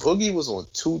crazy? Boogie was on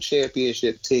 2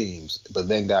 championship teams, but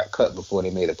then got cut before they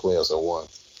made the playoffs and won.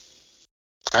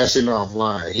 Actually, no, I'm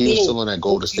lying. He was still on that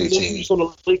Golden State team. He was on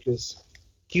the Lakers.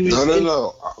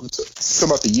 No. I'm talking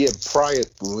about the year prior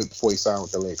before he signed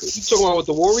with the Lakers. You talking about with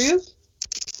the Warriors?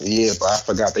 Yeah, but I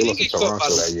forgot they lost to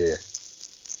Toronto that year.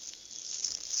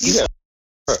 Yeah.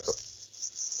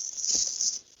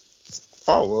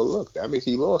 Oh, well, look. That means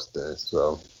he lost then,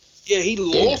 so. Yeah, he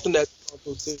lost in that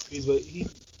Toronto series, but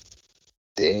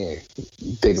Damn.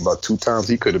 You think about 2 times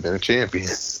he could have been a champion.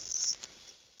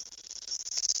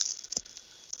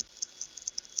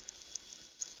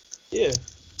 Yeah,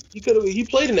 he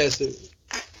played in that series.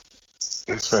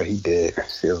 That's right, he did.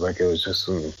 Feels like it was just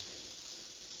soon.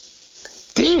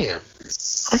 Damn.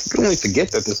 I can only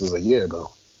forget that this was a year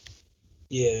ago.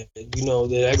 Yeah,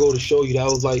 that go to show you that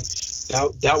was like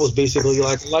that was basically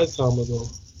like a lifetime ago.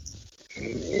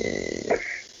 Yeah.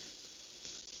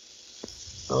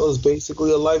 That was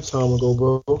basically a lifetime ago,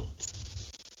 bro.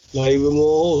 Not even more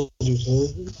old, you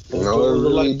saying? No, it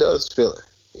really does feel it.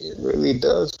 It really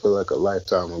does feel like a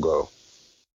lifetime ago.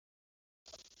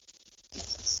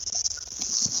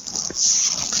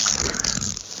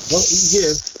 Well,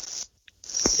 yeah.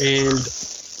 And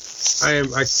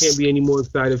I can't be any more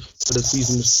excited for the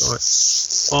season to start.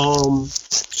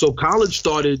 So college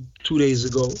started 2 days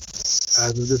ago,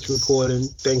 as of this recording.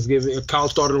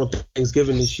 College started on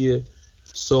Thanksgiving this year.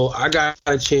 So I got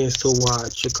a chance to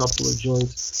watch a couple of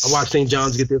joints. I watched St.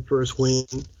 John's get their first win.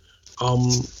 I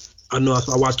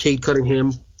watched Cade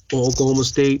Cunningham on Oklahoma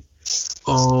State.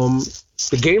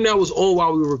 The game that was on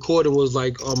while we were recording was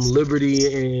like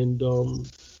Liberty and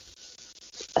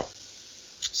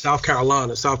South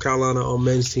Carolina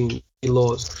men's team. They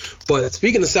lost. But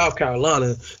speaking of South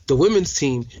Carolina, the women's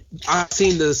team, I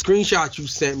seen the screenshot you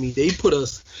sent me. They put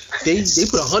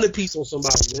 100 piece on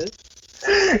somebody, man.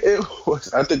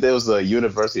 I think there was a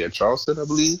University of Charleston, I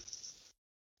believe.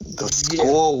 The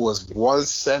score was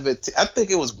 117. I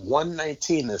think it was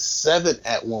 119-7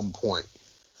 at one point.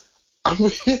 I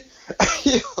mean,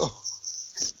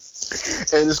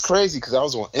 and it's crazy because I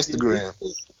was on Instagram.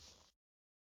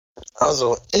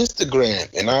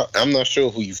 And I'm not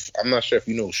sure if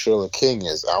you know who Sherlock King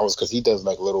is. Because he does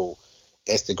like little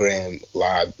Instagram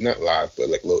not live, but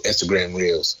like little Instagram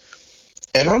reels.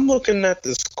 And I'm looking at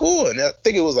the score, and I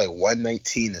think it was like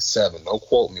 119-7. Don't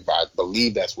quote me, but I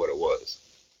believe that's what it was.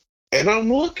 And I'm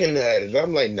looking at it,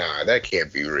 I'm like, nah, that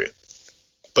can't be real.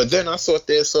 But then I saw it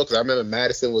there, because I remember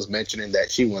Madison was mentioning that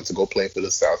she wants to go play for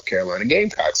the South Carolina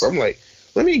Gamecocks. So I'm like,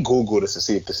 let me Google this to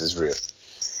see if this is real.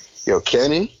 Yo,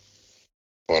 Kenny,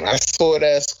 when I saw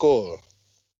that score,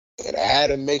 and I had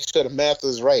to make sure the math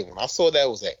was right, when I saw that it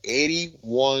was an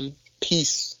 81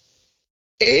 piece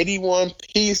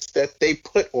that they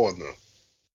put on them.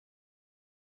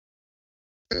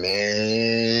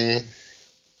 Man,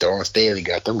 Dawn Staley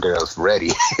got them girls ready.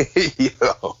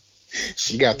 Yo,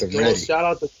 she got them ready. Shout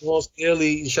out to Dawn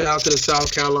Staley. Shout out to the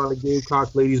South Carolina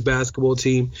Gamecocks ladies basketball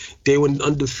team. They were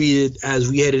undefeated as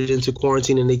we headed into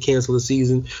quarantine and they canceled the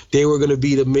season. They were going to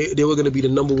be the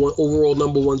overall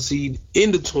number one seed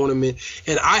in the tournament,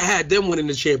 and I had them winning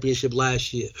the championship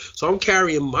last year. So I'm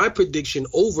carrying my prediction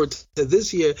over to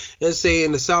this year and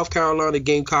saying the South Carolina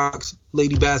Gamecocks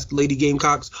lady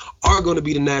Gamecocks are going to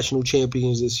be the national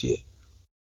champions this year.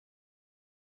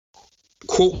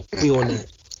 Quote me on that.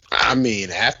 I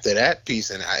mean, after that piece,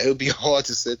 and it would be hard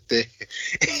to sit there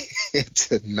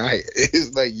tonight.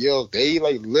 It's like, yo, they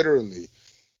like literally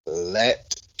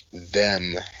let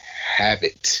them have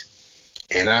it.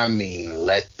 And I mean,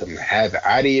 let them have it.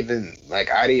 I didn't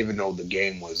even know the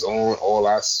game was on. All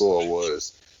I saw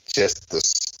was just the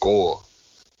score.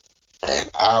 And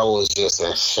I was just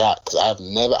in shock because I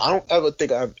don't ever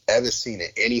think I've ever seen in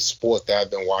any sport that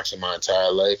I've been watching my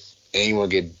entire life anyone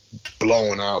get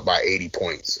blown out by 80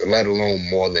 points, let alone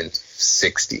more than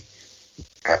 60.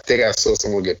 I think I saw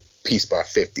someone get pieced by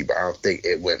 50, but I don't think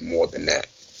it went more than that.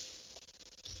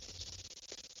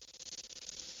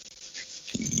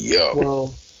 Yo.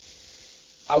 Well,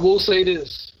 I will say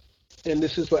this, and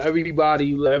this is for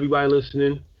everybody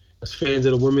listening as fans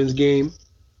of the women's game.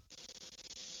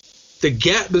 The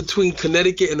gap between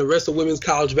Connecticut and the rest of women's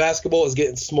college basketball is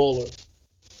getting smaller.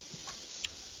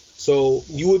 So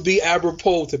you would be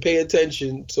apropos to pay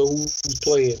attention to who's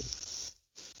playing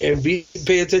and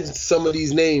pay attention to some of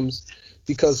these names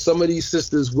because some of these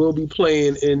sisters will be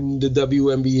playing in the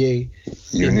WNBA.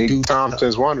 Unique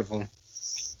Thompson's one of them.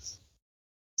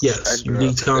 Yes,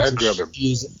 Unique Thompson.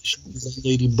 She's a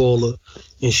lady baller,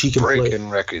 and she can breaking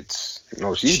play. Records.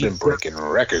 No, she's been breaking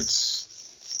records.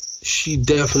 She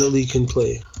definitely can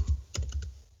play.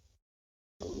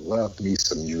 Love me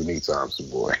some Unique Thompson,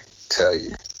 boy. Tell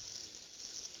you.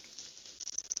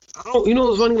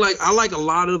 It's funny. Like I like a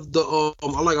lot of the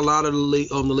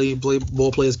lady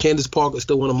ball players. Candace Parker is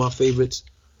still one of my favorites,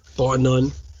 bar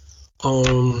none.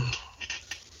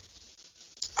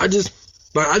 I just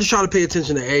try to pay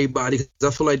attention to everybody because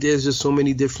I feel like there's just so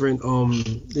many different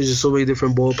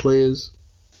ball players,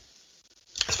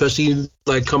 especially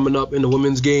like coming up in the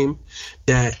women's game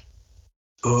that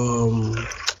to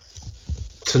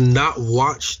not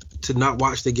watch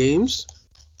the games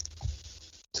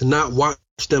to not watch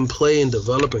them play and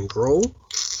develop and grow.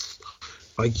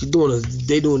 Like you doing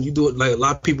like a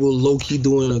lot of people low key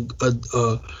doing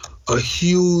a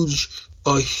huge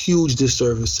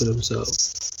disservice to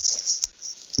themselves.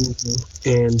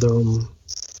 And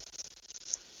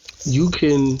you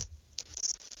can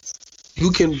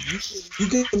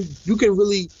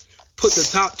really put the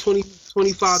top 20,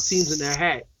 25 teams in their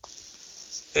hat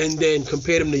and then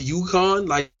compare them to UConn,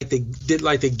 like they did,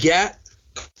 like the gap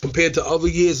compared to other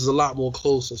years is a lot more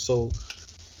closer. So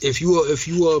if you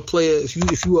are a player, if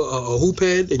you are a hoop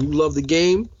head and you love the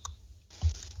game,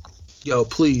 yo,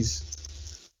 please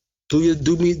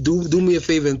do me a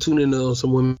favor and tune in on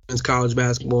some women's college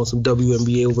basketball and some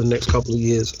WNBA over the next couple of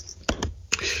years.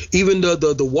 Even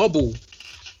the wobble,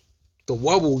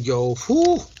 yo,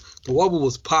 whew, the wobble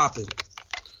was popping.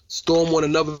 Storm won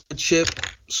another chip.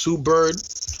 Sue Bird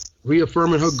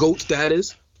reaffirming her GOAT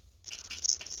status.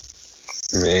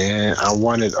 Man, I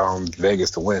wanted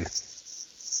Vegas to win.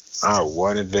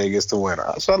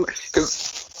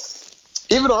 Because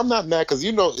even though I'm not mad, because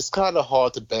it's kind of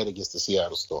hard to bet against the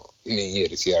Seattle Storm.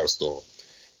 The Seattle Storm.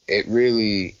 It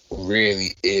really,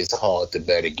 really is hard to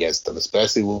bet against them,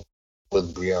 especially with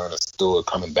Breanna Stewart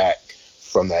coming back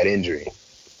from that injury.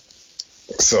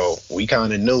 So we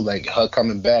kind of knew, like, her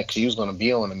coming back, she was going to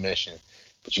be on a mission.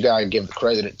 But you got to give the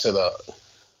credit to the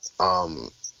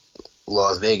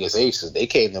Las Vegas Aces. They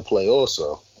came to play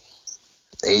also.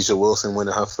 A'ja Wilson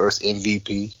winning her first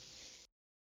MVP.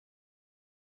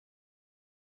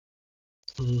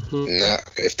 Mm-hmm. Now,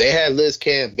 if they had Liz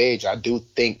Cambage, I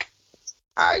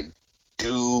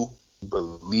do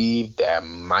believe that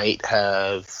might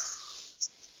have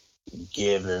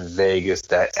given Vegas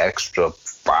that extra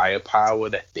firepower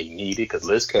that they needed, because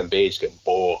Liz Cambage can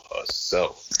ball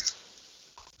herself.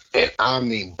 And I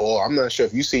mean ball. I'm not sure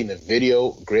if you've seen the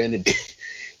video. Granted,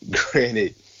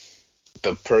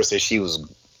 the person she was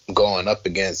going up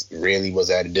against really was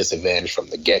at a disadvantage from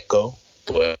the get-go,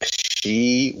 but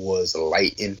she was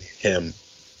lighting him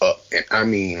up. And I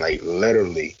mean, like,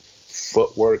 literally,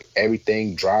 footwork,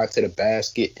 everything, drive to the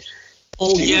basket.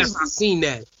 Oh, yes, I've seen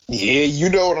that. Yeah, you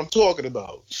know what I'm talking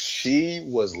about. She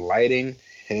was lighting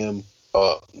him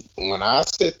up. When I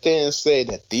sit there and say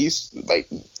that these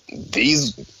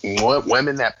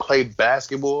women that play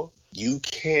basketball, you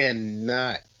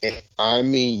cannot, and I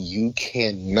mean you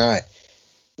cannot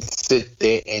sit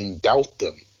there and doubt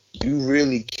them. You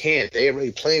really can't. They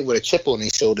already playing with a chip on their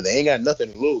shoulder. They ain't got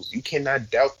nothing to lose. You cannot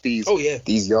doubt these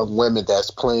young women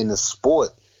that's playing the sport,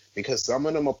 because some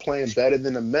of them are playing better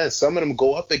than the men. Some of them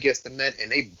go up against the men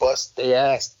and they bust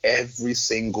their ass every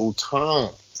single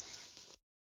time.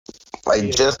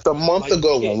 Like just a month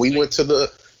ago when we went to the...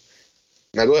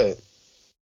 Now go ahead.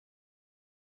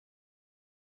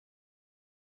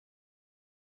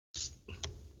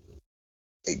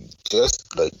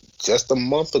 Just a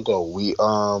month ago, we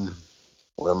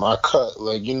when my cut,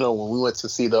 like, when we went to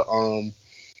see the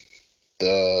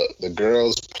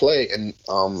girls play in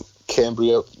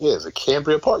Cambria, is it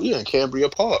Cambria Park? Yeah, in Cambria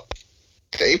Park.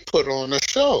 They put on a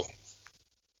show.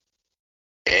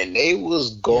 And they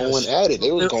was going at it.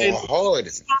 They was going hard.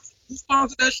 Who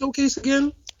sponsored that showcase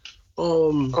again?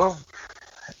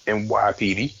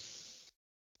 NYPD.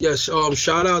 Yes,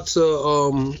 shout out to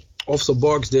Officer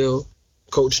Barksdale,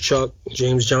 Coach Chuck,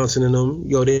 James Johnson, and them.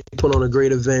 Yo, they put on a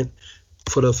great event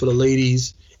for the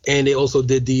ladies, and they also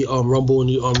did the Rumble in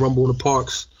the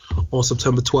Parks on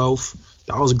September 12th.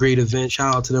 That was a great event.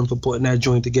 Shout out to them for putting that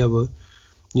joint together.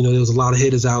 There was a lot of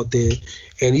hitters out there,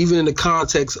 and even in the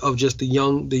context of just the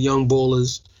young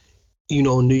ballers,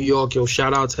 New York. Yo,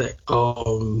 shout out to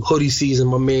Hoodie Season,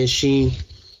 my man Sheen.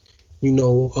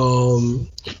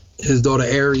 His daughter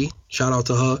Ari. Shout out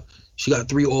to her. She got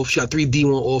three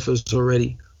D1 offers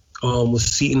already. With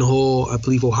Seton Hall, I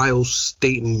believe Ohio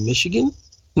State and Michigan.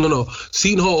 No,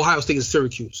 Seton Hall, Ohio State, and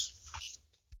Syracuse.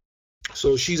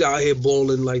 So she's out here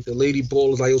balling like the lady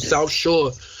ballers, like South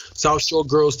Shore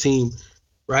girls team,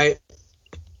 right?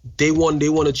 They won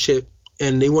a chip,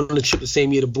 and they won the chip the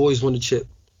same year the boys won the chip.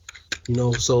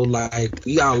 So like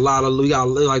we got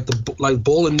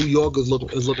ball in New York is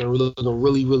looking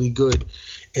really, really good.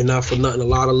 And not for nothing, a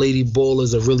lot of lady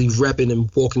ballers are really repping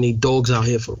and walking their dogs out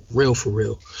here for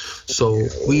real. So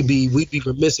we'd be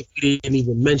remiss if we didn't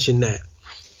even mention that.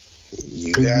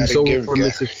 You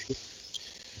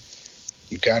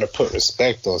gotta put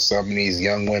respect on some of these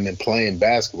young women playing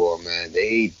basketball, man.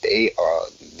 They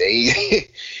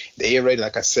already,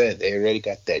 like I said, they already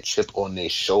got that chip on their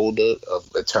shoulder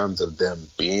in terms of them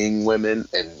being women,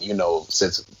 and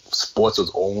since sports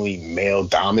was only male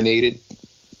dominated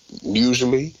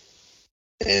usually,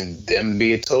 And them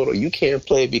being told, you can't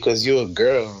play because you're a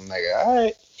girl. I'm like, all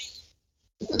right.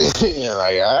 Yeah,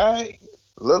 like, all right.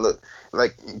 Look,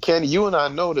 like, Kenny, you and I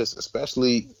know this,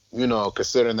 especially,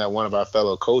 considering that one of our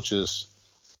fellow coaches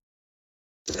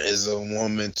is a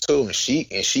woman too, and she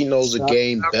knows the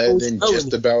game better than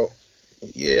just about.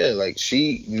 Yeah, like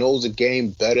she knows the game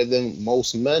better than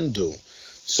most men do.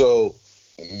 So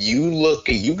you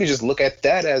can just look at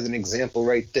that as an example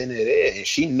right then and there. And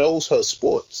she knows her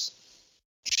sports.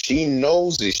 She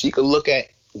knows it. She could look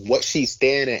at what she's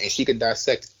standing at and she could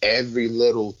dissect every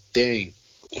little thing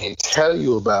and tell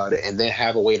you about it and then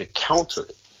have a way to counter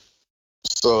it.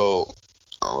 So,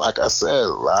 like I said, a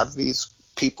lot of these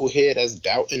people here that's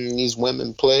doubting these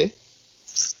women play,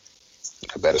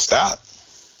 I better stop.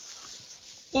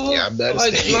 I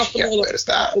better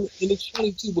stop. And it's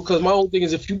funny too, because my whole thing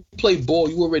is if you play ball,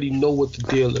 you already know what the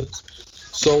deal is.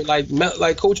 So like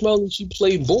Coach Melvin, she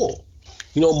played ball.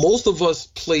 Most of us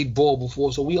played ball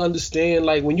before, so we understand.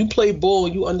 Like when you play ball,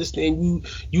 you understand.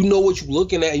 You know what you're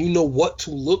looking at, and you know what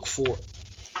to look for.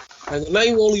 Like not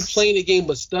even only playing the game,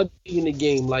 but studying the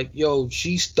game. Like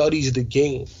she studies the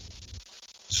game.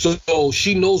 So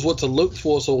she knows what to look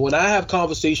for. So when I have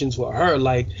conversations with her,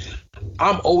 like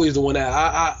I'm always the one that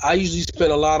I usually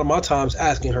spend a lot of my times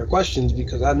asking her questions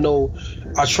because I know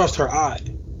I trust her eye,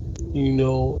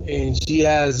 and she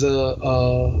has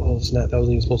oh snap, that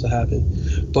wasn't even supposed to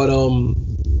happen. But I'm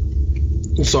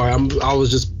sorry, I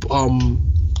was just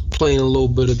playing a little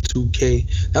bit of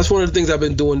 2K. That's one of the things I've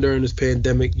been doing during this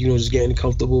pandemic, just getting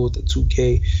comfortable with the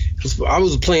 2K. I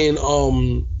was playing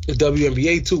the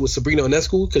WNBA too with Sabrina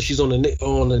Ionescu because she's on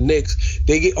the Knicks.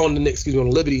 They get on the Knicks, on the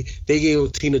Liberty. They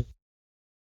gave Tina.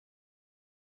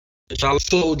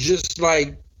 So just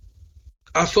like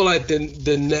I feel like the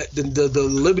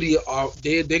Liberty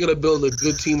they're gonna build a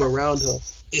good team around her.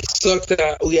 It sucks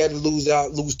that we had to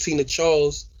lose Tina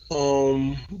Charles.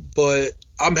 But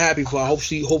I'm happy for her.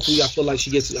 Hopefully I feel like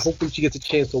she gets a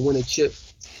chance to win a chip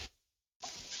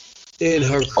in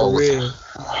her career.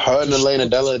 Her and Elena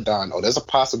Delle Donne. Oh, there's a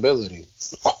possibility.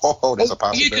 Oh, there's a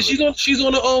possibility. Yeah, because she's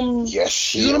on the Yes,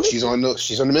 she's on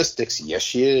the Mystics. Yes,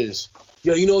 she is.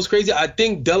 Yeah, it's crazy. I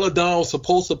think Delle Donne was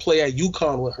supposed to play at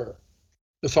UConn with her,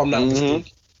 if I'm not mistaken.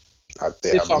 I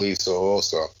believe so.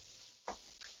 Also,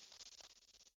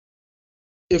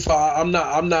 if I'm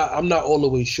not all the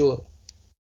way sure.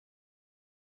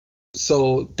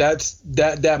 So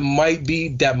that might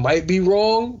be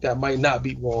wrong. That might not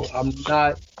be wrong.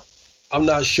 I'm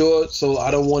not sure. So I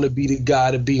don't want to be the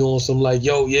guy to be on some like,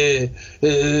 I'm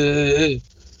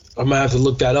gonna have to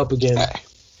look that up again.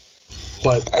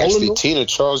 But actually, Tina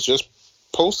Charles just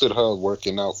posted her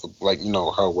working out for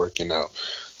her working out.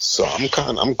 So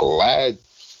I'm glad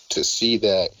to see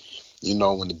that,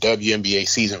 when the WNBA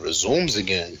season resumes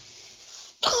again,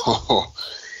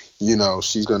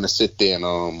 she's gonna sit there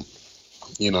and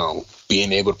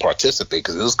being able to participate,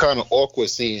 because it was kind of awkward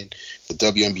seeing the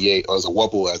WNBA as a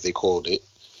wobble, as they called it,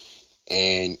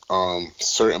 and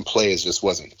certain players just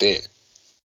wasn't there.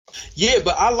 Yeah,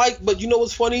 but you know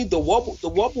what's funny? The wobble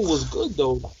was good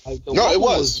though. Like, it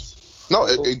was.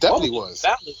 It definitely was.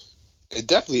 It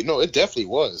definitely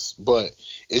was. But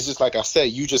it's just like I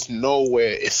said, you just know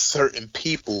where it's certain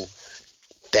people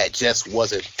that just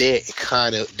wasn't there. It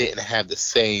kind of didn't have the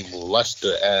same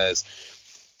luster as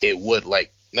it would.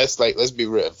 Let's be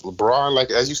real. If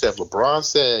LeBron, as you said, if LeBron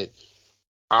said,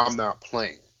 "I'm not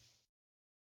playing,"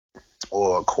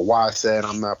 or Kawhi said,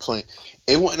 "I'm not playing,"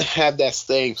 it wouldn't have that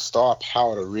same star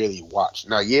power to really watch.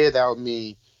 Now, that would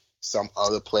mean some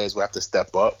other players would have to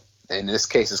step up. And in this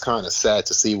case, it's kind of sad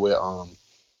to see where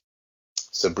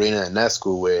Sabrina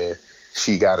Ionescu, where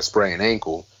she got a sprained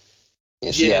ankle,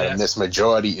 and she had a missed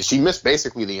majority. She missed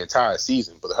basically the entire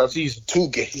season. But her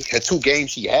two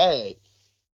games she had,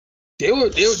 they were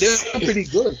pretty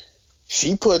good.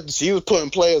 She was putting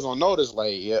players on notice,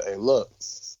 hey, look,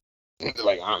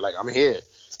 I'm here.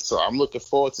 So I'm looking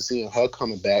forward to seeing her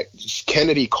coming back.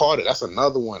 Kennedy Carter, that's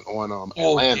another one on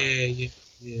Atlanta.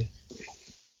 Yeah.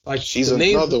 Like she's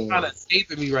another one. Kind of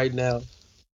escaping me right now.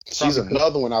 She's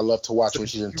another one I love to watch when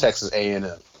she's in Texas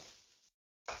A&M.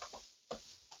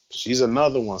 She's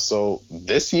another one. So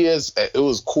this year's, it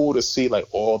was cool to see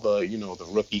all the the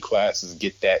rookie classes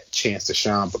get that chance to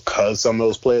shine because some of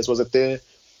those players wasn't there.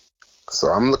 So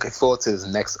I'm looking forward to this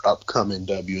next upcoming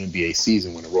WNBA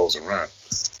season when it rolls around.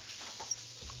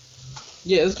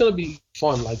 Yeah, it's gonna be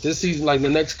fun. Like this season, the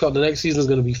next season is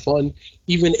gonna be fun.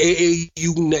 Even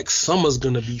AAU next summer is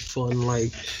gonna be fun.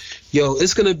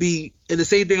 It's gonna be. And the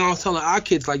same thing I was telling our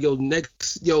kids,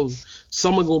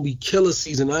 summer gonna be killer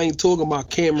season. I ain't talking about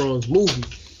Cameron's movie.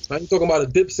 I ain't talking about a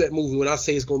Dipset movie when I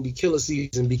say it's going to be killer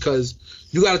season, because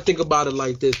you got to think about it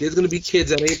like this. There's going to be kids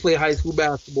that ain't play high school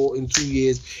basketball in 2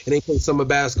 years and ain't play summer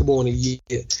basketball in a year.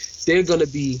 They're going to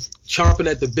be chomping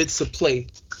at the bits to play.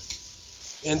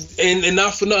 And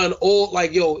not for nothing, all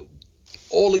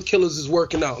the killers is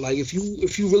working out. Like if you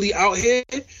really out here,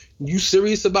 you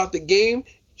serious about the game,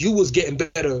 you was getting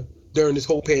better during this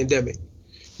whole pandemic.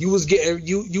 You was getting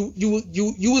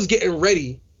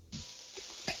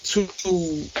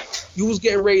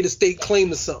ready to stake claim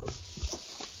to something.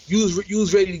 You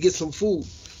was ready to get some food.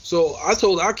 So I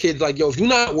told our kids, like, yo, if you're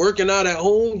not working out at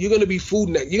home, you're gonna be food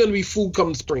next. You're gonna be food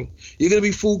come spring. You're gonna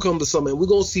be food come the summer. And we're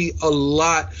gonna see a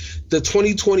lot. The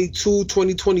 2022,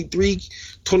 2023,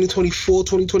 2024,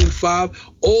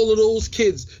 2025, all of those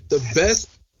kids, the best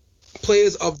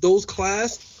players of those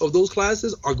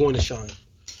classes are going to shine.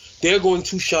 They're going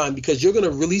to shine because you're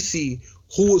gonna really see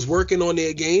who was working on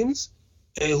their games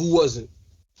and who wasn't.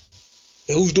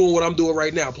 And who's doing what I'm doing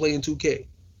right now, playing 2K.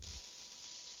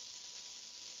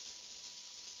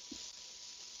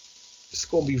 It's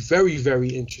going to be very, very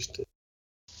interesting.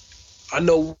 I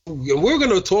know, and we're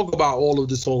going to talk about all of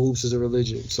this on Hoops as a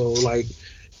Religion. So, like,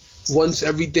 once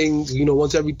everything with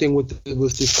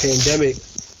this pandemic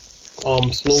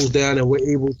slows down and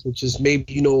we're able to just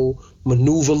maybe,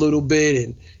 maneuver a little bit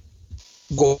and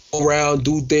go around,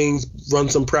 do things, run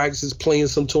some practices, play in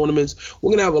some tournaments, we're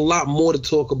going to have a lot more to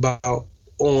talk about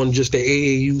on just the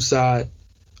AAU side.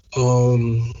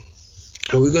 And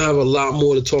we're going to have a lot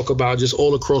more to talk about just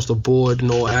all across the board and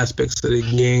all aspects of the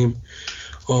game.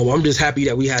 I'm just happy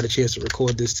that we had a chance to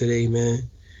record this today, man.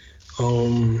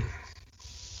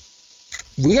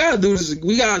 We gotta do this.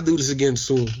 We gotta do this again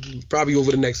soon. Probably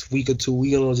over the next week or two.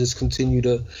 We're gonna just continue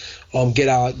to get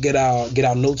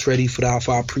our notes ready for our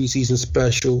preseason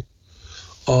special.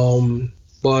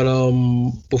 But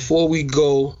before we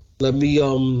go, let me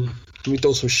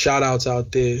throw some shout outs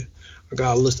out there. I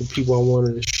got a list of people I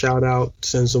wanted to shout out,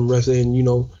 send some refs in,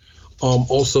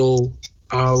 also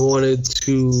I wanted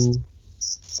to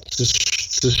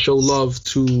show love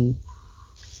to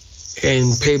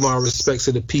and pay my respects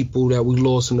to the people that we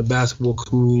lost in the basketball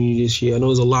community this year. I know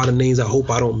there's a lot of names. I hope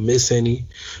I don't miss any,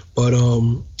 but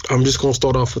I'm just gonna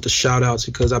start off with the shout outs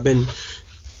because I've been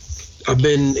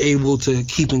able to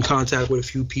keep in contact with a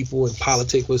few people and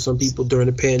politic with some people during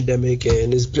the pandemic,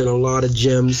 and there's been a lot of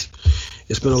gems.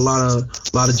 It's been a lot of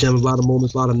gems, a lot of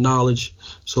moments, a lot of knowledge.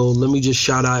 So let me just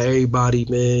shout out everybody,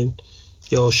 man.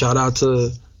 Yo, shout out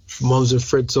to Mums and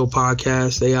Fritzo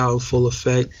podcast. They out in full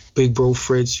effect. Big Bro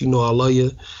Fritz, I love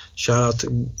you. Shout out to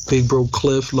Big Bro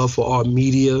Cliff, Love for Art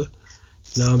Media. You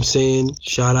know what I'm saying?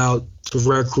 Shout out to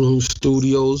Rec Room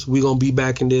Studios. We gonna be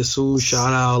back in there soon.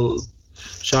 Shout out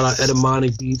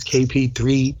Edamonic Beats,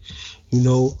 KP3.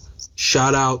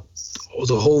 Shout out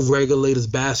the whole Regulators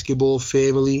basketball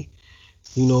family.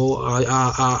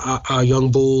 Our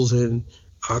young bulls and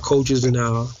our coaches and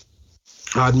our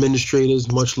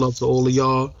administrators. Much love to all of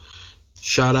y'all.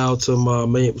 Shout out to my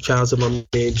man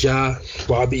Ja,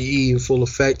 Bobby E in full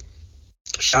effect.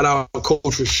 Shout out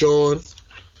Coach Rashawn.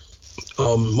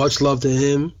 Much love to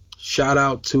him. Shout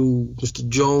out to Mr.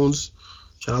 Jones.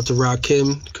 Shout out to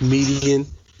Rakim, comedian.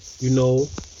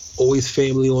 Always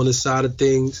family on this side of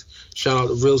things. Shout out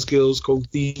to Real Skills, Coach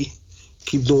D.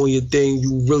 Keep doing your thing.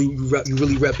 You really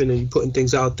repping and you putting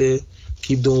things out there.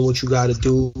 Keep doing what you got to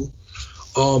do.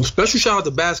 Special shout out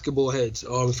to Basketball Heads.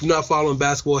 If you're not following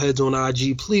Basketball Heads on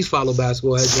IG, please follow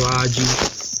Basketball Heads on IG.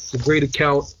 It's a great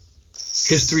account.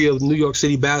 History of New York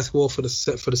City basketball for the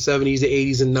 70s, the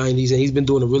 80s, and 90s, and he's been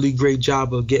doing a really great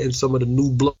job of getting some of the new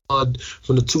blood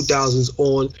from the 2000s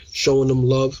on, showing them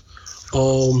love.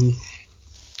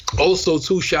 Also,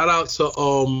 too, shout out to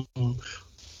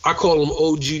I call him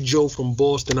OG Joe from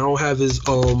Boston. I don't have his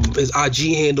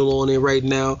IG handle on it right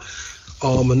now.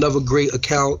 Another great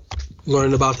account,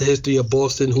 learning about the history of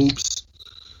Boston hoops.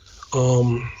 A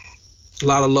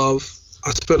lot of love.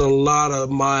 I spent a lot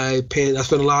of my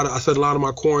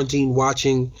quarantine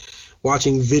watching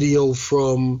video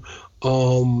from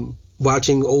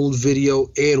watching old video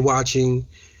and watching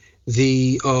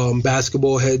the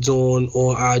Basketball Heads on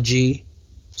IG.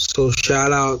 So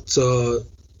shout out to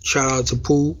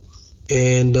Pooh,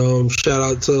 and shout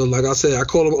out to, like I said, I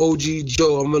call him OG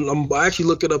Joe. I'm actually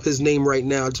looking up his name right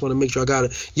now. I just want to make sure I got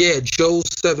it. Yeah, Joe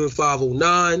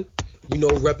 7509.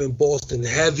 Repping Boston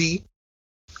heavy.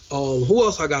 Who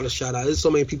else I got to shout out? There's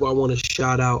so many people I want to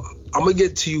shout out. I'm gonna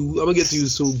get to you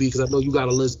soon, B, because I know you got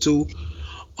a list too.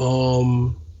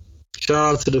 Shout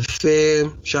out to the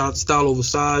fam. Shout out to Style Over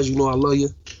Size. I love you.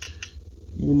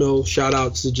 Shout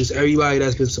out to just everybody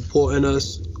that's been supporting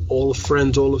us, all the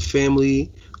friends, all the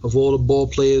family of all the ball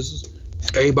players.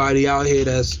 everybody out here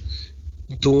that's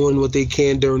doing what they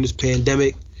can during this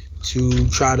pandemic to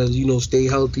try to, stay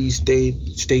healthy,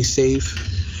 stay safe.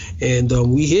 And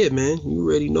we here, man. You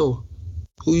already know.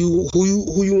 Who you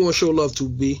want to show love to,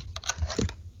 B?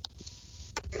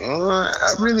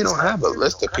 I really don't have a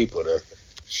list of people to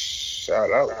shout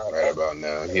out right about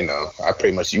now. I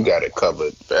pretty much, you got it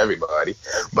covered for everybody.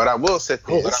 But I will sit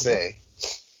there and say,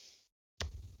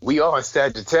 we are in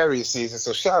Sagittarius season,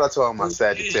 so shout out to all my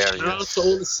Sagittarians. Shout out to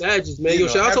all the Sagittarians, man.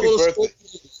 Shout out to all the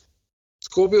Scorpios.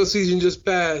 Scorpio season just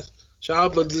passed. Shout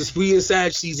out, but we in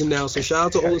Sag season now, so shout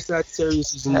out to all the Sagittarius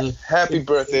season. Happy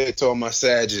birthday to all my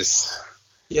Sagittarius.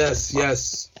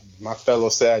 Yes. My fellow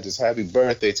Sagittarius, happy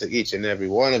birthday to each and every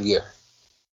one of you.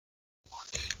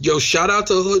 Yo, shout out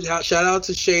to Hood. Shout out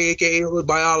to Shay, aka Hood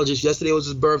Biologist. Yesterday was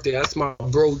his birthday. That's my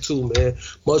bro too, man.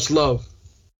 Much love.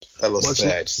 Fellow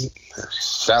Sagittarius.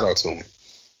 Shout out to him.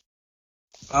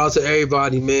 Shout out to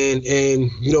everybody, man.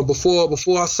 And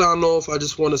before I sign off, I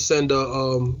just want to send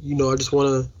I just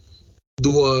want to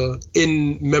do a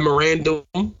in memorandum.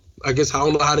 I guess I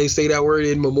don't know how they say that word,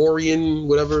 in memoriam,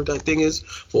 whatever that thing is,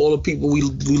 for all the people we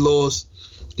lost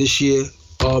this year,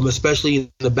 especially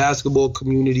in the basketball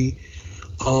community.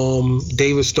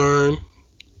 David Stern,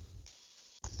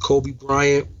 Kobe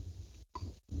Bryant.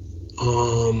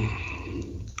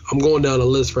 I'm going down the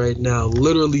list right now.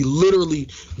 Literally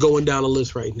going down the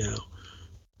list right now.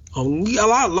 A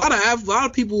lot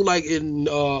of people a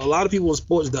lot of people in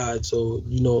sports died. So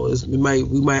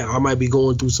I might be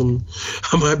going through some.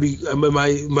 I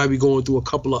might be going through a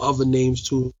couple of other names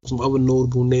too, some other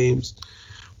notable names.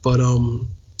 But who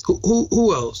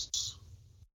else?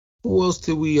 Who else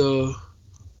did we?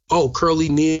 Curly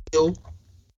Neal,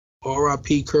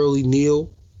 R.I.P. Curly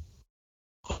Neal.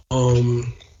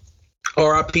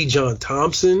 R.I.P. John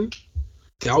Thompson.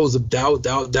 That was a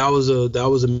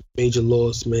major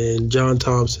loss, man. John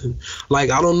Thompson. I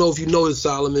don't know if you know this,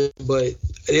 Solomon, but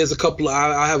there's a couple.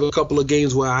 I have a couple of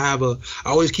games where I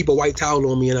always keep a white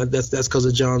towel on me, and that's because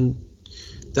of John.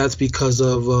 That's because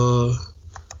of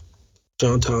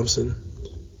John Thompson.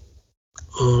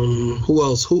 Who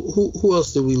else? Who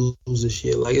else did we lose this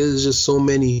year? It's just so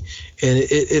many, and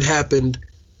it happened.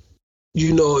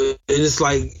 It's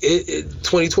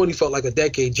 2020 felt like a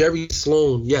decade. Jerry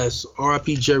Sloan, yes.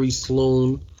 R.I.P. Jerry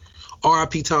Sloan.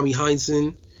 R.I.P. Tommy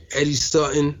Heinsohn. Eddie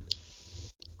Sutton.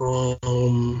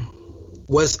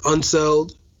 Wes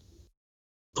Unseld.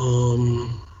 Who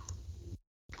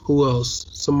else?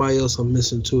 Somebody else I'm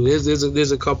missing too.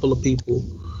 There's a couple of people.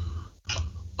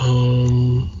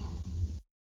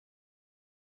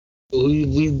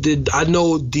 I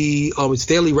know the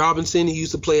Stanley Robinson. He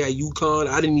used to play at UConn.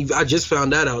 I just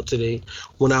found that out today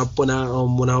when I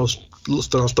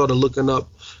started looking up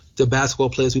the basketball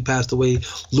players who passed away.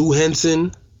 Lou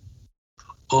Henson.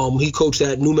 He coached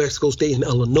at New Mexico State in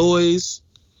Illinois,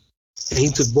 and he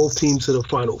took both teams to the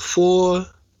Final Four.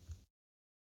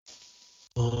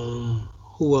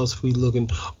 Who else are we looking?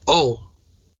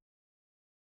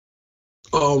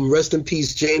 Rest in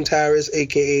peace, James Harris,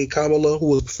 a.k.a. Kamala, who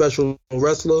was a professional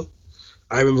wrestler.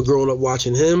 I remember growing up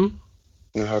watching him.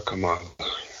 Come on.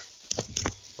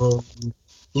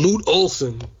 Lute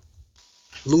Olson,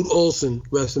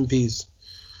 rest in peace.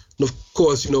 And of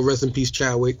course, rest in peace,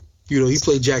 Chadwick. He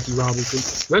played Jackie Robinson.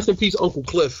 Rest in peace, Uncle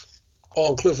Cliff.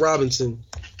 Cliff Robinson.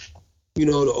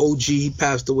 The OG, he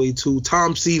passed away too.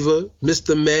 Tom Seaver,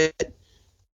 Mr. Met.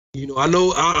 I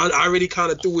know I already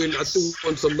kind of threw in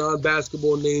some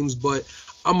non-basketball names, but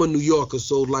I'm a New Yorker,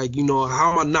 so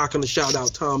how am I not gonna shout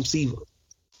out Tom Seaver?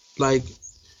 Lou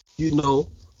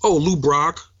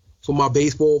Brock for my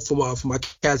baseball, for my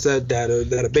cats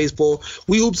that are baseball.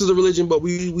 We hoops is a religion, but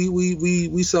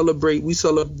we celebrate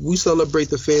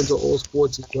the fans of all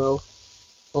sports as well.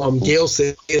 Gail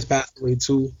Sayers passed away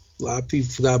too. A lot of people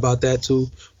forgot about that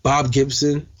too. Bob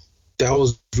Gibson, that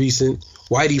was recent.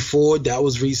 Whitey Ford, that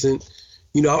was recent.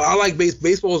 I like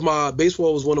baseball.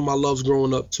 Baseball was one of my loves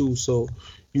growing up too. So,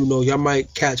 y'all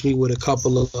might catch me with a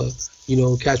couple of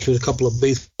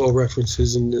baseball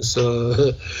references in this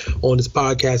on this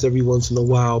podcast every once in a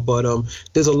while. But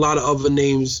there's a lot of other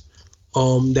names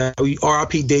that we.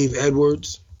 R.I.P. Dave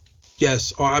Edwards.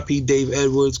 Yes, R.I.P. Dave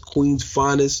Edwards, Queens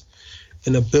finest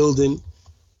in the building.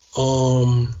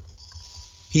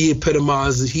 He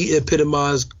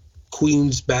epitomized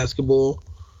Queens basketball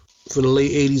from the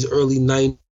late 80s, early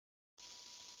 90s.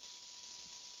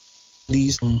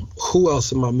 Who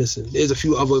else am I missing? There's a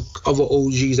few other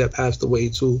OGs that passed away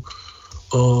too.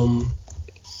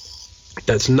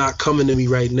 That's not coming to me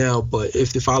right now, but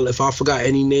if I forgot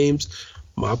any names,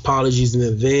 my apologies in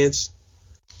advance.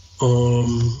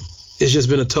 It's just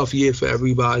been a tough year for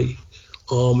everybody.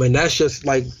 And that's just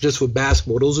with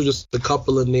basketball. Those are just a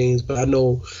couple of names, but I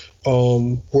know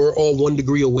we're all 1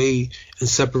 degree away and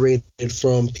separated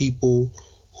from people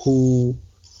who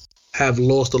have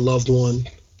lost a loved one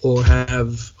or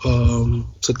have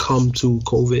succumbed to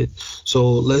COVID.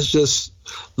 So let's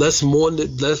mourn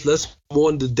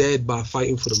the dead by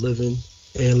fighting for the living,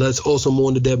 and let's also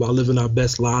mourn the dead by living our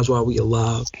best lives while we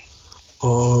alive.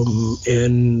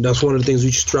 And that's one of the things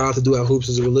we strive to do at Hoops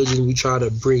as a Religion. We try to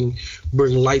bring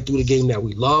light through the game that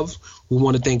we love. We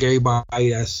want to thank everybody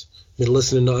that's been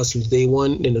listening to us since day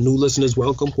one, and the new listeners,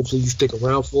 welcome. Hopefully you stick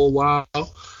around for a while.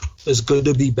 It's good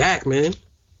to be back, man.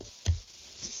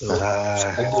 It's good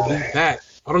to be back.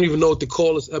 I don't even know what to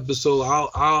call this episode.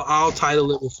 I'll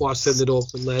title it before I send it off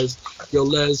to Les. Yo,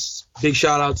 Les, big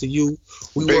shout out to you.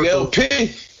 Big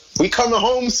LP. We coming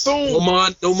home soon.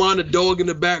 Don't mind the dog in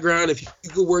the background. If you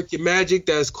could work your magic,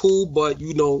 that's cool. But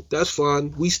that's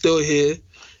fine. We still here.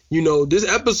 This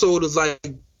episode is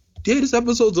this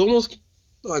episode's almost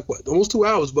almost 2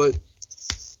 hours. But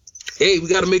hey, we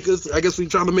got to make us. I guess we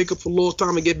trying to make up for lost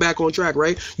time and get back on track,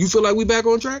 right? You feel like we back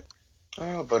on track?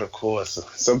 Oh, but of course.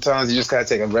 Sometimes you just gotta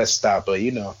take a rest stop, but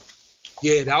Yeah,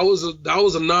 that was a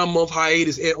 9-month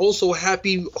hiatus, and also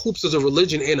happy Hoops as a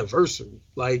Religion anniversary.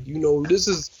 This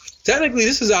is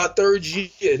our 3rd year.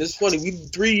 It's funny, we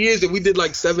 3 years and we did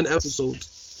 7 episodes.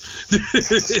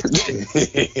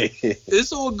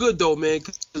 It's all good though, man.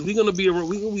 Cause we're gonna be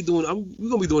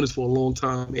doing this for a long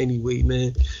time anyway,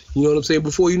 man. You know what I'm saying?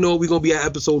 Before you know it, we're gonna be at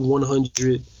episode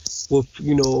 100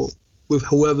 with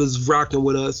whoever's rocking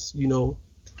with us,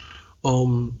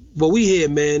 But we here,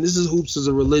 man. This is Hoops as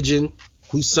a Religion.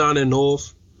 We signing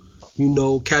off.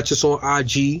 Catch us on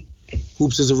IG.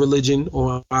 Hoops as a Religion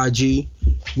on IG.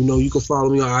 You can follow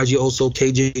me on IG also,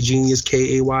 KJ Genius,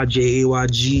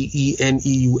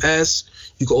 KAYJAYGENEUS.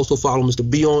 You can also follow Mr.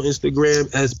 B on Instagram,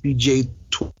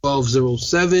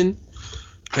 SBJ1207.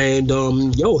 And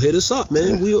hit us up,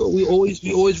 man. We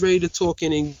always ready to talk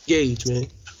and engage, man.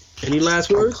 Any last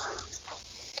words?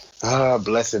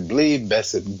 Blessed be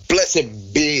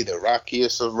the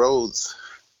rockiest of roads.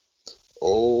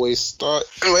 Always start.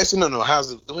 Actually, no.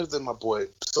 What did my boy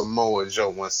Samoa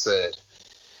Joe once said?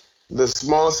 The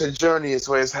smallest journey is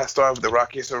where it has started with the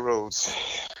rockiest of roads,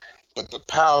 but the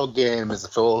power game is a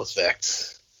full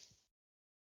effect.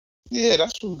 Yeah,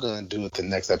 that's what we're gonna do with the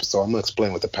next episode. I'm gonna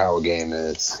explain what the power game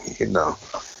is.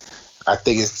 I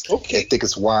think it's okay. I think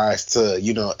it's wise to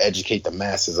educate the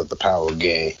masses of the power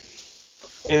game.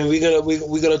 And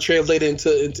we're gonna translate it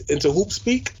into hoop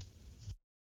speak.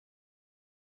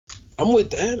 I'm with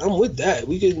that.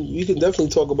 We can definitely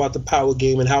talk about the power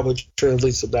game and how it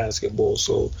translates to basketball.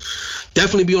 So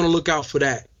definitely be on the lookout for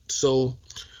that. So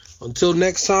until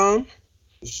next time,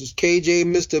 this is KJ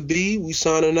Mr. B. We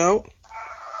signing out.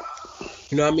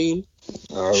 You know what I mean?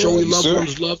 All Show right, your loved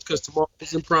ones love because tomorrow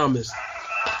isn't promised.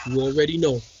 You already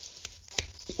know.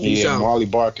 Peace out. Marley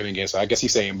barking again, so I guess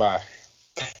he's saying bye.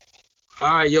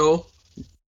 All right, yo.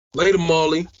 Later,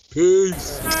 Marley.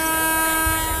 Peace.